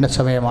ചെലവഴിക്കേണ്ട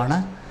സമയമാണ്.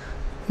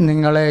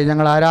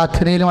 ഞങ്ങൾ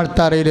ആരാധനയിലും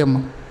അൾത്താരയിലും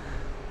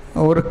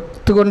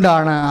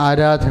ഓർത്തുകൊണ്ടാണ്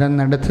ആരാധന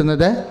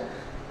നടത്തുന്നത്.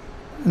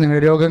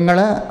 നിങ്ങളുടെ രോഗങ്ങൾ,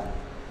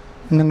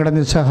 നിങ്ങളുടെ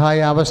നിസ്സഹായ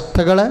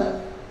അവസ്ഥകൾ,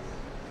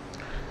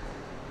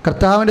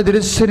 കർത്താവിൻ്റെ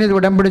തിരുസന്നിധിയിൽ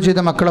ഉടമ്പടി ചെയ്ത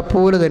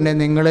മക്കളെപ്പോലെ തന്നെ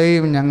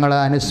നിങ്ങളെയും ഞങ്ങൾ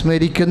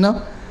അനുസ്മരിക്കുന്നു.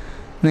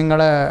 നിങ്ങൾ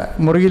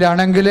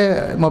മുറിയിലാണെങ്കിൽ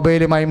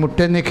മൊബൈലുമായി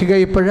മുട്ടനിൽക്കുക,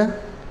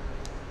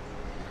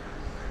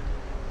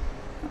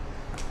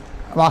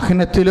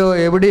 വാഹനത്തിലോ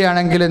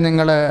എവിടെയാണെങ്കിലും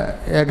നിങ്ങൾ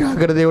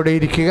ഏകാഗ്രതയോടെ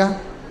ഇരിക്കുക.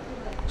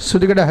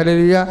 സ്തുതിക്കട്ടെ.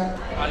 ഹല്ലേലൂയ.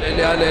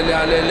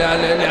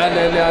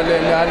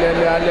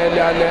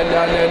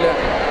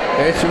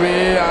 യേശുവേ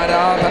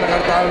ആരാധന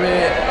കർത്താവേ.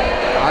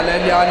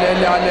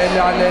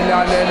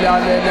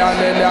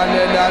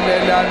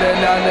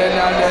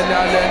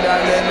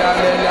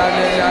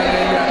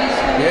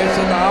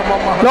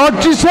 Lord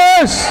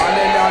Jesus,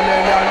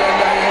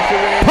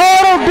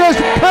 pour out your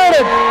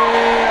spirit.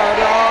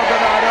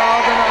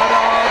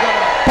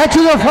 Touch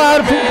the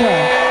fire finger.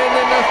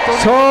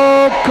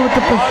 Soak with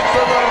the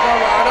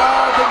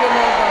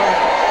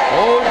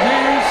Oh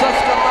Jesus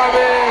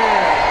കർത്താവേ,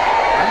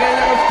 അങ്ങേ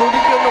ഞങ്ങൾ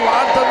സ്തുതിക്കുന്നു,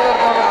 വാഴ്ത്തുന്നു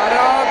കർത്താവേ,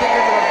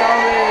 ആരാധിക്കുന്നു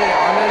കർത്താവേ.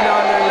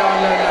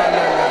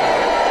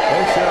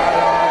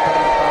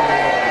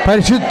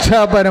 പരിശുദ്ധ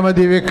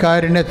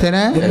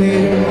പരമദിവ്യകാരുണ്യത്തിന്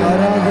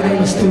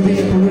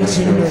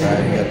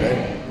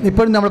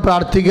ഇപ്പോൾ നമ്മൾ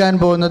പ്രാർത്ഥിക്കാൻ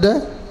പോകുന്നത്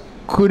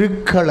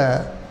കുരുക്കൾ,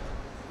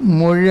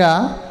 മുഴ,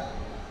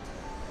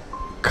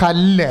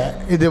 കല്ല്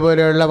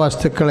ഇതുപോലെയുള്ള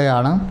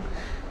വസ്തുക്കളെയാണ്.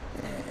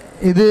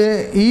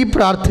 ഈ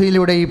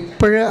പ്രാർത്ഥനയിലൂടെ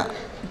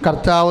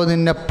കർത്താവ്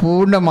നിന്നെ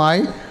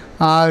പൂർണ്ണമായി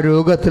ആ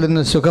രോഗത്തിൽ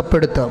നിന്ന്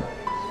സുഖപ്പെടുത്തും.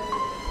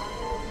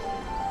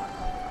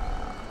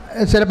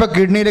 ചിലപ്പോൾ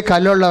കിഡ്നിയിൽ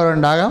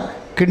കല്ലുള്ളവരുണ്ടാകാം.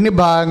 കിഡ്നി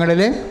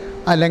ഭാഗങ്ങളിൽ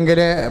അല്ലെങ്കിൽ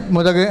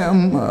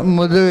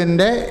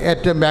മുതുകിൻ്റെ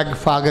ഏറ്റവും ബാക്ക്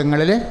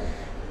ഭാഗങ്ങളിൽ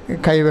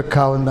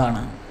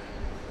കൈവെക്കാവുന്നതാണ്.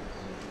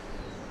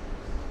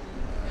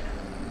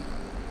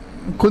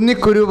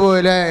 കുന്നിക്കുരു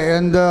പോലെ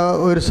എന്തോ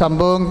ഒരു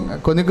സംഭവം,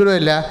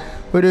 കുന്നിക്കുരുവല്ല,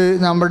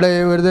 നമ്മുടെ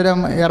ഒരുതരം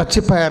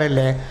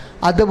ഇറച്ചിപ്പയറില്ലേ,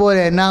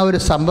 അതുപോലെ എന്നാ ഒരു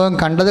സംഭവം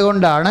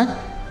കണ്ടതുകൊണ്ടാണ്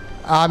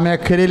ആ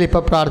മേഖലയിൽ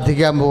ഇപ്പോൾ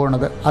പ്രാർത്ഥിക്കാൻ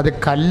പോകുന്നത്. അത്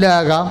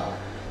കല്ലാകാം,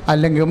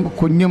 അല്ലെങ്കിൽ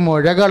കുഞ്ഞു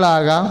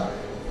മുഴകളാകാം,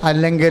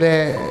 അല്ലെങ്കിൽ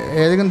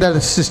ഏതെങ്കിലും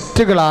തരം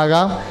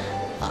സിസ്റ്റുകളാകാം.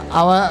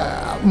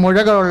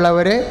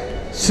 മുഴകളുള്ളവർ,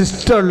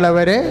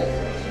 സിസ്റ്റുള്ളവർ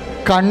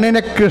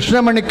കണ്ണിന്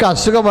കൃഷ്ണമണിക്ക്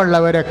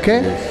അസുഖമുള്ളവരൊക്കെ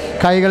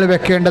കൈകൾ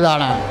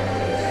വെക്കേണ്ടതാണ്.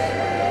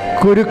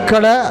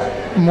 കുരുക്കൾ,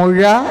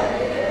 മുഴ,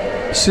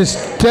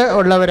 സിസ്റ്റ്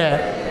ഉള്ളവർ,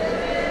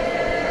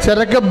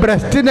 ചിലർക്ക്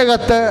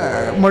ബ്രസ്റ്റിനകത്ത്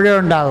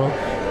മുഴയുണ്ടാകും.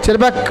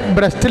 ചിലപ്പോൾ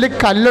ബ്രസ്റ്റിൽ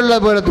കല്ലുള്ള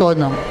പോലെ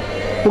തോന്നും,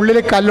 ഉള്ളിൽ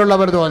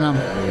കല്ലുള്ളവർ തോന്നും.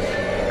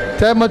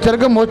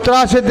 ചിലർക്ക്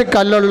മൂത്രാശയത്തിൽ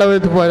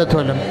കല്ലുള്ളവർ പോലെ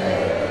തോന്നും.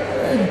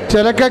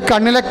 ചിലർക്ക്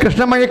കണ്ണിലെ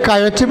കൃഷ്ണമണി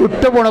കഴിച്ച്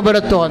വിട്ടുപോണ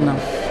പോലെ തോന്നും.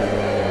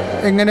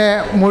 ഇങ്ങനെ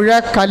മുഴ,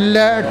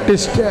 കല്ല്,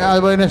 ടിസ്റ്റ്,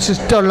 അതുപോലെ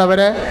സിസ്റ്റ്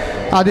ഉള്ളവരെ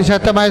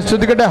അതിശക്തമായി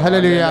സ്തുതിക്കട്ടെ.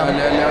 Hallelujah.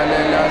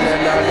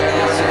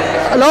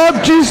 Lord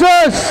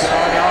Jesus,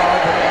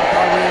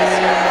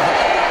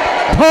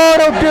 pour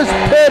out your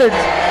spirit.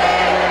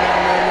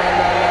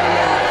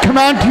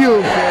 Command you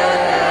in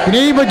the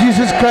name of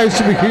Jesus Christ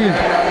to be healed.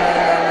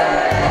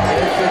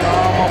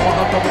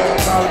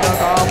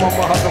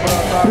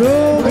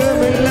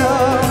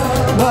 രോഗമെല്ലാം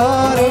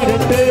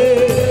മാറിടട്ടെ,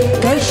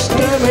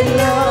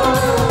 കഷ്ടമെല്ലാം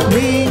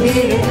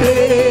നീങ്ങിടട്ടെ.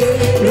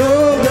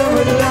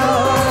 രോഗമെല്ലാം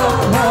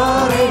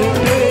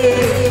മാറിടട്ടെ,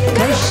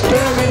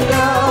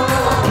 കഷ്ടമെല്ലാം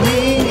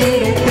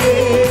നീങ്ങിടട്ടെ.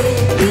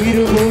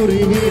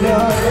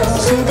 തിരുമുറിവിനാൽ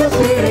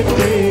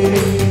സുഖപ്പെടട്ടെ,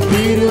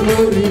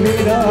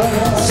 തിരുമുറിവിനാൽ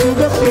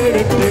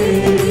സുഖപ്പെടട്ടെ.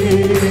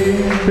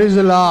 Praise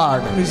the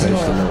Lord.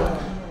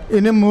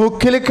 ഇനി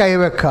മൂക്കിൽ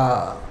കൈവെക്കാം.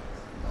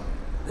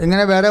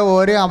 ഇങ്ങനെ വേറെ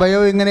ഓരോ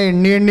അവയവം ഇങ്ങനെ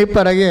എണ്ണി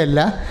പറയുകയല്ല,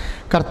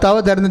 കർത്താവ്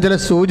തരുന്ന ചില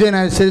സൂചന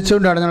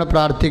അനുസരിച്ചുകൊണ്ടാണ് നമ്മൾ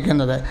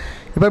പ്രാർത്ഥിക്കുന്നത്.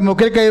 ഇപ്പോൾ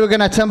മൂക്കിൽ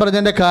കൈവെക്കാൻ അച്ഛൻ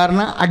പറഞ്ഞതിൻ്റെ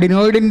കാരണം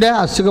അഡിനോയിഡിൻ്റെ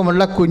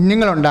അസുഖമുള്ള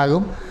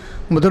കുഞ്ഞുങ്ങളുണ്ടാകും,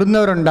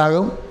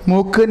 മുതിർന്നവരുണ്ടാകും,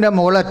 മൂക്കിൻ്റെ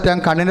മുകളറ്റം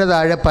കണ്ണിൻ്റെ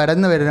താഴെ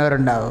പരന്നു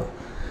വരുന്നവരുണ്ടാകും,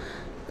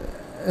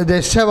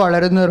 ദശ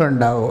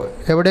വളരുന്നവരുണ്ടാകും.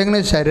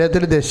 എവിടെയെങ്കിലും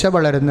ശരീരത്തിൽ ദശ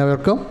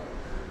വളരുന്നവർക്കും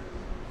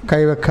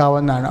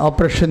കൈവെക്കാവുന്നതാണ്.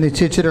 ഓപ്പറേഷൻ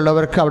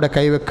നിശ്ചയിച്ചിട്ടുള്ളവർക്ക് അവിടെ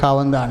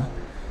കൈവെക്കാവുന്നതാണ്.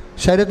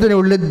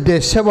 ശരീരത്തിനുള്ളിൽ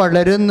ദശ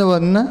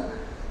വളരുന്നുവെന്ന്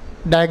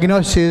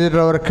ഡയഗ്നോസ്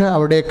ചെയ്തിട്ടുള്ളവർക്ക്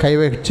അവിടെ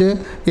കൈവച്ച്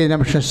ഈ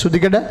നിമിഷം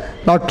സ്തുതിക്കട്ടെ.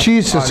 ലോർഡ്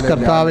ജീസസ്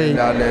കർത്താവേ,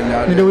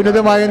 നിന്റെ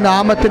ഉന്നതമായ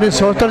നാമത്തിന്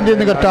സ്തോത്രം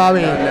ചെയ്യുന്ന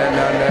കർത്താവേ,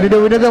 നിന്റെ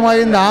ഉന്നതമായ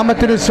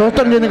നാമത്തിന്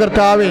സ്തോത്രം ചെയ്യുന്ന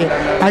കർത്താവേ.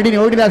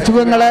 അടിനോടിന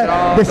അസുഖങ്ങൾ,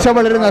 ദശ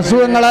വളരുന്ന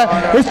അസുഖങ്ങൾ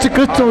യേശു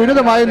ക്രിസ്തു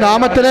ഉന്നതമായ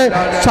നാമത്തിൽ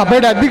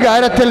സഭയുടെ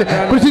അധികാരത്തിൽ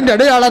ക്രിസ്തുവിന്റെ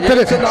അടയാളത്തിൽ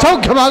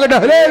സൗഖ്യമാകട്ടെ.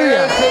 ഹല്ലേലൂയ.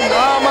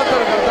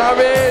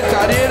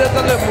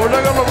 ശരീരത്തിലെ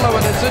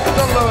മുഴകളുള്ളവന്,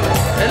 ചുറ്റുള്ളവന്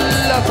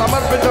എല്ലാം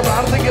സമർപ്പിച്ച്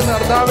പ്രാർത്ഥിക്കുന്ന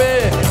കർത്താവേ,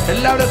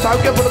 എല്ലാവരും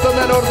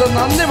സൗഖ്യപ്പെടുത്തുന്നതിനോർത്ത്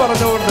നന്ദി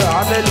പറഞ്ഞുകൊണ്ട്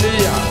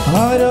ഹല്ലേലൂയ.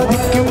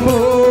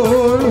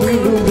 ആരാധിക്കുമ്പോൾ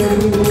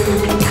വിടുതൽ,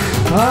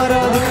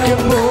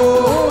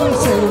 ആരാധിക്കുമ്പോൾ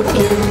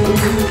സൗഖ്യം,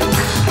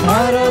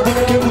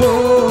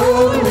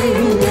 ആരാധിക്കുമ്പോൾ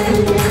വിടുതൽ,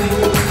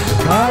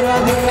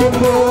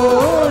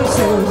 ആരാധിക്കുമ്പോൾ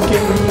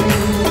സൗഖ്യം.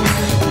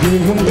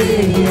 ദൈവം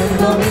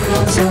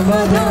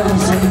സമാധാനം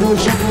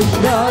സന്തോഷം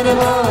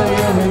ധാരമായ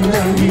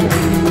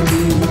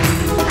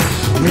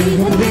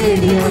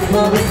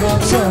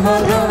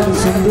സമാധാനം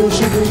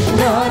സന്തോഷം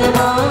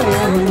ധാരമായ.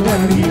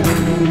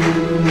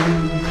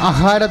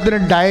 ആഹാരത്തിന്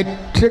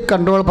ഡയറ്റ്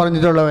കൺട്രോൾ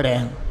പറഞ്ഞിട്ടുള്ളവരെ,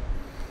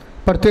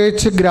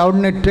 പ്രത്യേകിച്ച്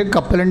ഗ്രൗണ്ട് നട്ട്,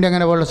 കപ്പലണ്ടി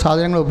അങ്ങനെ പോലുള്ള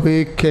സാധനങ്ങൾ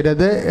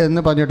ഉപയോഗിക്കരുത്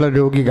എന്ന് പറഞ്ഞിട്ടുള്ള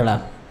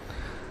രോഗികളാണ്.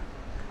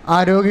 ആ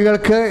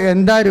രോഗികൾക്ക്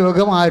എന്താ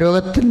രോഗം, ആ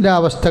രോഗത്തിൻ്റെ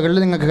അവസ്ഥകളിൽ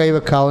നിങ്ങൾക്ക്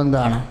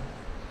കൈവെക്കാവുന്നതാണ്.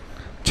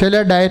 ചില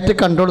ഡയറ്റ്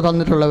കൺട്രോൾ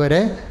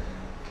തന്നിട്ടുള്ളവരെ,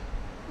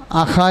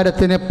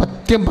 ആഹാരത്തിന്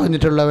പഥ്യം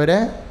പറഞ്ഞിട്ടുള്ളവരെ,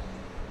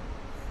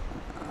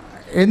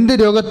 എന്ത്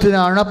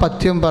രോഗത്തിനാണ്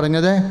പഥ്യം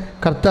പറഞ്ഞത്,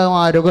 കർത്താവ്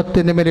ആ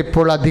രോഗത്തിൻ്റെ മേൽ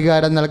ഇപ്പോൾ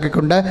അധികാരം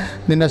നൽകിക്കൊണ്ട്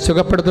നിന്നെ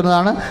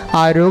സുഖപ്പെടുത്തുന്നതാണ്.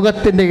 ആ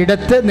രോഗത്തിൻ്റെ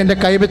ഇടത്ത് നിന്റെ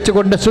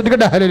കൈവച്ചുകൊണ്ട്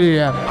സ്തുതിക്കട്ടെ.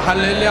 ഹല്ലേലൂയ.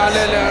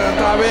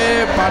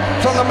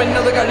 ഭക്ഷണം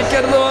ഇന്നത്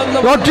കഴിക്കരുതെന്ന്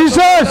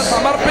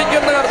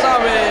സമർപ്പിക്കുന്ന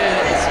കർത്താവേ,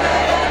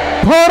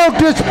 pour out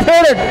your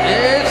spirit.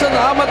 യേശു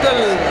നാമത്തിൽ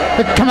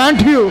I command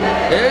you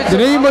in the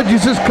name of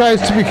Jesus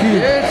Christ to be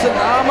healed. യേശു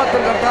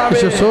നാമത്തിൽ കർത്താവേ,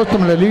 യേശു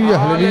സ്തോത്രം. ഹല്ലേലൂയ.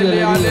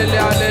 ഹല്ലേലൂയ.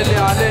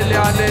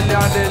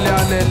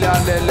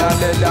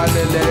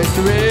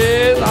 യേശുവേ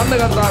നന്ദി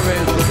കർത്താവേ.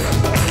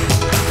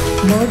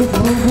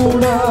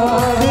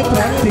 മടുപ്പുകൂടാതെ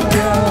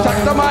പ്രാർത്ഥിക്കാം,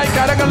 ശക്തമായി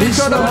കരങ്ങൾ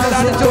ഈശോയുടെ മുന്നിൽ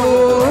അടിച്ചു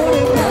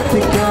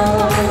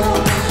പ്രാർത്ഥിക്കാം.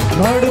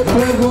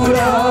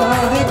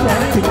 മടുപ്പുകൂടാതെ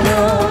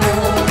പ്രാർത്ഥിക്കാം,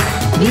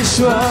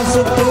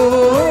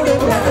 വിശ്വാസത്തോടെ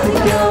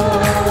പ്രാർത്ഥിക്കാം.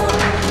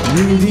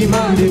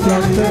 നീതിമാന്റെ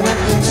പ്രാർത്ഥന,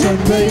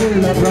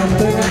 ശ്രദ്ധയുള്ള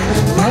പ്രാർത്ഥന,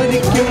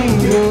 മരിക്കും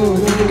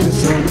രോഗിക്ക്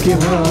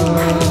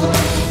സൗഖ്യമാണ്.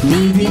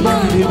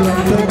 നീതിമാന്റെ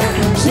പ്രാർത്ഥന,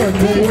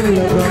 ശ്രദ്ധയുള്ള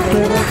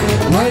പ്രാർത്ഥന,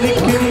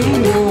 മരിക്കും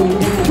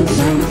രോഗിക്ക്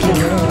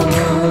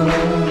സൗഖ്യമാണ്.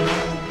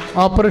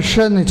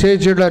 ഓപ്പറേഷൻ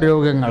നിശ്ചയിച്ചുള്ള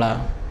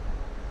രോഗങ്ങളാണ്.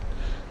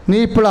 നീ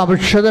ഇപ്പോൾ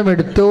ഔഷധം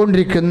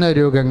എടുത്തുകൊണ്ടിരിക്കുന്ന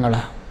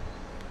രോഗങ്ങളാണ്.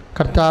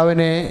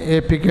 കർത്താവിനെ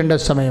ഏൽപ്പിക്കേണ്ട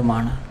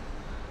സമയമാണ്.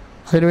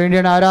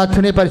 അതിനുവേണ്ടിയാണ്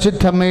ആരാധന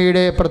പരിശുദ്ധ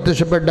അമ്മയുടെ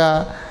പ്രത്യക്ഷപ്പെട്ട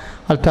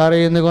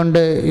അൾത്താരയിൽ നിന്നുകൊണ്ട്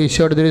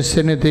ഈശോയുടെ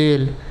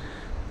തിരുസന്നിധിയിൽ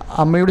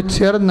അമ്മയോട്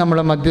ചേർന്ന് നമ്മൾ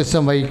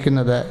മധ്യസ്ഥം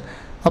വഹിക്കുന്നത്.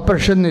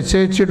 ഓപ്പറേഷൻ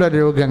നിശ്ചയിച്ചുള്ള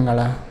രോഗങ്ങൾ,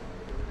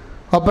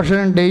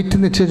 ഓപ്പറേഷൻ ഡേറ്റ്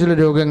നിശ്ചയിച്ചുള്ള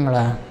രോഗങ്ങൾ,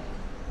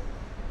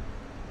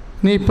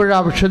 നീ ഇപ്പോഴും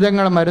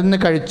ഔഷധങ്ങൾ മരുന്ന്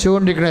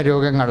കഴിച്ചുകൊണ്ടിരിക്കുന്ന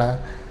രോഗങ്ങൾ,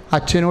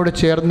 അച്ഛനോട്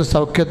ചേർന്ന്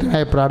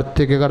സൗഖ്യത്തിനായി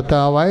പ്രാർത്ഥിക്കുക.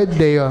 കർത്താവായ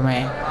ദൈവമേ,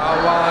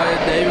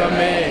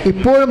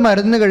 ഇപ്പോൾ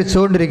മരുന്ന്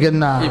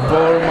കഴിച്ചുകൊണ്ടിരിക്കുന്ന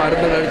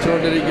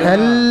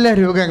എല്ലാ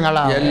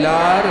രോഗങ്ങളും,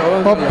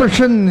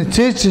 ഓപ്പറേഷൻ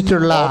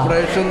നിശ്ചയിച്ചിട്ടുള്ള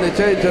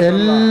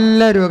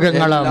എല്ലാ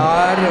രോഗങ്ങളും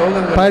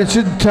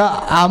പരിശുദ്ധ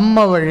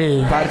അമ്മ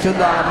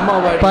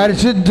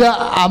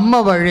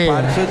വഴി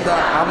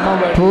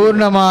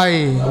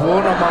പൂർണ്ണമായി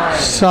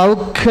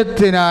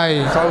സൗഖ്യത്തിനായി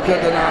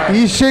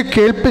ഈശോ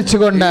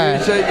കേൾപ്പിച്ചുകൊണ്ട്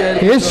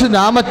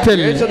യേശുനാമത്തിൽ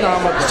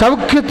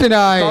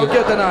സൗഖ്യത്തിനായി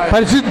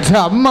പരിശുദ്ധ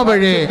അമ്മ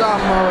വഴി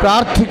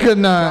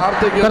പ്രാർത്ഥിക്കുന്ന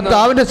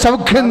കർത്താവിന്റെ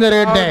സൗഖ്യം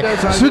നിറയട്ടെ.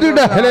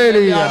 സ്തുതിയുടെ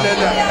ഹല്ലേലൂയ.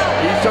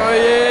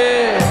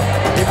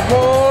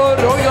 ഇപ്പോൾ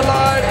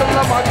രോഗികളായിട്ടുള്ള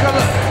മക്കൾ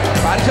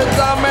പരിശുദ്ധ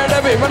അമ്മയുടെ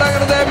വിമല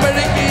ഹൃദയം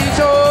വഴി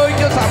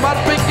ഈശോയ്ക്ക്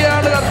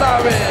സമർപ്പിക്കുകയാണ്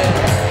കർത്താവേ.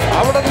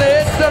 അവിടുന്ന്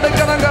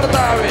ഏറ്റെടുക്കണം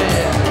കർത്താവേ.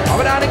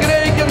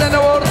 അവരനുഗ്രഹിക്കുന്നതിനെ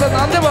ഓർത്ത്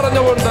നന്ദി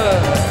പറഞ്ഞുകൊണ്ട്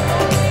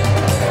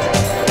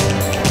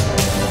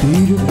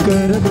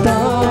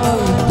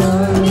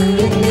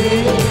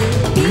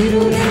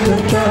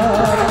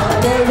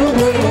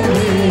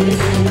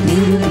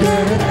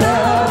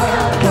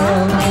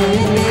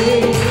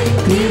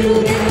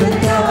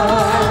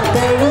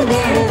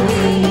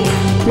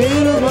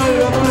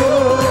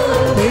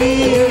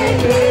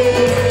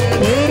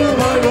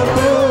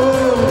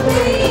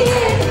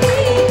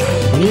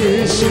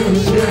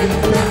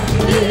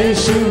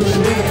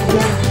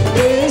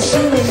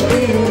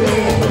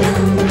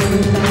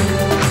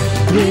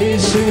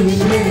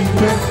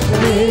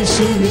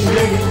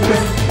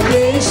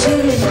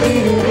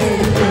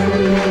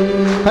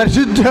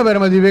പരിശുദ്ധ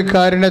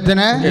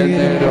പരമദിവ്യകാരുണ്യത്തിന്.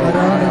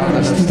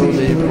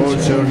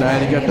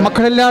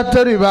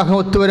 മക്കളില്ലാത്തവർ, വിവാഹം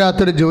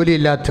ഒത്തുവരാത്തവർ,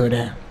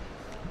 ജോലിയില്ലാത്തവര്,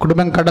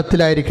 കുടുംബം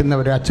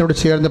കടത്തിലായിരിക്കുന്നവര് അച്ഛനോട്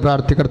ചേർന്ന്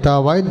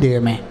പ്രാർത്ഥിക്കർത്താവായ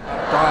ദൈവമേ,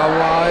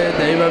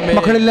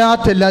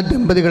 മക്കളില്ലാത്ത എല്ലാ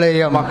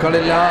ദമ്പതികളെയും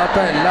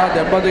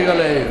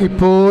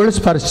ഇപ്പോൾ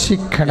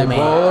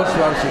സ്പർശിക്കണമേ.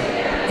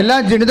 എല്ലാ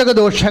ജനിതക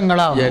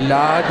ദോഷങ്ങളും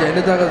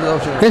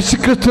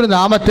യേശുക്രിസ്തു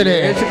നാമത്തിലെ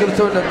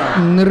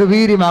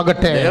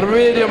നിർവീര്യമാകട്ടെ.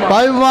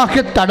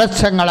 വൈവാഹിക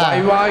തടസ്സങ്ങള്,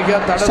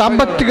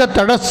 സാമ്പത്തിക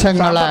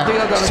തടസ്സങ്ങള്,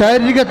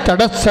 ശാരീരിക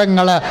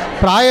തടസ്സങ്ങള്,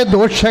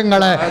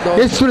 പ്രായദോഷങ്ങള്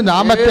യേശു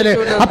നാമത്തില്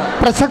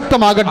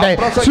അപ്രസക്തമാകട്ടെ.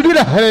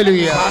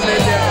 ഹല്ലേലൂയ.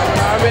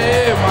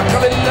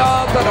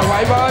 മക്കളില്ലാത്ത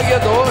വൈവാഹിക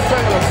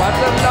ദോഷങ്ങൾ,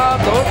 മറ്റെല്ലാ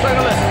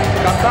ദോഷങ്ങള്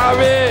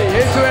കർത്താവേ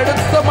യേശു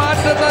എടുത്തു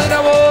മാറ്റുന്നതിനെ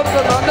ഓർത്ത്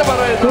നന്ദി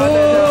പറയുന്നു.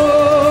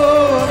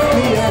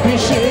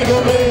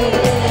 അഭിഷേകമേ,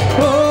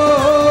 ഓ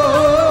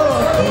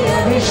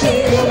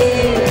അഭിഷേകമേ,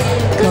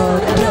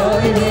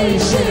 കാറ്റായി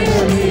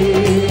വീശണമേ,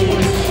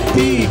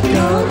 തീ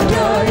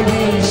കാറ്റായി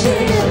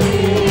വീശണമേ,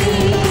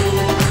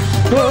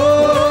 ഓ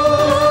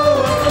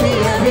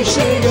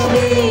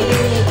അഭിഷേകമേ,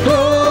 ഓ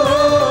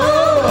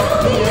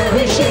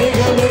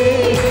അഭിഷേകമേ,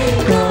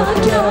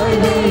 കാറ്റായി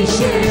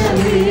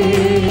വീശണമേ,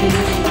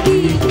 തീ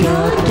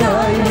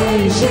കാറ്റായി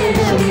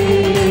വീശണമേ.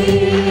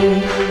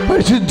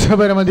 പരിശുദ്ധ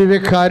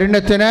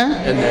പരമദിവ്യകാരുണ്യത്തിന്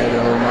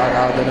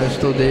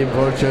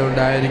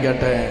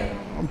ഉണ്ടായിരിക്കട്ടെ.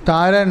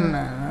 താരൻ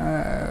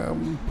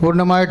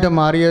പൂർണ്ണമായിട്ട്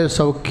മാറിയ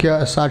സൗഖ്യ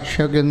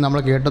സാക്ഷ്യമൊക്കെ നമ്മൾ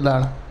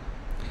കേട്ടതാണ്.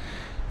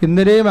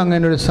 ഇന്നലെയും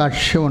അങ്ങനെ ഒരു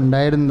സാക്ഷ്യം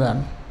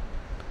ഉണ്ടായിരുന്നതാണ്.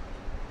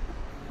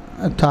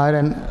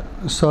 താരൻ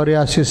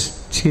സോറിയാസിസ്,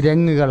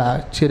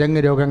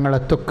 ചിരങ്ങ് രോഗങ്ങൾ,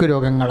 ത്വക്ക്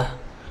രോഗങ്ങൾ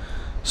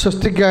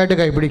സ്വസ്തിക്കായിട്ട്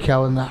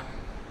കൈപിടിക്കാവുന്നതാണ്.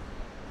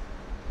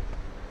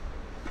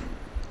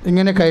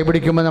 ഇങ്ങനെ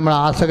കൈപിടിക്കുമ്പോൾ നമ്മൾ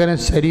ആസകന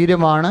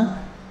ശരീരമാണ്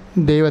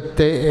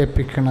ദൈവത്തെ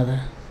ഏൽപ്പിക്കുന്നത്.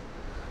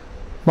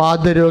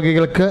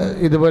 വാതരോഗികൾക്ക്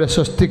ഇതുപോലെ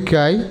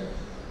സ്വസ്തിക്കായി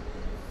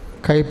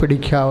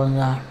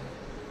കൈപിടിക്കാവുന്നതാണ്.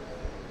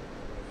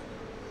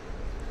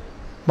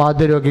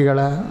 വാതരോഗികൾ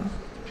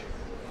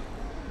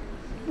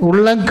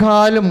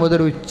ഉള്ളംകാലം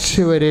മുതൽ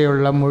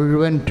ഉച്ചവരെയുള്ള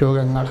മുഴുവൻ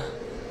രോഗങ്ങൾ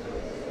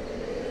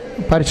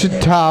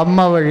പരിശുദ്ധ അമ്മ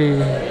വഴി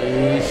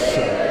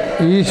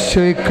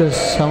ഈശോയ്ക്ക്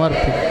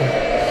സമർപ്പിക്കും.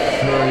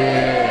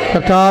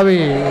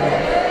 കർത്താവേ,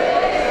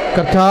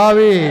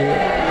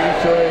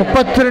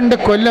 32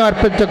 കൊല്ലം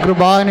അർപ്പിച്ച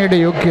കൃപാനയുടെ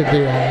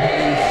യോഗ്യതയാണ്.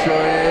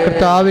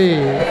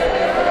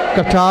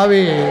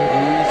 കർത്താവേ,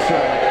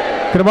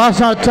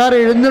 കൃപാസാക്ഷാൽ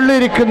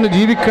എഴുന്നള്ളിയിരിക്കുന്ന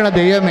ജീവിക്കണ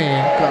ദൈവമേ,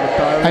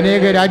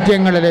 അനേക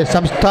രാജ്യങ്ങളിലെ,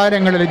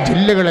 സംസ്ഥാനങ്ങളിലെ,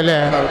 ജില്ലകളിലെ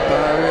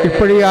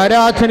ഇപ്പോഴീ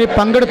ആരാധനയിൽ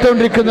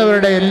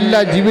പങ്കെടുത്തുകൊണ്ടിരിക്കുന്നവരുടെ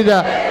എല്ലാ ജീവിത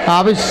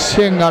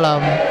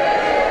ആവശ്യങ്ങളും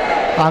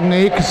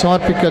അങ്ങേക്ക്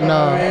സമർപ്പിക്കുന്ന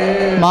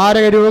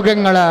മാരക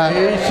രോഗങ്ങള്,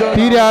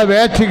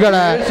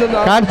 തീരാവേധികള്,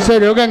 ക്യാൻസർ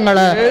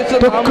രോഗങ്ങള്,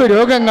 ത്വക്ക്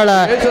രോഗങ്ങള്,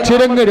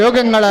 ചിരങ്ങ്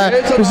രോഗങ്ങള്,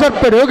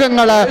 വിസർപ്പ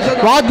രോഗങ്ങള്,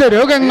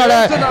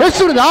 വാതരോഗങ്ങള്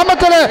യേശുവിന്റെ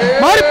നാമത്തില്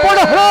മാറിപ്പോണ.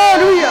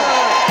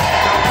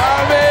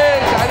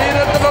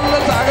 ശരീരത്തിലുള്ള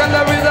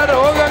സകലവിധ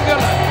രോഗങ്ങൾ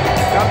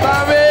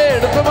കർത്താവേ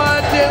എടുത്തു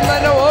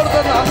മാറ്റിയെന്നെ ഓർത്ത്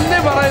നന്ദി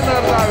പറയുന്നു.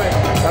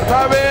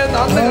 കർത്താവേ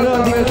നന്ദി.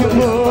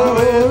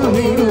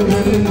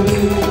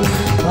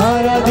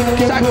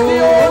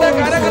 ശക്തിയോടെ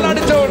കരങ്ങൾ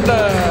അടിച്ചുകൊണ്ട്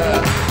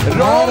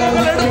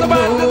രോഗങ്ങൾ എടുത്തു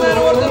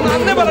മാറ്റുന്നതിന് ഓർത്ത്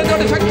നന്ദി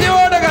പറഞ്ഞുകൊണ്ട്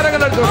ശക്തിയോടെ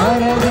കരങ്ങൾ അടിച്ചുകൊണ്ട്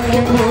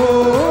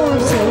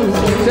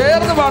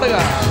ചേർന്ന് പാടുക.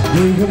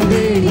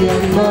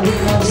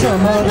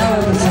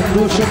 സമാധാന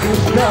സന്തോഷം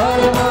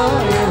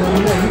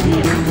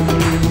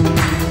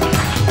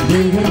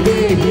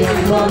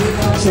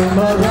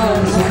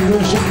സമാധാന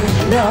സന്തോഷം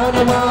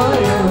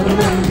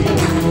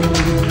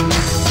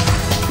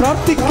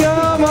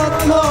പ്രാർത്ഥിക്കാം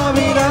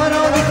ആത്മാവിൽ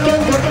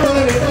ആരാധിക്കാം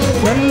കർത്താവേ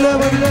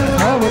നല്ലവൻ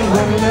അവൻ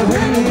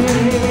നല്ലവൻ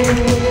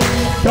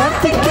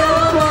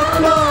പ്രാർത്ഥിക്കാം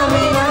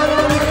ആത്മാവിൽ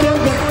ആരാധിക്കാം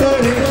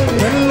കർത്താവേ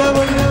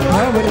നല്ലവൻ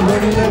അവൻ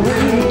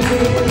നല്ലവൻ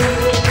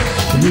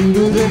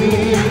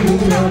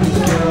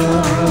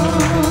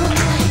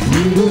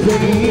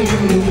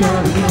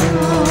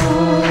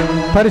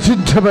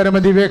പരിശുദ്ധ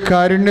പരമദിവ്യ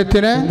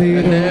കാരുണ്യത്തിന്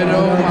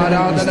നേരവും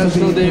ആരാധന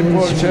സ്തുതി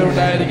ഇപ്പോൾ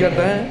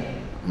ഉണ്ടായിരിക്കട്ടെ.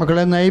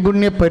 മക്കളെ,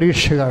 നൈപുണ്യ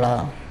പരീക്ഷകൾ,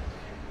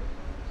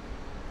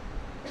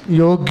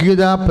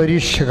 യോഗ്യതാ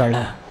പരീക്ഷകൾ,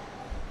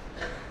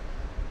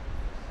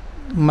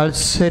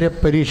 മത്സര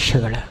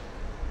പരീക്ഷകൾ,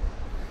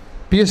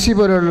 PSC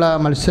പോലുള്ള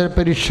മത്സര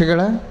പരീക്ഷകൾ,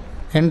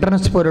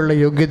 എൻട്രൻസ് പോലുള്ള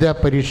യോഗ്യതാ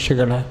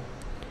പരീക്ഷകൾ,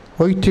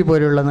 OIT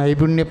പോലുള്ള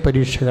നൈപുണ്യ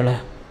പരീക്ഷകൾ,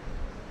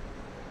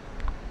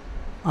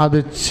 അത്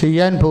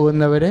ചെയ്യാൻ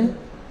പോകുന്നവർ,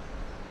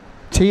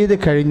 ചെയ്ത്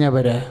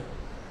കഴിഞ്ഞവർ,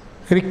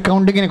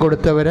 റീകൗണ്ടിങ്ങിന്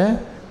കൊടുത്തവർ,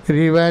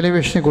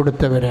 റീവാലുവേഷന്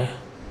കൊടുത്തവർ,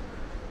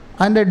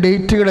 അതിൻ്റെ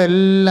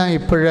ഡേറ്റുകളെല്ലാം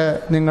ഇപ്പോൾ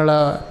നിങ്ങൾ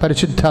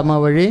പരിശുദ്ധാത്മ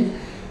വഴി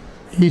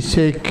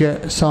ഈശോയ്ക്ക്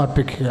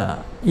സമർപ്പിക്കുക.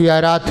 ഈ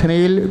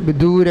ആരാധനയിൽ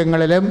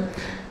വിദൂരങ്ങളിലും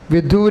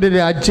വിദൂര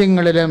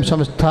രാജ്യങ്ങളിലും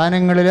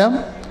സംസ്ഥാനങ്ങളിലും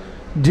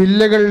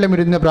ജില്ലകളിലും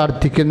ഇരുന്ന്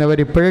പ്രാർത്ഥിക്കുന്നവർ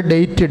ഇപ്പോഴും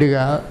ഡേറ്റ് ഇടുക.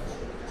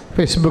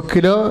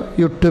 ഫേസ്ബുക്കിലോ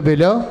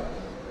യൂട്യൂബിലോ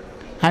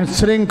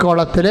ആൻസറിങ്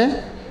കോളത്തിൽ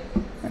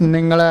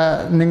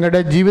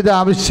നിങ്ങളുടെ ജീവിത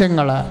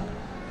ആവശ്യങ്ങൾ,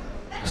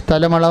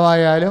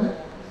 സ്ഥലമളവായാലും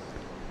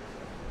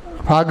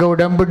ഭാഗ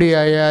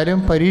ഉടമ്പടിയായാലും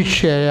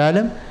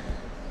പരീക്ഷയായാലും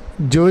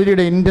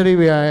ജോലിയുടെ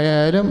ഇൻ്റർവ്യൂ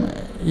ആയാലും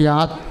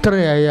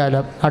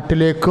യാത്രയായാലും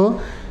നാട്ടിലേക്കോ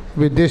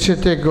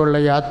വിദേശത്തേക്കുള്ള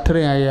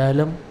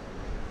യാത്രയായാലും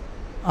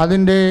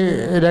അതിൻ്റെ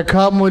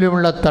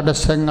രേഖാമൂലമുള്ള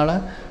തടസ്സങ്ങൾ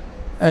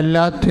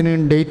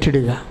എല്ലാത്തിനും ഡേറ്റ്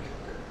ഇടുക.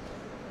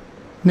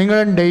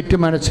 നിങ്ങളുടെ ഡേറ്റ്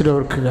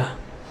മനസ്സിലോർക്കുക.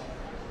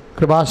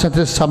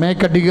 കൃപാസനത്തിൽ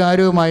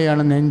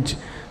സമയക്കധികാരവുമായാണ്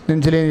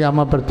നെഞ്ചിലെ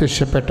അമ്മ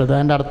പ്രത്യക്ഷപ്പെട്ടത്.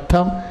 അതിൻ്റെ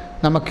അർത്ഥം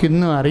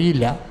നമുക്കിന്നും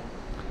അറിയില്ല.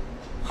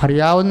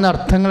 അറിയാവുന്ന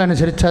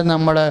അർത്ഥങ്ങളനുസരിച്ച്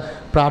നമ്മൾ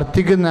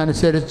പ്രാർത്ഥിക്കുന്ന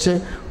അനുസരിച്ച്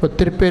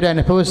ഒത്തിരി പേര്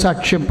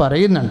അനുഭവസാക്ഷ്യം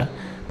പറയുന്നുണ്ട്.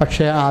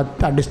 പക്ഷേ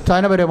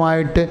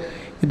അടിസ്ഥാനപരമായിട്ട്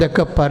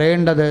ഇതൊക്കെ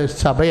പറയേണ്ടത്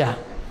സഭയാണ്.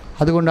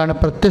 അതുകൊണ്ടാണ്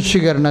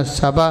പ്രത്യക്ഷീകരണ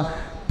സഭ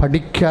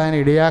പഠിക്കാൻ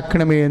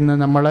ഇടയാക്കണമേ എന്ന്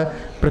നമ്മൾ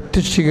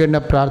പ്രത്യക്ഷീകരണ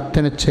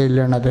പ്രാർത്ഥന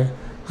ചെല്ലണത്.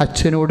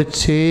 അച്ഛനോട്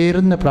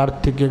ചേർന്ന്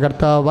പ്രാർത്ഥിക്കുക.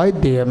 കർത്താവായ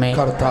ദൈവമേ,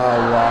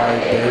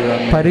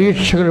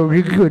 പരീക്ഷകൾ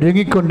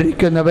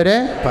ഒരുങ്ങിക്കൊണ്ടിരിക്കുന്നവരെ,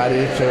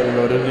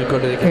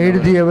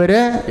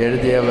 എഴുതിയവരെ,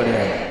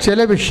 ചില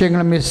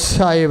വിഷയങ്ങൾ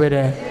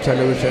മിസ്സായവരെ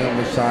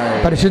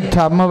പരിശുദ്ധ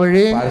അമ്മ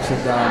വഴി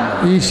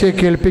ഈശോയെ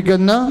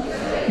കേൾപ്പിക്കുന്ന,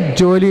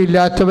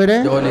 ജോലിയില്ലാത്തവരെ,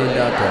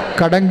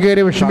 കടം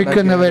കയറി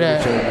വിഷമിക്കുന്നവരെ,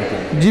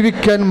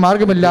 ജീവിക്കാൻ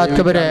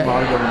മാർഗമില്ലാത്തവരെ,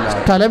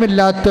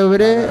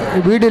 സ്ഥലമില്ലാത്തവരെ,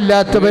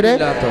 വീടില്ലാത്തവരെ,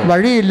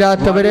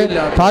 വഴിയില്ലാത്തവരെ,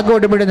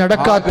 ഭാഗോടമ്പടി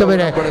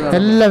നടക്കാത്തവരെ,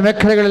 എല്ലാ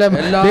മേഖലകളിലും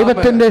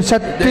ദൈവത്തിൻ്റെ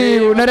ശക്തി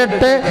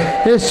ഉണരട്ടെ.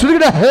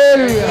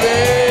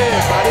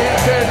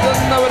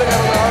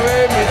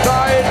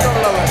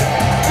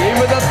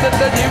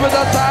 ജീവിതത്തിന്റെ ജീവിത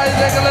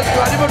സാഹചര്യങ്ങളിൽ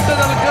പരിമുട്ട്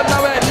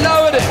നിൽക്കുന്നവർ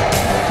എല്ലാവരും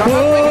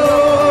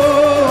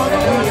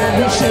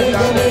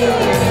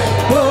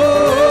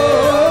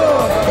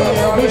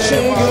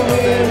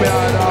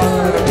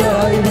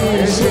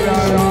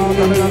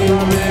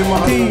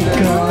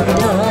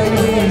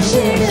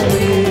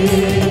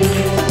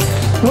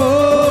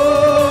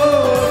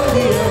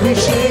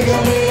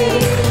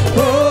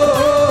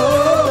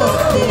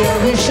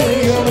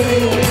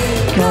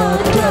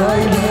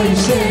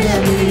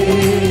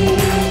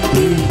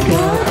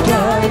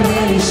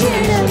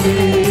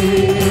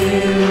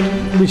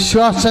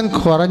വിശ്വാസം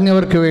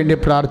കുറഞ്ഞവർക്ക് വേണ്ടി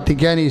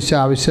പ്രാർത്ഥിക്കാൻ ഈശോ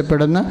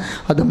ആവശ്യപ്പെടുന്ന,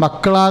 അത്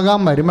മക്കളാകാം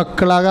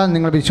മരുമക്കളാകാം,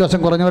 നിങ്ങൾ വിശ്വാസം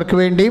കുറഞ്ഞവർക്ക്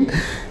വേണ്ടിയും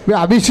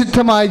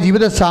അവിശുദ്ധമായ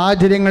ജീവിത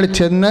സാഹചര്യങ്ങളിൽ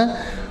ചെന്ന്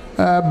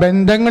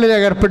ബന്ധങ്ങളിൽ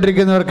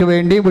ഏർപ്പെട്ടിരിക്കുന്നവർക്ക്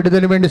വേണ്ടിയും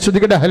വിടുതലിന് വേണ്ടി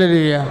സ്തുതിക്കട്ടെ.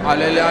 ഹല്ലേലൂയ.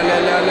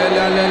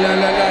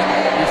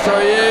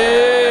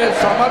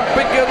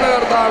 സമർപ്പിക്കുന്ന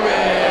കർത്താവേ,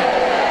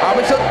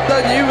 അവിശുദ്ധ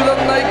ജീവിതം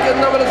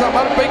നയിക്കുന്നവർ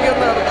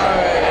സമർപ്പിക്കുന്ന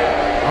കർത്താവേ,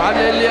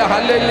 ഹല്ലേലൂയ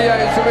ഹല്ലേലൂയ.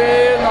 യേശുവേ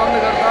നന്ദി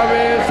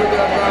കർത്താവേ, സ്തുതി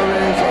കർത്താവേ.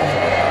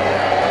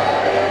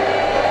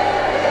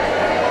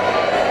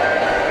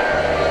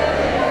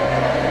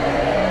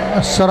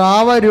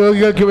 സ്രാവ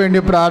രോഗികൾക്ക് വേണ്ടി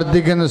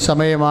പ്രാർത്ഥിക്കുന്ന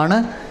സമയമാണ്.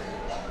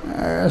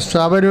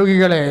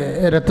 സ്രാവരോഗികളെ,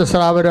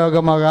 രക്തസ്രാവ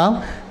രോഗമാകാം,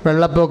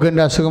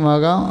 വെള്ളപ്പൊക്കിൻ്റെ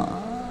അസുഖമാകാം,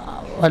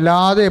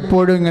 വല്ലാതെ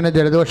എപ്പോഴും ഇങ്ങനെ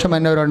ജലദോഷം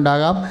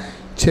എന്നവരുണ്ടാകാം,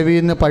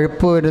 ചെവിയിൽ നിന്ന്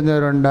പഴുപ്പ്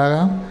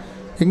വരുന്നവരുണ്ടാകാം.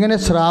 ഇങ്ങനെ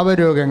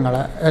സ്രാവരോഗങ്ങൾ,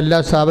 എല്ലാ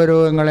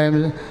സ്രാവരോഗങ്ങളെയും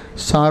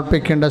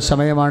സമർപ്പിക്കേണ്ട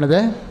സമയമാണിത്.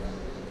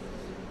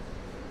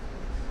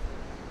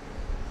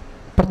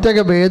 പ്രത്യേക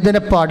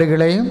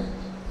വേദനപ്പാടുകളെയും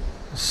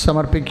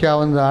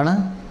സമർപ്പിക്കാവുന്നതാണ്.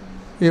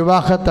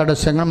 വിവാഹ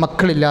തടസ്സങ്ങൾ,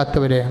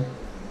 മക്കളില്ലാത്തവരെ,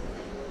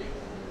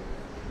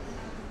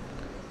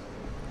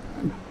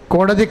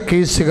 കോടതി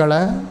കേസുകൾ,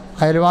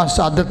 അയൽവാസ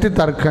അതിർത്തി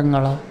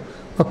തർക്കങ്ങൾ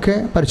ഒക്കെ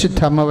പരിശുദ്ധ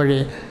അമ്മ വഴി,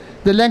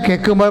 ഇതെല്ലാം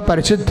കേൾക്കുമ്പോൾ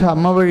പരിശുദ്ധ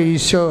അമ്മ വഴി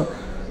ഈശോ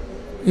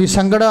ഈ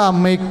സങ്കടം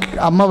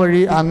അമ്മ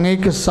വഴി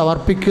അങ്ങേക്ക്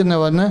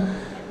സമർപ്പിക്കുന്നുവെന്ന്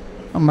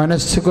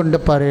മനസ്സുകൊണ്ട്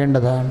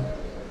പറയേണ്ടതാണ്.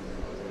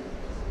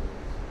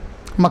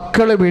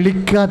 മക്കളെ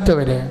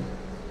വിളിക്കാത്തവരെ,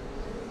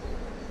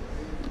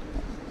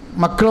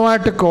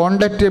 മക്കളുമായിട്ട്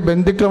കോണ്ടാക്റ്റ്,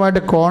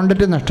 ബന്ധുക്കളുമായിട്ട്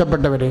കോണ്ടാക്റ്റ്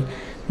നഷ്ടപ്പെട്ടവർ,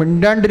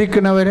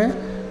 മിണ്ടാണ്ടിരിക്കുന്നവർ,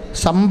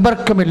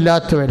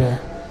 സമ്പർക്കമില്ലാത്തവർ,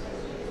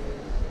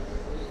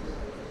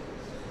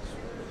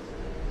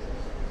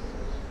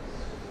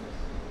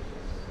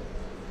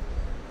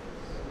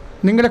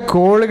 നിങ്ങളുടെ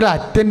കോളുകൾ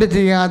അറ്റൻഡ്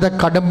ചെയ്യാതെ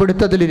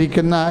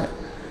കടംപിടുത്തത്തിലിരിക്കുന്ന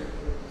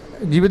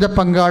ജീവിത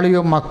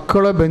പങ്കാളിയോ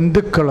മക്കളോ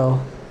ബന്ധുക്കളോ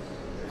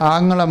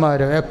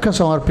ആങ്ങളമാരോ ഒക്കെ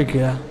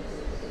സമർപ്പിക്കുക.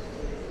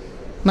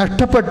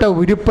 നഷ്ടപ്പെട്ട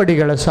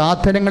ഉരുപ്പടികൾ,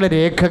 സാധനങ്ങൾ,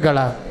 രേഖകൾ,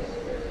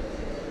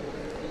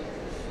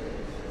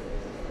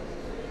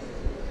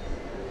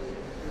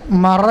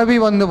 മറവി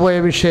വന്നുപോയ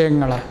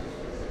വിഷയങ്ങൾ,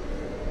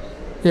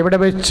 എവിടെ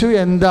വെച്ചു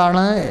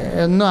എന്താണ്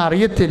എന്നും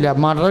അറിയത്തില്ല,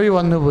 മറവി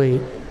വന്നുപോയി,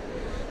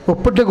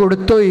 ഒപ്പിട്ട്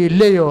കൊടുത്തോ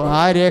ഇല്ലയോ,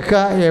 ആ രേഖ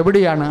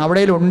എവിടെയാണ്,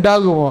 അവിടെ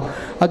ഉണ്ടാകുമോ,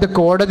 അത്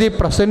കോടതി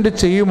പ്രസൻറ്റ്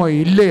ചെയ്യുമോ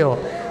ഇല്ലയോ,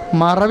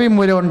 മറവി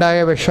മൂലം ഉണ്ടായ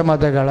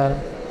വിഷമതകൾ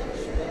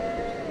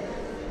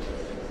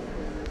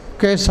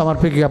ഒക്കെ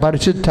സമർപ്പിക്കുക.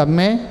 പരിശുദ്ധ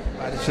അമ്മേ,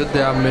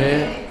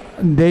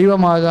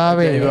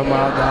 ദൈവമാതാവേ,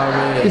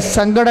 ഈ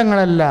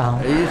സങ്കടങ്ങളെല്ലാം,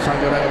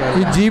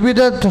 ഈ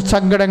ജീവിത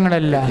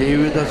സങ്കടങ്ങളെല്ലാം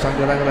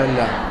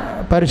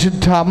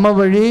പരിശുദ്ധ അമ്മ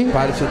വഴി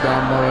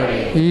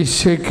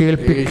ഈശോയ്ക്ക്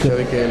ഏൽപ്പിക്കുക.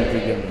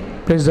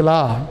 Price the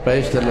Lord.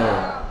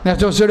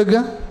 നേരത്തെ ദിവസം എടുക്കുക.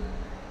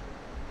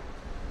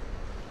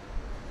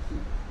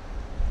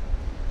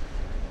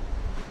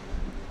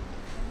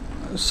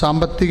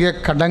 സാമ്പത്തിക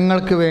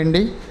കടങ്ങൾക്ക്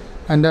വേണ്ടി,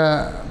 എൻ്റെ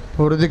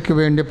പൊറുതിക്ക്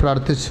വേണ്ടി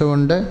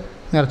പ്രാർത്ഥിച്ചുകൊണ്ട്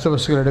നേർച്ച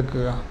വസ്തുക്കൾ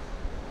എടുക്കുക.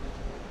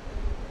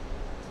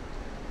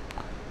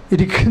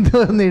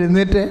 ഇരിക്കുന്നവന്ന്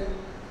എഴുന്നേറ്റ്.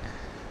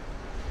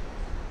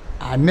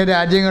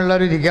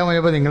 അന്യരാജ്യങ്ങളിലുള്ളവർ ഇരിക്കാൻ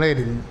പോയപ്പോൾ നിങ്ങളെ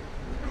കരുതി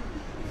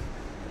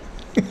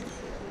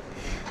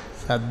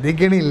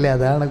ശ്രദ്ധിക്കണില്ല,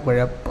 അതാണ്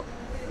കുഴപ്പം.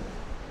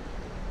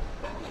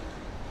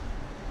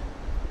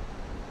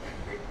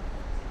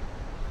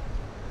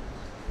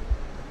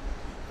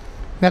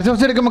 നേർച്ച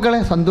വസ്തു എടുക്കുക മക്കളെ,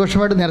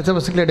 സന്തോഷമായിട്ട് നേർച്ച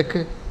വസ്തുക്കൾ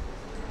എടുക്കുക.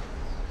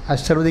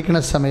 ആശീർവദിക്കുന്ന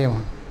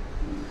സമയമാണ്.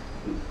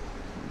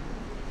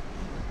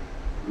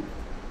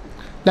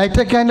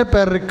 ലൈറ്റ് ക്യാൻഡിൽ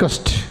പെർ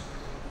റിക്വസ്റ്റ്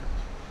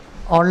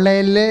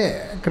ഓൺലൈനിൽ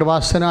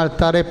കൃപാസന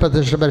അൾത്താറെ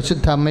പ്രത്യക്ഷ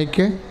പരിശുദ്ധ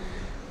അമ്മയ്ക്ക്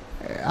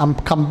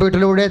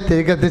കമ്പ്യൂട്ടറിലൂടെ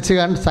തിരികെത്തിച്ച്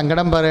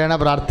സങ്കടം പറയണ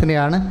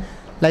പ്രാർത്ഥനയാണ്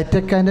ലൈറ്റ്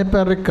ക്യാൻഡിൽ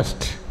പെർ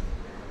റിക്വസ്റ്റ്.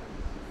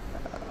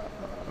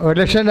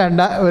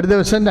 ഒരു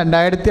ദിവസം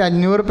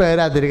 2500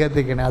 പേരാണ്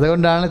തിരികെത്തിക്കണേ.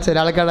 അതുകൊണ്ടാണ് ചില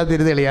ആൾക്കാരുടെ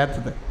തിരി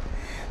തെളിയാത്തത്.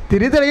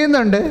 തിരി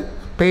തെളിയുന്നുണ്ട്,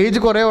 പേജ്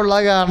കുറേ ഉള്ള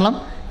കാരണം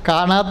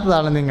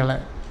കാണാത്തതാണ്. നിങ്ങളെ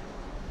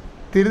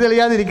തിരി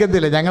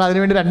തെളിയാതിരിക്കത്തില്ല. ഞങ്ങൾ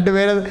അതിനുവേണ്ടി 2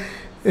 പേരെ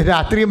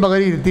രാത്രിയും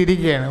പകലും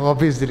ഇരുത്തിയിരിക്കുകയാണ്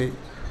ഓഫീസിൽ,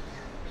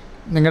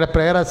 നിങ്ങളുടെ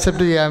പ്രെയർ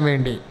അക്സെപ്റ്റ് ചെയ്യാൻ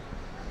വേണ്ടി.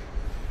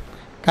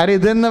 കാര്യം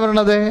ഇതെന്ന്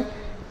പറയണത്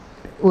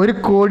 1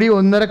 കോടി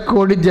 1.5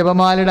 കോടി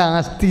ജപമാലയുടെ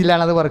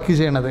ആസ്തിയിലാണ് അത് വർക്ക്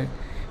ചെയ്യണത്.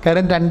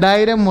 കാര്യം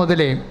 2000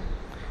 മുതലേ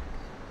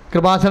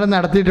കൃപാസനം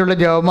നടത്തിയിട്ടുള്ള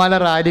ജപമാല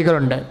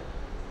റാലികളുണ്ട്.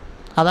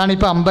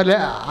 അതാണിപ്പോൾ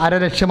 5.5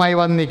 ലക്ഷമായി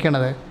വന്ന്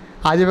നിൽക്കുന്നത്.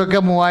 ആദ്യമൊക്കെ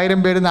 3000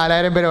 പേര്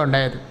 4000 പേരും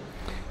ഉണ്ടായത്.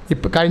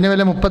 ഇപ്പോൾ കഴിഞ്ഞ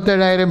കൊല്ലം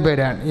 37,000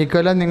 പേരാണ്. ഈ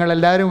കൊല്ലം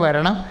നിങ്ങളെല്ലാവരും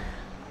വരണം.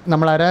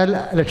 നമ്മൾ 1.5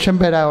 ലക്ഷം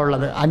പേരാണ്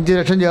ഉള്ളത്. 5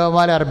 ലക്ഷം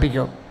ജപമാല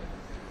അർപ്പിക്കും.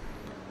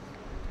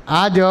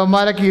 ആ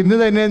ജപമാലയ്ക്ക് ഇന്ന്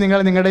തന്നെ നിങ്ങൾ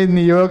നിങ്ങളുടെ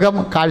നിയോഗം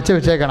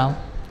കാഴ്ചവെച്ചേക്കണം.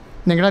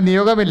 നിങ്ങളുടെ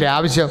നിയോഗമില്ലേ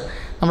ആവശ്യം,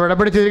 നമ്മൾ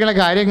ഇടപെടി ചെയ്തിരിക്കുന്ന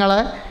കാര്യങ്ങൾ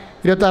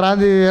 26-ാം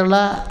തീയതിയുള്ള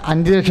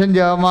 5 ലക്ഷം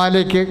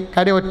ജപമാലയ്ക്ക്.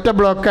 കാര്യം ഒറ്റ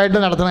ബ്ലോക്കായിട്ട്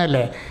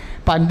നടത്തണമല്ലേ.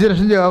 അപ്പം 5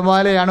 ലക്ഷം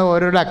ജപമാലയാണ്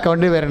ഓരോരുടെ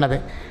അക്കൗണ്ടിൽ വരുന്നത്.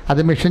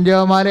 അത് മിഷൻ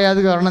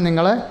ജപമാലയായത് കാരണം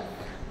നിങ്ങൾ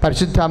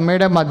പരിശുദ്ധ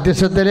അമ്മയുടെ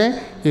മധ്യസ്ഥത്തിൽ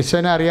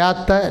ഈശോനെ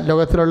അറിയാത്ത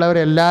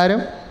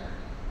ലോകത്തിലുള്ളവരെല്ലാവരും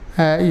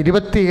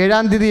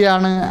 27-ാം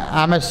തീയതിയാണ്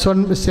ആമസോൺ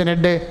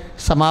സിനഡ്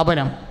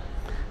സമാപനം.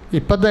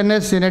 ഇപ്പം തന്നെ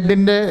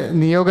സിനഡിൻ്റെ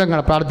നിയോഗങ്ങൾ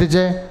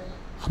പ്രാർത്ഥിച്ച്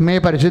അമ്മേ,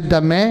 പരിശുദ്ധ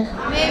അമ്മേ,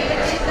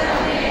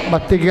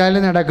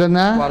 വത്തിക്കാനിൽ നടക്കുന്ന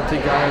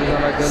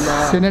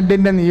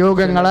സിനഡിൻ്റെ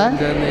നിയോഗങ്ങൾ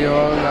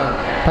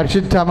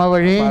പരിശുദ്ധ അമ്മ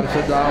വഴി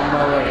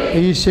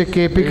ഈശോയ്ക്ക്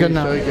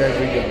ഏൽപ്പിക്കുന്നു.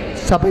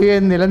 സഭയെ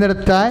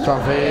നിലനിർത്താൻ,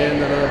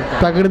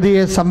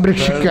 പ്രകൃതിയെ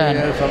സംരക്ഷിക്കാൻ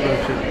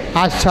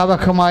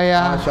ആശാവഹമായ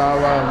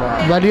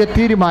വലിയ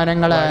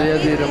തീരുമാനങ്ങൾ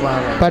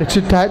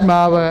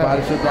പരിശുദ്ധാത്മാവ്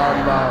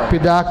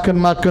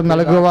പിതാക്കന്മാർക്ക്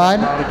നൽകുവാൻ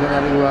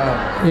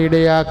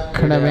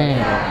ഇടയാക്കണമേ.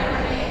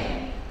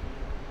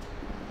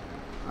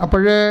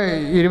 അപ്പോൾ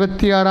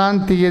 26-ാം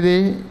തീയതി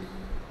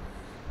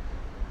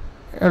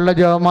ഉള്ള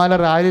ജപമാല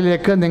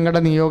റാലിയിലേക്ക്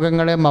നിങ്ങളുടെ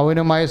നിയോഗങ്ങളെ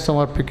മൗനമായി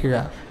സമർപ്പിക്കുക.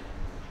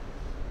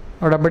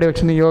 ഉടമ്പടി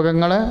വെച്ച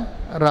നിയോഗങ്ങൾ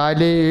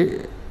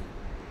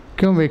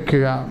റാലിക്കും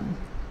വയ്ക്കുക.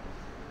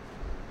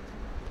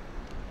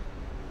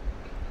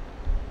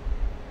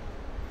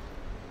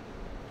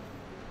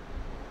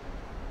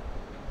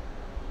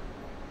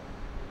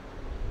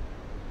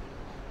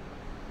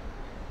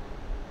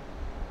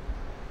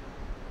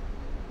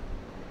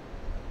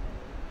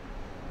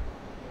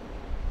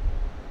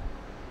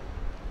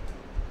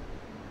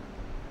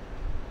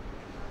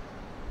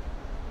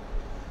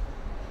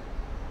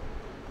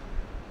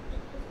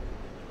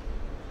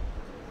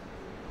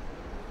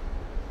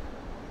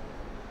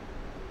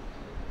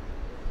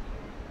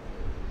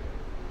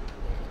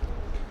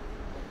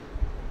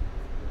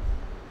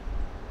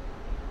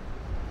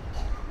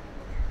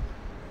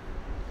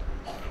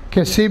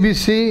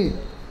 KCBC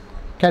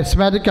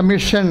Charismatic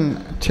Commission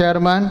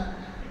Chairman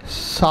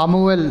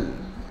Samuel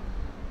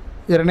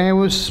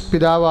Irenaeus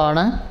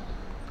പിതാവാണ്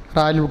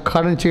റാലി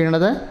ഉദ്ഘാടനം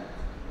ചെയ്യുന്നത്.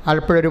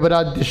 ആലപ്പുഴ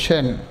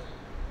രൂപതാധ്യക്ഷൻ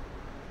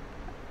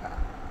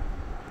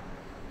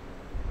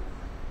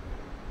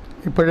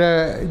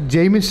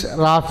ജെയിംസ്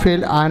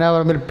റാഫേൽ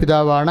ആനാവറമ്പിൽ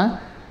പിതാവാണ്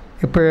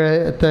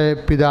ഇപ്പോഴത്തെ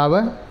പിതാവ്.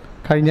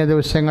 കഴിഞ്ഞ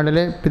ദിവസങ്ങളിൽ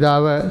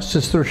പിതാവ്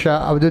ശുശ്രൂഷ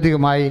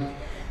ഔദ്യോഗികമായി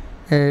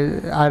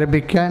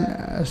ആരംഭിക്കാൻ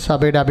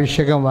സഭയുടെ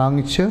അഭിഷേകം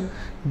വാങ്ങിച്ചു.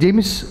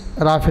 ജെയിംസ്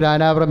റാഫേൽ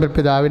ആനാവറമ്പിൽ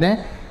പിതാവിനെ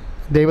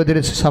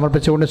ദൈവത്തിനു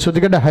സമർപ്പിച്ചുകൊണ്ട്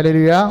സ്തുതിക്കട്ടെ.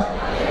 Hallelujah.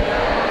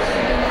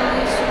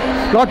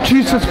 Lord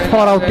Jesus,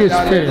 pour out His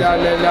Spirit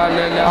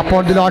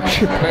upon the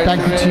Lordship.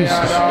 Thank you,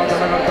 Jesus.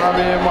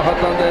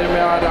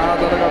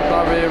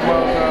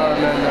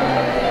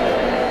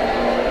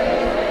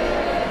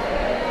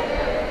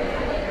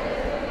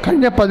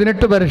 കഴിഞ്ഞ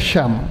 18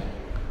 വർഷം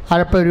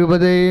ആലപ്പുഴ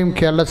രൂപതയെയും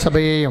കേരള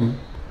സഭയെയും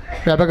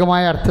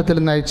വ്യാപകമായ അർത്ഥത്തിൽ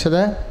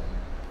നയിച്ചത്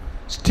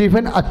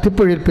സ്റ്റീഫൻ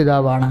അത്തിപ്പുഴയിൽ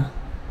പിതാവാണ്.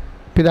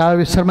 പിതാവ്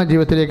വിശ്രമ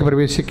ജീവിതത്തിലേക്ക്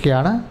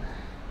പ്രവേശിക്കുകയാണ്.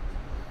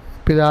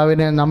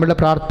 പിതാവിന് നമ്മുടെ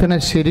പ്രാർത്ഥന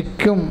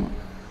ശരിക്കും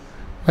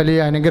വലിയ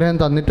അനുഗ്രഹം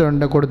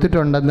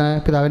കൊടുത്തിട്ടുണ്ടെന്ന്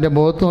പിതാവിൻ്റെ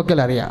മുഖത്ത്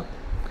നോക്കിയാൽ അറിയാം.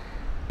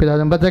 പിതാവ്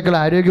മുമ്പത്തേക്കാൾ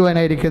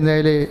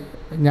ആരോഗ്യവാനായിരിക്കുന്നതിൽ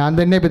ഞാൻ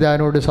തന്നെ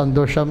പിതാവിനോട്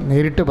സന്തോഷം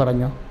നേരിട്ട്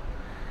പറഞ്ഞു.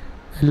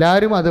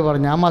 എല്ലാവരും അത്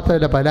പറഞ്ഞു. ഞാൻ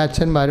മാത്രമല്ല, പല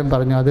അച്ഛന്മാരും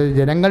പറഞ്ഞു. അത്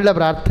ജനങ്ങളുടെ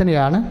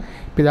പ്രാർത്ഥനയാണ്.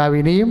 പിതാവ്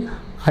ഇനിയും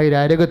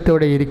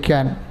ആരോഗ്യത്തോടെ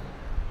ഇരിക്കാൻ,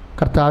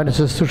 കർത്താവിൻ്റെ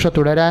ശുശ്രൂഷ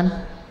തുടരാൻ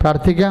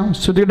പ്രാർത്ഥിക്കാം.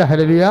 സ്തുതിയുടെ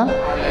ഹല്ലേലൂയ.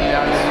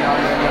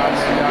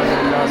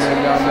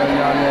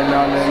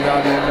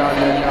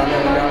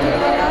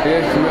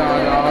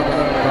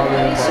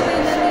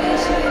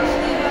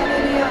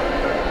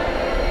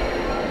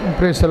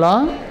 Price the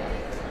Lord.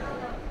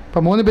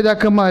 ഇപ്പം 3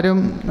 പിതാക്കന്മാരും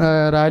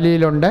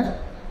റാലിയിലുണ്ട്,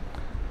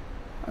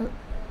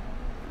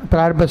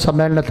 പ്രാരംഭ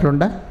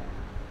സമ്മേളനത്തിലുണ്ട്.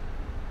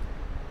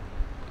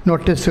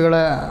 നോട്ടീസുകൾ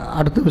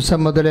അടുത്ത ദിവസം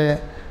മുതൽ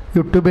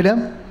യൂട്യൂബിലും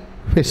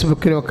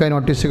ഫേസ്ബുക്കിലും ഒക്കെ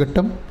നോട്ടീസ്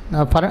കിട്ടും.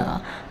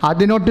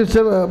 ആദ്യ നോട്ടീസ്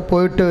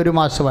പോയിട്ട് 1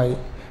 മാസമായി.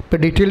 ഇപ്പോൾ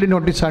ഡീറ്റെയിൽഡ്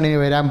നോട്ടീസാണ് ഇനി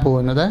വരാൻ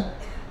പോകുന്നത്.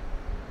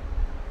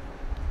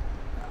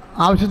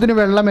 ആവശ്യത്തിന്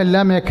വെള്ളം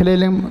എല്ലാ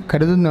മേഖലയിലും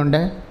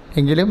കരുതുന്നുണ്ട്.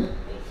 എങ്കിലും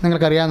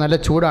നിങ്ങൾക്കറിയാം, നല്ല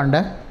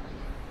ചൂടുണ്ട്.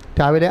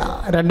 രാവിലെ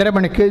 2:30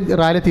 മണിക്ക്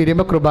റാലി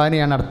തീരുമ്പോൾ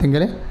കുർബാനയാണ്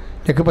നടത്തിയെങ്കിൽ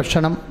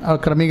ലഘുഭക്ഷണം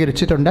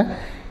ക്രമീകരിച്ചിട്ടുണ്ട്.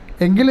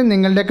 എങ്കിലും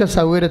നിങ്ങളുടെയൊക്കെ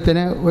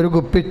സൗകര്യത്തിന് ഒരു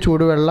കുപ്പി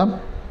ചൂടുവെള്ളം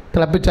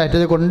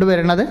തിളപ്പിച്ചാറ്റത്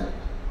കൊണ്ടുവരണത്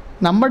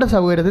നമ്മുടെ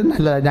സൗകര്യത്തിന്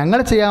നല്ലതാണ്. ഞങ്ങൾ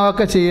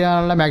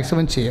ചെയ്യാനുള്ള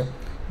മാക്സിമം ചെയ്യും,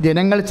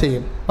 ജനങ്ങൾ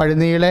ചെയ്യും.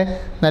 വഴിനീളെ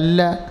നല്ല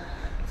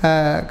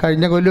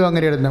കഴിഞ്ഞ കൊല്ലം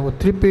അങ്ങനെ ഇടുന്നു.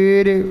 ഒത്തിരി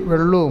പേര്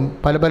വെള്ളവും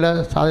പല പല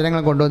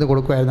സാധനങ്ങളും കൊണ്ടുവന്ന്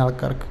കൊടുക്കുമായിരുന്നു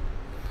ആൾക്കാർക്ക്.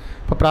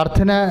 അപ്പോൾ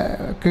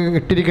പ്രാർത്ഥനക്ക്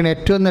ഇട്ടിരിക്കുന്ന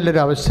ഏറ്റവും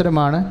നല്ലൊരു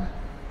അവസരമാണ്.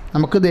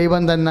 നമുക്ക്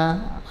ദൈവം തന്ന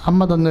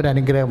അമ്മ തന്നൊരു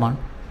അനുഗ്രഹമാണ്.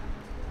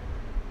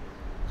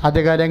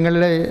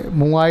 ആദ്യകാലങ്ങളിൽ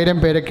 3000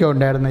 പേരൊക്കെ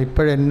ഉണ്ടായിരുന്നു.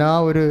 ഇപ്പോഴെന്നാ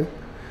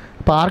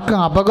ഇപ്പോൾ ആർക്കും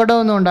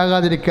അപകടമൊന്നും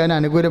ഉണ്ടാകാതിരിക്കാൻ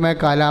അനുകൂലമായ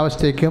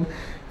കാലാവസ്ഥയ്ക്കും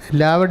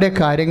എല്ലാവരുടെയും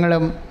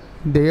കാര്യങ്ങളും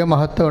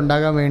ദൈവമഹത്വം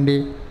ഉണ്ടാകാൻ വേണ്ടി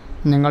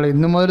നിങ്ങൾ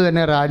ഇന്നു മുതൽ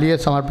തന്നെ റാലിയെ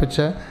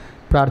സമർപ്പിച്ച്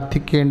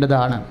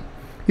പ്രാർത്ഥിക്കേണ്ടതാണ്.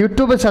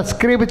 യൂട്യൂബ്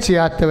സബ്സ്ക്രൈബ്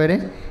ചെയ്യാത്തവർ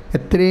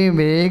എത്രയും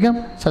വേഗം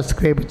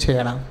സബ്സ്ക്രൈബ്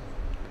ചെയ്യണം.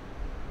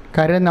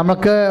 കാര്യം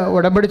നമുക്ക്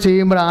ഉടമ്പടി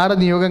ചെയ്യുമ്പോൾ 6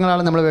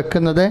 നിയോഗങ്ങളാണ് നമ്മൾ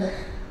വെക്കുന്നത്.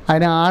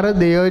 അതിന് 6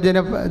 ദൈവജന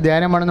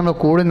ധ്യാനമാണ് നമ്മൾ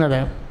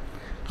കൂടുന്നത്.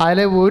 അതിൽ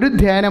ഒരു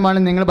ധ്യാനമാണ്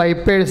നിങ്ങൾ ബൈ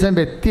പേഴ്സൺ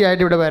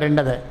വ്യക്തിയായിട്ട് ഇവിടെ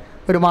വരേണ്ടത്.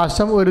 1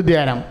 മാസം ഒരു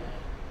ധ്യാനം.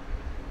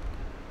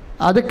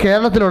 അത്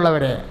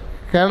കേരളത്തിലുള്ളവരെ,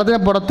 കേരളത്തിന്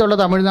പുറത്തുള്ള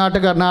തമിഴ്നാട്,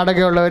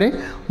 കർണാടകയുള്ളവർ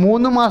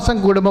 3 മാസം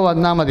കൂടുമ്പോൾ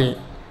വന്നാൽ മതി.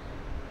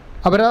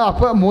 അപ്പോൾ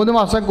 3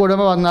 മാസം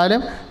കൂടുമ്പോൾ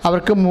വന്നാലും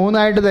അവർക്ക്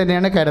 3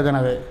 തന്നെയാണ്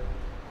കരുതണത്.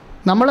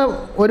 നമ്മൾ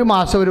 1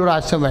 മാസം ഒരു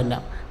പ്രാവശ്യം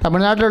വരണം.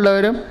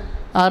 തമിഴ്നാട്ടിലുള്ളവരും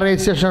ആ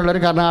രജിസ്ട്രേഷനുള്ളവർ,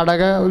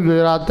 കർണാടക,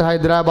 ഗുജറാത്ത്,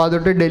 ഹൈദരാബാദ്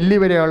തൊട്ട് ഡൽഹി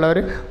വരെയുള്ളവർ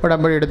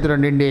ഉടമ്പടി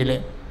എടുത്തിട്ടുണ്ട്. ഇന്ത്യയിൽ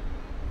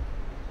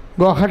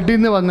ഗുവാഹട്ടിയിൽ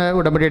നിന്ന് വന്ന്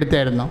ഉടമ്പടി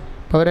എടുത്തായിരുന്നു.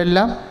 അപ്പോൾ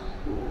അവരെല്ലാം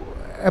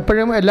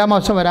എപ്പോഴും എല്ലാ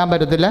മാസവും വരാൻ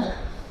പറ്റത്തില്ല.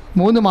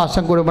 3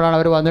 മാസം കൂടുമ്പോഴാണ്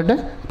അവർ വന്നിട്ട്,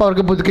 അപ്പോൾ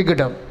അവർക്ക് പുതുക്കി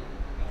കിട്ടും.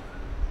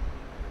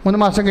 3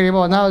 മാസം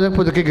കഴിയുമ്പോൾ വന്നാൽ അത്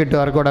പുതുക്കി കിട്ടും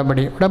അവർക്ക്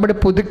ഉടമ്പടി.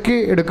 പുതുക്കി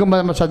എടുക്കുമ്പോൾ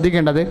നമ്മൾ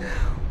ശ്രദ്ധിക്കേണ്ടത്,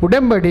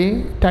 ഉടമ്പടി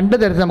 2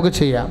 തരത്തിൽ നമുക്ക്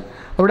ചെയ്യാം.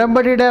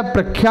 ഉടമ്പടിയുടെ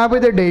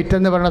പ്രഖ്യാപിത ഡേറ്റ്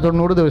എന്ന് പറയുന്നത്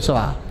 90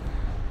 ദിവസമാണ്.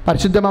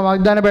 പരിശുദ്ധ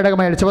വാഗ്ദാന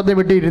പേടകമായ എലിസബത്തിനെ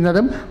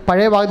വിട്ടിരുന്നതും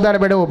പഴയ വാഗ്ദാന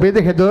പേടകം ഒബേദ്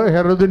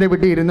ഹെറോദിനെ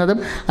വിട്ടിരുന്നതും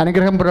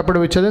അനുഗ്രഹം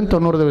പുറപ്പെടുവിച്ചതും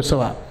 90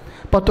 ദിവസമാണ്.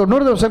 അപ്പോൾ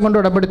 90 ദിവസം കൊണ്ട്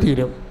ഉടമ്പടി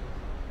തീരും.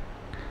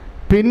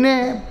 പിന്നെ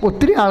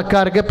ഒത്തിരി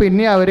ആൾക്കാർക്ക്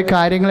പിന്നെ അവർ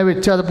കാര്യങ്ങൾ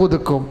വെച്ച് അത്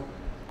പുതുക്കും.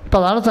 അപ്പോൾ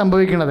അതാണ്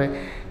സംഭവിക്കുന്നത്.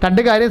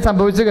 2 കാര്യം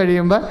സംഭവിച്ച്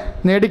കഴിയുമ്പോൾ,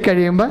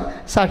 നേടിക്കഴിയുമ്പോൾ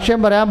സാക്ഷ്യം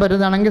പറയാൻ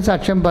പറ്റുന്നതാണെങ്കിൽ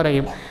സാക്ഷ്യം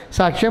പറയും.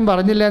 സാക്ഷ്യം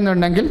പറഞ്ഞില്ല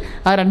എന്നുണ്ടെങ്കിൽ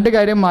ആ 2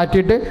 കാര്യം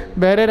മാറ്റിയിട്ട്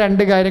വേറെ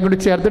 2 കാര്യം കൂടി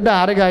ചേർത്തിട്ട്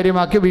 6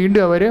 കാര്യമാക്കി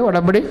വീണ്ടും അവർ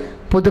ഉടമ്പടി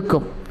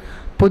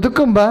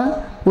പുതുക്കുമ്പോൾ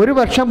 1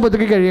 വർഷം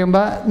പുതുക്കി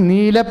കഴിയുമ്പോൾ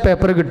നീല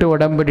പേപ്പർ കിട്ടും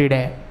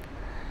ഉടമ്പടിയുടെ.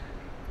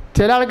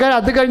 ചില ആൾക്കാർ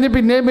അത് കഴിഞ്ഞ്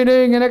പിന്നെയും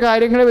ഇങ്ങനെ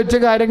കാര്യങ്ങൾ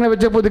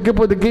വെച്ച്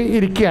പുതുക്കി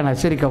ഇരിക്കുകയാണ്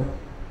ശരിക്കും.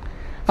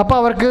 അപ്പോൾ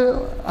അവർക്ക്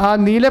ആ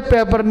നീല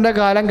പേപ്പറിൻ്റെ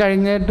കാലം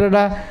കഴിഞ്ഞിട്ടുള്ള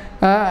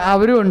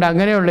അവരും ഉണ്ട്.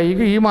 അങ്ങനെയുള്ള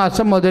ഈ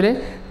മാസം മുതൽ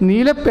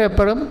നീല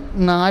പേപ്പറും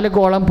 4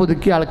 കോളം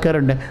പുതുക്കിയ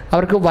ആൾക്കാരുണ്ട്.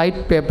 അവർക്ക്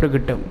വൈറ്റ് പേപ്പർ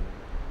കിട്ടും.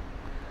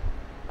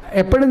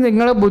 എപ്പോഴും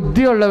നിങ്ങൾ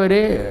ബുദ്ധിയുള്ളവർ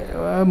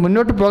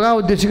മുന്നോട്ട് പോകാൻ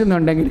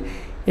ഉദ്ദേശിക്കുന്നുണ്ടെങ്കിൽ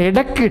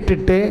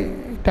ഇടയ്ക്കിട്ടിട്ട്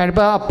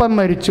ഇപ്പോൾ അപ്പം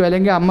മരിച്ചു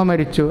അല്ലെങ്കിൽ അമ്മ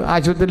മരിച്ചു,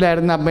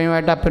 ആശുപത്രിയിലായിരുന്നു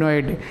അമ്മയുമായിട്ട്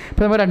അപ്പനുമായിട്ട്,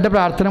 ഇപ്പോൾ നമ്മൾ 2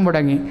 പ്രാർത്ഥന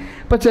മുടങ്ങി.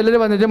 ഇപ്പോൾ ചിലർ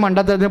വന്നിട്ട്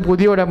മണ്ടത്തരത്തിന്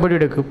പുതിയ ഉടമ്പടി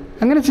എടുക്കും.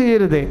 അങ്ങനെ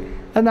ചെയ്യരുത്,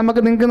 അത്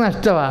നിങ്ങൾക്ക്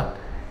നഷ്ടമാണ്.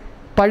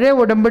 പഴയ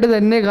ഉടമ്പടി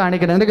തന്നെ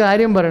കാണിക്കണം. അതിൻ്റെ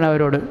കാര്യം പറയണം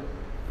അവരോട്.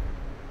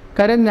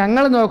 കാര്യം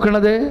ഞങ്ങൾ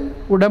നോക്കുന്നത്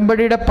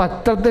ഉടമ്പടിയുടെ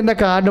പത്രത്തിൻ്റെ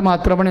കാർഡ്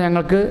മാത്രമാണ്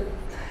ഞങ്ങൾക്ക്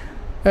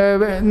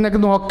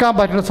നോക്കാൻ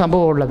പറ്റുന്ന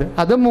സംഭവം ഉള്ളത്.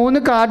 അത് 3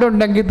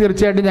 കാർഡുണ്ടെങ്കിൽ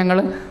തീർച്ചയായിട്ടും ഞങ്ങൾ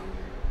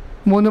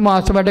 3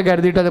 മാസമായിട്ട്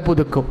കരുതിയിട്ട് അത്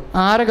പുതുക്കും.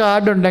 6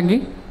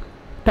 കാർഡുണ്ടെങ്കിൽ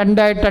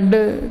 2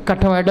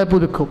 ഘട്ടമായിട്ട്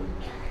പുതുക്കും.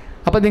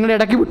 അപ്പോൾ നിങ്ങൾ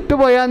ഇടയ്ക്ക്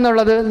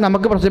വിട്ടുപോയാന്നുള്ളത്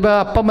നമുക്ക് പ്രശ്നം.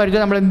 അപ്പം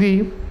മരിച്ചാൽ നമ്മൾ എന്ത്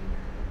ചെയ്യും?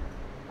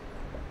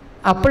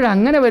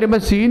 അപ്പോഴങ്ങനെ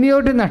വരുമ്പോൾ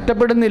സീനിയോറിറ്റി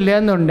നഷ്ടപ്പെടുന്നില്ല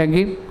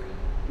എന്നുണ്ടെങ്കിൽ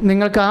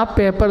നിങ്ങൾക്ക് ആ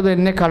പേപ്പർ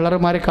തന്നെ കളറ്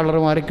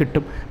മാറി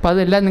കിട്ടും. അപ്പോൾ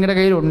അതെല്ലാം നിങ്ങളുടെ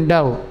കയ്യിൽ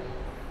ഉണ്ടാവും.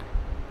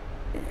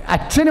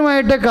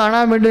 അച്ഛനുമായിട്ട്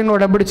കാണാൻ വേണ്ടി നിങ്ങൾ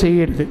ഉടമ്പടി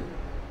ചെയ്യരുത്.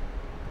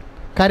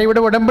 കാരണം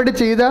ഇവിടെ ഉടമ്പടി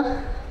ചെയ്ത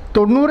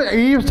 90,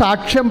 ഈ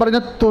സാക്ഷ്യം പറഞ്ഞ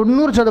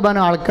 90%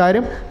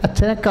 ആൾക്കാരും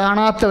അച്ഛനെ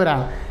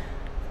കാണാത്തവരാണ്.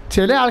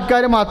 ചില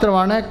ആൾക്കാർ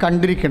മാത്രമാണ്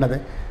കണ്ടിരിക്കുന്നത്.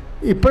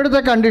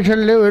 ഇപ്പോഴത്തെ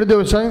കണ്ടീഷനിൽ ഒരു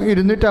ദിവസം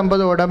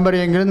 250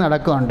 ഉടമ്പടിയെങ്കിലും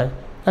നടക്കുന്നുണ്ട്,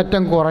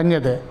 ഏറ്റവും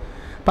കുറഞ്ഞത്.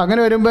 അപ്പം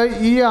അങ്ങനെ വരുമ്പോൾ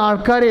ഈ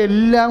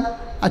ആൾക്കാരെല്ലാം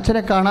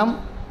അച്ഛനെ കാണാൻ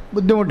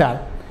ബുദ്ധിമുട്ടാണ്.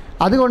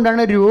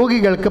 അതുകൊണ്ടാണ്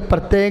രോഗികൾക്ക്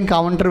പ്രത്യേകം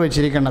കൗണ്ടർ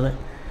വെച്ചിരിക്കുന്നത്.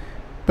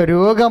 ഇപ്പോൾ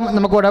രോഗം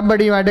നമുക്ക്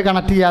ഉടമ്പടിയുമായിട്ട്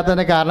കണക്ട്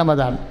ചെയ്യാത്തതിൻ്റെ കാരണം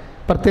അതാണ്.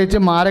 പ്രത്യേകിച്ച്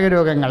മാരക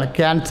രോഗങ്ങൾ,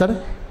 ക്യാൻസർ,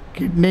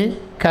 കിഡ്നി,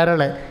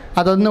 കരൾ,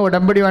 അതൊന്നും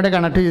ഉടമ്പടിയുമായിട്ട്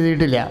കണക്ട്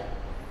ചെയ്തിട്ടില്ല.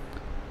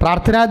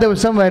 പ്രാർത്ഥനാ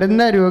ദിവസം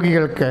വരുന്ന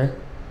രോഗികൾക്ക്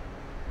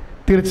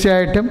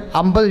തീർച്ചയായിട്ടും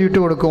 50 ചീട്ട്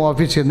കൊടുക്കും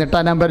ഓഫീസിൽ നിന്ന്.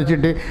 8 നമ്പർ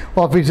ചീട്ട്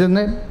ഓഫീസിൽ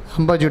നിന്ന്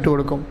 50 ചീട്ട്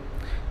കൊടുക്കും.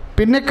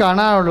 പിന്നെ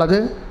കാണാനുള്ളത്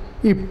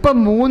ഇപ്പം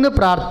 3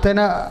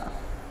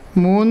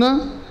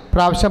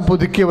 പ്രാവശ്യം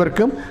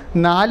പുതുക്കിയവർക്കും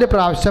 4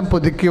 പ്രാവശ്യം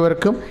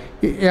പുതുക്കിയവർക്കും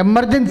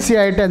എമർജൻസി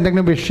ആയിട്ട്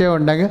എന്തെങ്കിലും വിഷയം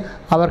ഉണ്ടെങ്കിൽ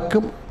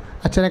അവർക്കും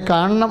അച്ഛനെ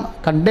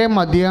കണ്ടേ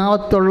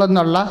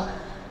മതിയാവത്തുള്ളെന്നുള്ള,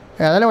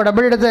 ഏതായാലും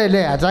ഉടമ്പടി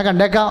എടുത്തതല്ലേ അച്ഛനെ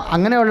കണ്ടേക്കാം,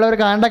 അങ്ങനെയുള്ളവർ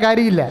കാണേണ്ട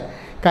കാര്യമില്ല.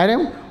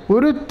 കാര്യം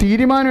ഒരു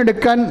തീരുമാനം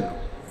എടുക്കാൻ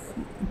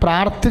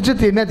പ്രാർത്ഥിച്ച്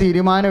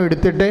തീരുമാനം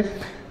എടുത്തിട്ട്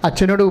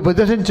അച്ഛനോട്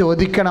ഉപദേശം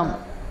ചോദിക്കണം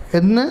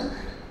എന്ന്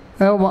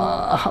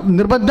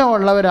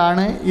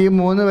നിർബന്ധമുള്ളവരാണ് ഈ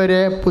 3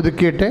 പേരെ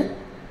പുതുക്കിയിട്ട്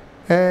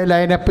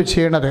ലൈനപ്പ്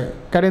ചെയ്യണത്.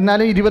 കാര്യം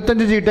എന്നാലും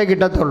 25 ചീട്ടേ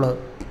കിട്ടത്തുള്ളൂ.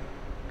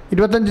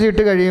 25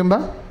 ചീട്ട്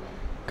കഴിയുമ്പോൾ,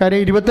 കാര്യം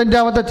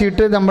 25ാമത്തെ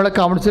ചീട്ട് നമ്മൾ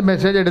കൗൺസിലിംഗ്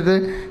മെസ്സേജ് എടുത്ത്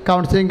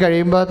കൗൺസിലിംഗ്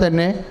കഴിയുമ്പോൾ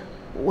തന്നെ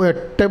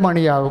 8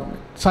 മണിയാകും,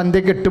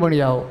 സന്ധ്യയ്ക്ക് 8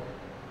 മണിയാവും.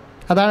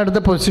 അതാണ്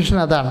അടുത്ത പൊസിഷൻ,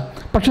 അതാണ്.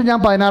 പക്ഷെ ഞാൻ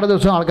 16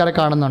 ദിവസം ആൾക്കാരെ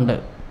കാണുന്നുണ്ട്.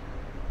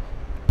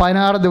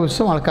 16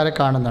 ദിവസം ആൾക്കാരെ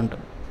കാണുന്നുണ്ട്.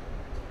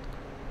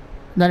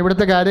 ഞാൻ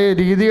ഇവിടുത്തെ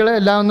രീതികൾ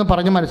എല്ലാം ഒന്ന്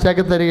പറഞ്ഞ്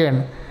മനസ്സിലാക്കി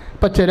തരികയാണ്.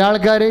 ഇപ്പോൾ ചില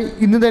ആൾക്കാർ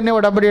ഇന്ന് തന്നെ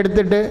ഉടമ്പടി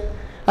എടുത്തിട്ട്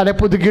അല്ലെ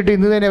പുതുക്കിയിട്ട്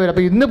ഇന്ന് തന്നെ വരും.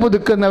 അപ്പോൾ ഇന്ന്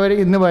പുതുക്കുന്നവർ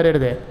ഇന്ന്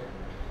വരരുത്,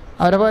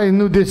 അവരപ്പോൾ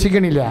ഇന്ന്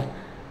ഉദ്ദേശിക്കണില്ല.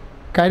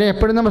 കാര്യം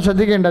എപ്പോഴും നമ്മൾ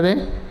ശ്രദ്ധിക്കേണ്ടത്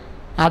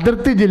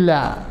അതിർത്തി ജില്ല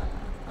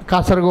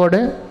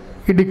കാസർഗോഡ്,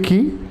 ഇടുക്കി,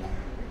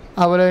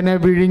 അതുപോലെ തന്നെ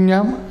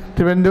വിഴിഞ്ഞം,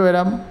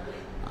 തിരുവനന്തപുരം,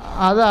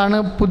 അതാണ്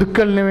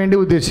പുതുക്കലിന് വേണ്ടി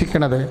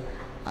ഉദ്ദേശിക്കുന്നത്.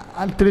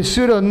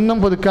 തൃശ്ശൂരൊന്നും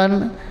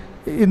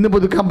ഇന്ന്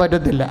പുതുക്കാൻ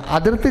പറ്റത്തില്ല.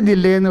 അതിർത്തി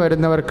ജില്ലയിൽ നിന്ന്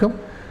വരുന്നവർക്കും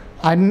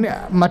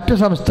മറ്റു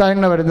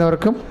സംസ്ഥാനങ്ങളിൽ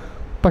വരുന്നവർക്കും.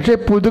 പക്ഷേ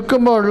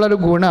പുതുക്കുമ്പോൾ ഉള്ളൊരു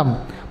ഗുണം,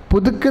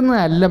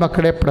 പുതുക്കുന്നതല്ല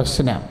മക്കളെ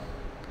പ്രശ്നം,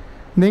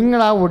 നിങ്ങൾ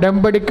ആ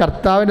ഉടമ്പടി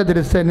കർത്താവിൻ്റെ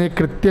തിരുസന്നിധി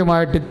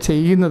കൃത്യമായിട്ട്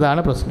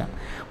ചെയ്യുന്നതാണ് പ്രശ്നം.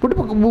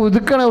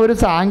 പുതുക്കണ ഒരു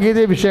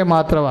സാങ്കേതിക വിഷയം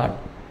മാത്രമാണ്.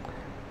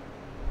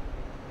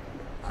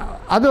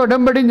 അത്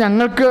ഉടമ്പടി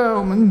ഞങ്ങൾക്ക്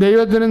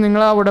ദൈവത്തിന്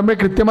നിങ്ങൾ ആ ഉടമ്പടി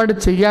കൃത്യമായിട്ട്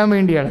ചെയ്യാൻ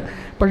വേണ്ടിയാണ്.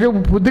 പക്ഷേ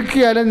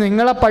പുതുക്കിയാലും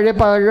നിങ്ങളെ പഴയ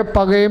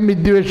പകയും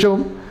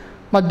വിദ്വേഷവും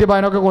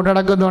മദ്യപാനമൊക്കെ കൊണ്ടു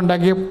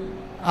നടക്കുന്നുണ്ടെങ്കിൽ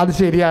അത്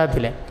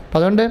ശരിയാകത്തില്ല. അപ്പം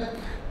അതുകൊണ്ട്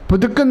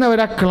പുതുക്കുന്നവർ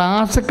ആ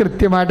ക്ലാസ്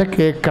കൃത്യമായിട്ട്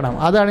കേൾക്കണം.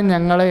 അതാണ്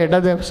ഞങ്ങളെ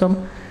ദിവസം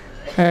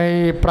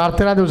ഈ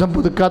പ്രാർത്ഥനാ ദിവസം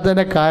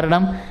പുതുക്കാത്തതിൻ്റെ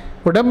കാരണം.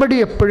 ഉടമ്പടി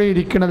എപ്പോഴും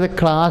ഇരിക്കുന്നത്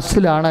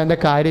ക്ലാസ്സിലാണ് അതിൻ്റെ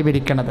കാര്യം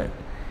ഇരിക്കുന്നത്.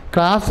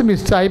 ക്ലാസ്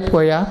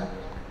മിസ്സായിപ്പോയാൽ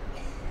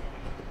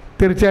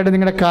തീർച്ചയായിട്ടും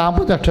നിങ്ങളുടെ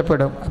കാമ്പ്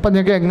നഷ്ടപ്പെടും. അപ്പം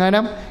നിങ്ങൾക്ക്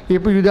എങ്ങാനും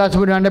ഇപ്പോൾ യുദാസ്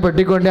പുരാൻ്റെ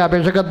പെട്ടിക്കൊണ്ട്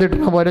അപേക്ഷ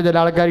കത്തിട്ടുന്ന പോലെ ചില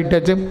ആൾക്കാർ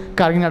ഇട്ടും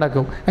കറങ്ങി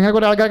നടക്കും. അങ്ങനെ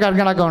കുറേ ആൾക്കാർ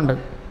കറങ്ങി നടക്കുന്നുണ്ട്.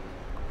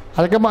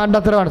 അതൊക്കെ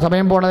മണ്ടത്തരമാണ്,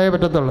 സമയം പോണതേ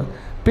പറ്റത്തുള്ളൂ.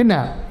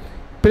 പിന്നെ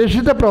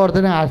പരിശുദ്ധ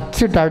പ്രവർത്തനം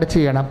അച്ചിട്ടായിട്ട്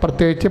ചെയ്യണം.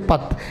 പ്രത്യേകിച്ച്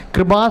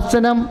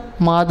കൃപാസനം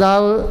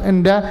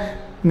മാതാവിൻ്റെ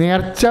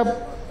നേർച്ച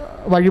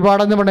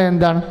വഴിപാടെന്ന് പറഞ്ഞാൽ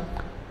എന്താണ്?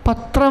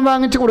 പത്രം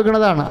വാങ്ങിച്ച്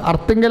കൊടുക്കുന്നതാണ്.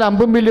 അർത്തിങ്കൽ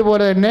അമ്പും ബില്ല്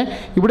പോലെ തന്നെ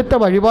ഇവിടുത്തെ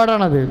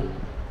വഴിപാടാണത്.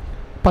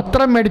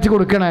 പത്രം മേടിച്ച്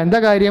കൊടുക്കണം. എന്താ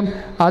കാര്യം?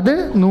 അത്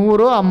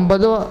 100,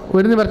 50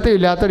 ഒരു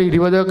നിവൃത്തിയില്ലാത്തൊരു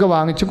 20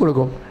 വാങ്ങിച്ച്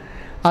കൊടുക്കും.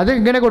 അത്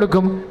ഇങ്ങനെ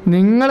കൊടുക്കും,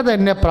 നിങ്ങൾ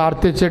തന്നെ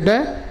പ്രാർത്ഥിച്ചിട്ട്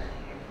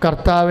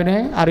കർത്താവിനെ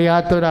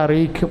അറിയാത്തവരെ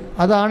അറിയിക്കും.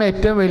 അതാണ്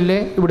ഏറ്റവും വലിയ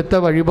ഇവിടുത്തെ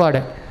വഴിപാട്.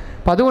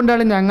 അപ്പം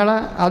അതുകൊണ്ടാണ് ഞങ്ങൾ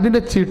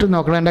അതിൻ്റെ ചീട്ട്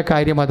നോക്കണതിൻ്റെ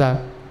കാര്യം അതാണ്.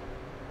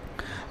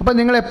 അപ്പം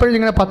നിങ്ങളെപ്പോഴും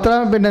നിങ്ങളുടെ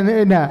പത്രം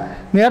പിന്നെ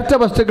നേർച്ച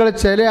വസ്തുക്കൾ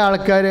ചില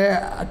ആൾക്കാർ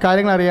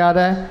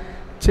കാര്യങ്ങളറിയാതെ,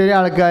 ചില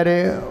ആൾക്കാർ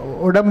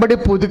ഉടമ്പടി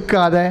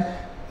പുതുക്കാതെ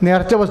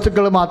നേർച്ച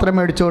വസ്തുക്കൾ മാത്രം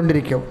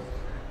മേടിച്ചുകൊണ്ടിരിക്കും.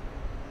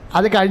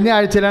 അത് കഴിഞ്ഞ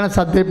ആഴ്ചയിലാണ്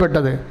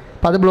ശ്രദ്ധയിൽപ്പെട്ടത്.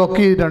 അപ്പം അത് ബ്ലോക്ക്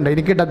ചെയ്തിട്ടുണ്ട്,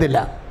 എനിക്ക് കിട്ടത്തില്ല.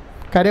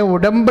 കാര്യം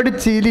ഉടമ്പടി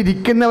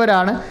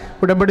ചീലിരിക്കുന്നവരാണ്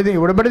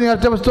ഉടമ്പടി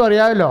നേർച്ച വസ്തു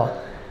അറിയാമല്ലോ.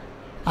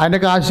 അതിൻ്റെ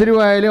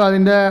കാശുരുവായാലും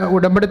അതിൻ്റെ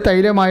ഉടമ്പടി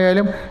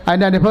തൈലമായാലും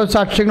അതിൻ്റെ അനുഭവ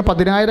സാക്ഷ്യങ്ങൾ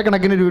 10,000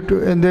 കണക്കിന്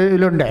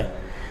ഇതിലുണ്ട്.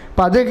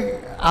 അപ്പം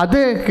അത്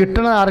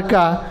കിട്ടണ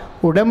ആർക്കാ?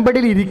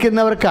 ഉടമ്പടിയിൽ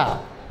ഇരിക്കുന്നവർക്കാ.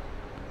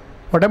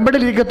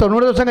 ഉടമ്പടിയിൽ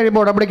 90 ദിവസം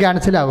കഴിയുമ്പോൾ ഉടമ്പടി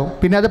ക്യാൻസലാകും.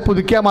 പിന്നെ അത്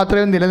പുതുക്കിയാൽ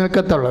മാത്രമേ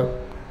നിലനിൽക്കത്തുള്ളൂ.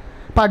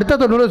 അപ്പോൾ അടുത്ത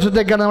 90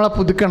 ദിവസത്തേക്കാണ് നമ്മളെ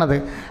പുതുക്കണത്.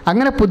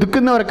 അങ്ങനെ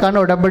പുതുക്കുന്നവർക്കാണ്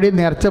ഉടമ്പടി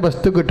നേർച്ച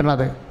വസ്തു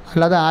കിട്ടണത്.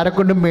 അല്ലാതെ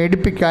ആരെക്കൊണ്ടും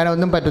മേടിപ്പിക്കാനോ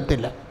ഒന്നും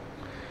പറ്റത്തില്ല.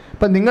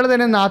 അപ്പം നിങ്ങൾ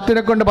തന്നെ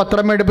നാത്തിനെ കൊണ്ട്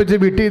പത്രം മേടിപ്പിച്ച്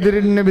വീട്ടിൽ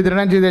ഇതിന്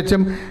വിതരണം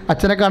ചെയ്തേച്ചും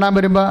അച്ഛനെ കാണാൻ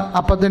വരുമ്പോൾ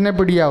അപ്പം തന്നെ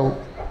പിടിയാവും.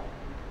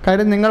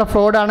 കാര്യം നിങ്ങളെ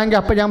ഫ്രോഡാണെങ്കിൽ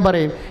അപ്പം ഞാൻ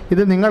പറയും,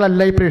 ഇത്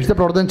നിങ്ങളല്ല ഈ പ്രേക്ഷിത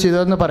പ്രവർത്തനം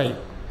ചെയ്തതെന്ന് പറയും.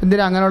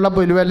 എന്തിനാ അങ്ങനെയുള്ള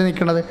പുലുവല്ല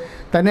നിൽക്കുന്നത്?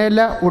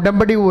 തന്നെയല്ല,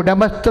 ഉടമ്പടി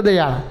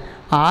ഉടമസ്ഥതയാണ്.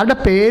 ആരുടെ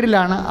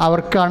പേരിലാണ്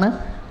അവർക്കാണ്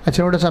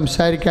അച്ഛനോട്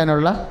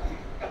സംസാരിക്കാനുള്ള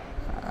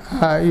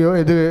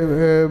ഇത്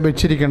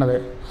വെച്ചിരിക്കണത്,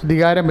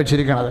 അധികാരം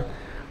വെച്ചിരിക്കണത്.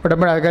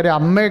 ഉടമ്പടി ആൾക്കാർ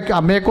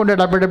അമ്മയെക്കൊണ്ട്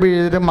ഇടപെടുമ്പോൾ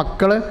ചെയ്തിട്ട്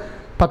മക്കൾ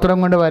പത്രം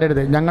കൊണ്ട്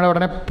വരരുത്. ഞങ്ങൾ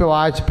ഉടനെ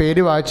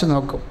പേര് വായിച്ച്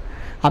നോക്കും.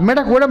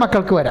 അമ്മയുടെ കൂടെ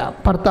മക്കൾക്ക് വരാം,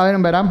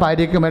 ഭർത്താവിനും വരാം,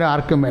 ഭാര്യയ്ക്കും വരാം,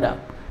 ആർക്കും വരാം.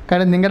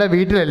 കാരണം നിങ്ങളുടെ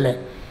വീട്ടിലല്ലേ.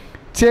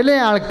 ചില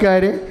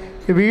ആൾക്കാർ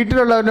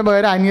വീട്ടിലുള്ളവരുടെ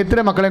പകരം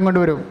അനിയത്തിൻ്റെ മക്കളെയും കൊണ്ട്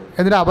വരും.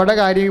 എന്നിട്ട് അവിടെ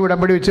കാര്യം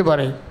ഉടമ്പടി വെച്ച്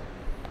പറയും.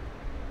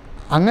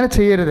 അങ്ങനെ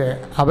ചെയ്യരുത്.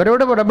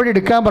 അവരോട് ഉടമ്പടി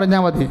എടുക്കാൻ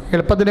പറഞ്ഞാൽ മതി.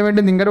 എളുപ്പത്തിന്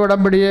വേണ്ടി നിങ്ങളുടെ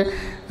ഉടമ്പടിയെ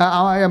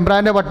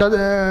എംബ്രാൻ്റെ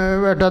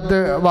വെട്ടത്ത്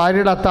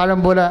വാരിയുടെ അത്താഴം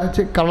പോലെ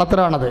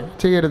കള്ളത്തരാണത്.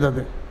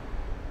 ചെയ്യരുതത്.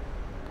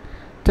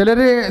 ചിലർ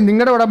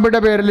നിങ്ങളുടെ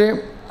ഉടമ്പടിയുടെ പേരിൽ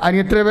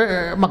അനിയത്തിൻ്റെ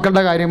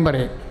മക്കളുടെ കാര്യം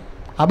പറയും.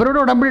 അവരോട്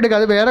ഉടമ്പടി എടുക്കുക.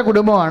 അത് വേറെ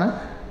കുടുംബമാണ്.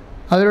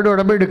 അവരോട്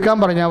ഉടമ്പടി എടുക്കാൻ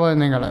പറഞ്ഞാൽ മതി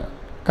നിങ്ങൾ.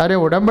 കാര്യം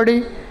ഉടമ്പടി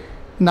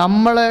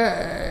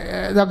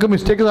നമുക്ക്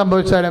മിസ്റ്റേക്ക്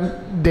സംഭവിച്ചാലും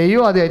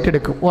ദൈവം അത്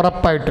ഏറ്റെടുക്കും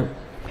ഉറപ്പായിട്ടും.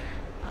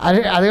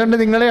 അതുകൊണ്ട്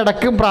നിങ്ങൾ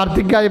ഇടയ്ക്കും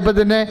പ്രാർത്ഥിക്കാതെ ഇപ്പം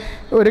തന്നെ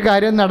ഒരു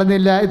കാര്യം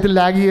നടന്നില്ല, ഇത്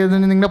ലാഗ്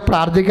ചെയ്തതിന് നിങ്ങൾ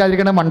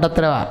പ്രാർത്ഥിക്കാതിരിക്കണ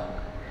മണ്ടത്തരമാണ്.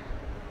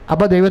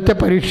 അപ്പോൾ ദൈവത്തെ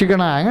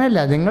പരീക്ഷിക്കണം. അങ്ങനെയല്ല,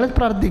 നിങ്ങൾ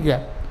പ്രാർത്ഥിക്കുക.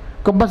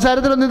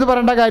 കുമ്പസാരത്തിലൊന്നും ഇത്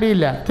പറയേണ്ട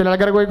കാര്യമില്ല. ചില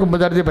ആൾക്കാർക്ക് പോയി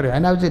കുമ്പസാരത്തിൽ പറയും.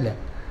 അതിനാവശ്യമില്ല.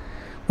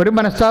 ഒരു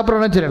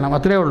മനസ്താപൂർണ്ണം ചെല്ലണം,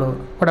 അത്രയേ ഉള്ളൂ.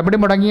 ഉടമ്പടി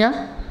മുടങ്ങിയ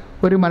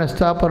ഒരു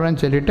മനസ്താപൂർണ്ണം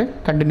ചൊല്ലിയിട്ട്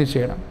കണ്ടിന്യൂ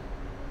ചെയ്യണം.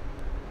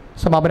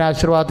 സമാപന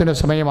ആശീർവാദത്തിൻ്റെ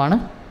സമയമാണ്.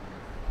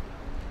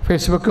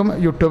 ഫേസ്ബുക്കും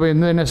യൂട്യൂബും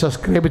ഇന്ന് തന്നെ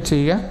സബ്സ്ക്രൈബ്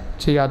ചെയ്യുക,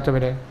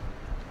 ചെയ്യാത്തവരെ.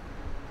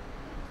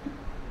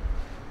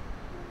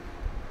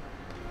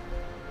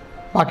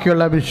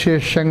 ബാക്കിയുള്ള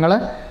വിശേഷങ്ങൾ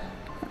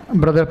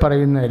ബ്രദർ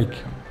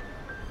പറയുന്നതായിരിക്കും.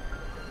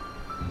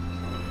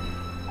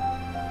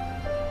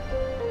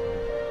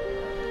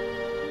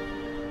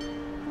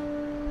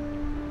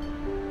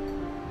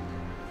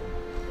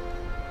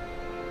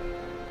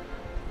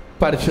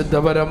 പരിശുദ്ധ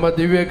പരമ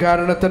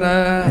ദിവ്യകാരണത്തിന്,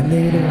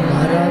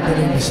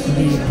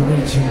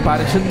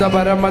 പരിശുദ്ധ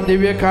പരമ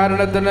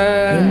ദിവ്യകാരണത്തിന്,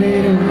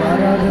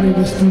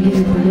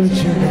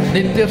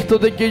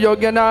 നിത്യസ്തുതിക്ക്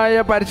യോഗ്യനായ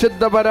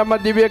പരിശുദ്ധ പരമ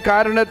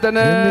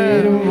ദിവ്യകാരണത്തിന്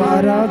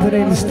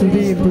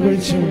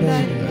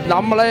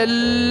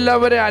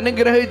നമ്മളെല്ലാവരെയും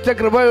അനുഗ്രഹിച്ച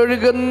കൃപ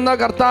ഒഴുകുന്ന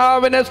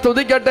കർത്താവിനെ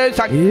സ്തുതിക്കട്ടെ,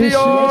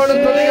 ശക്തിയോട്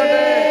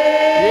സ്തുതിക്കട്ടെ,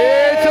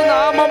 യേശു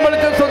നാമം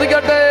വിളിച്ച്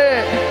സ്തുതിക്കട്ടെ.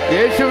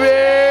 യേശുവേ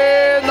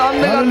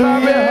നന്ദി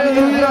കർത്താവേ,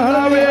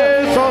 കർത്താവേ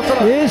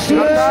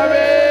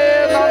കർത്താവേ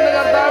നന്ദി,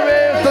 കർത്താവേ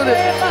സ്തുതി,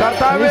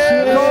 കർത്താവേ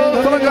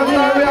സ്തോത്രം,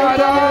 കർത്താവേ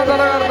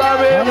ആരാധന,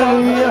 കർത്താവേ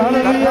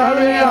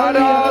കർത്താവേ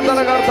ആരാധന,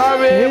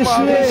 കർത്താവേ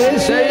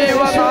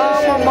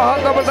ദൈവനാമം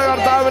മഹത്വപ്പെട്ട,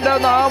 കർത്താവിന്റെ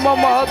നാമം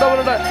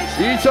മഹത്വപ്പെട്ട.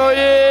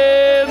 ഈശോയേ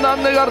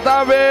നന്ദി,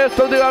 കർത്താവേ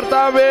സ്തുതി,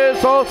 കർത്താവേ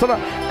സ്തോത്രം,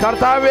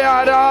 കർത്താവേ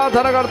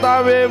ആരാധന,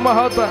 കർത്താവേ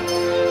മഹത്വം.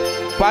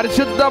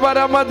 പരിശുദ്ധ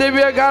പരമ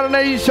ദിവ്യകാരണ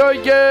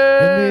ഈശോയ്ക്ക്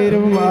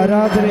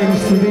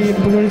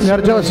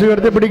നേർച്ച വസ്തു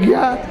ഉയർത്തിപ്പിടിക്കുക,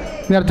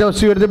 നേർച്ച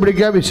വസ്തു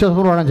ഉയർത്തിപ്പിടിക്കുക.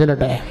 വിശ്വാസപൂർവ്വം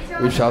ചെല്ലട്ടെ.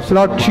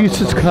 Lord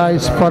Jesus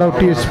Christ, pour out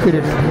your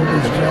Spirit,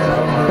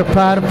 the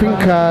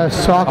perfect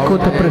sock of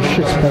the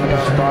precious blood.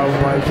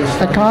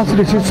 I cast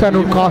disease and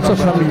causes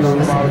from you,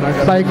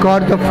 by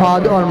God the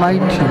Father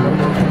Almighty,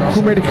 who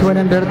made heaven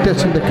and earth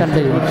as in the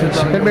contained.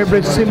 Let me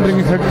bless him, bring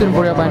health and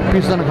glory and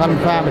peace and calm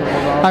family.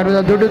 And with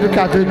the duty of the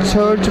Catholic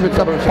Church, with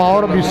the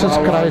power of Jesus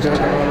Christ,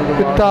 with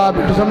the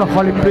baptism of the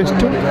Holy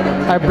Priesthood,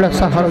 I bless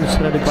our hearts.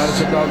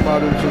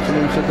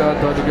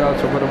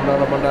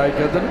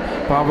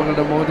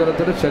 പാപങ്ങളുടെ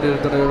മോചനത്തിന്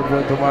ശരീരത്തിന്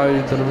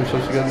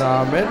വിശ്വസിക്കുന്ന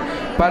ആമേൻ.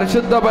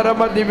 പരിശുദ്ധ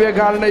പരമ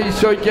ദിവ്യകാരണ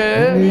ഈശോയ്ക്ക്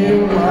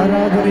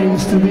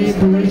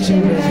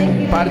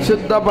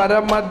പരിശുദ്ധ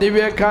പരമ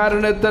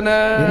ദിവ്യകാരണത്തിന്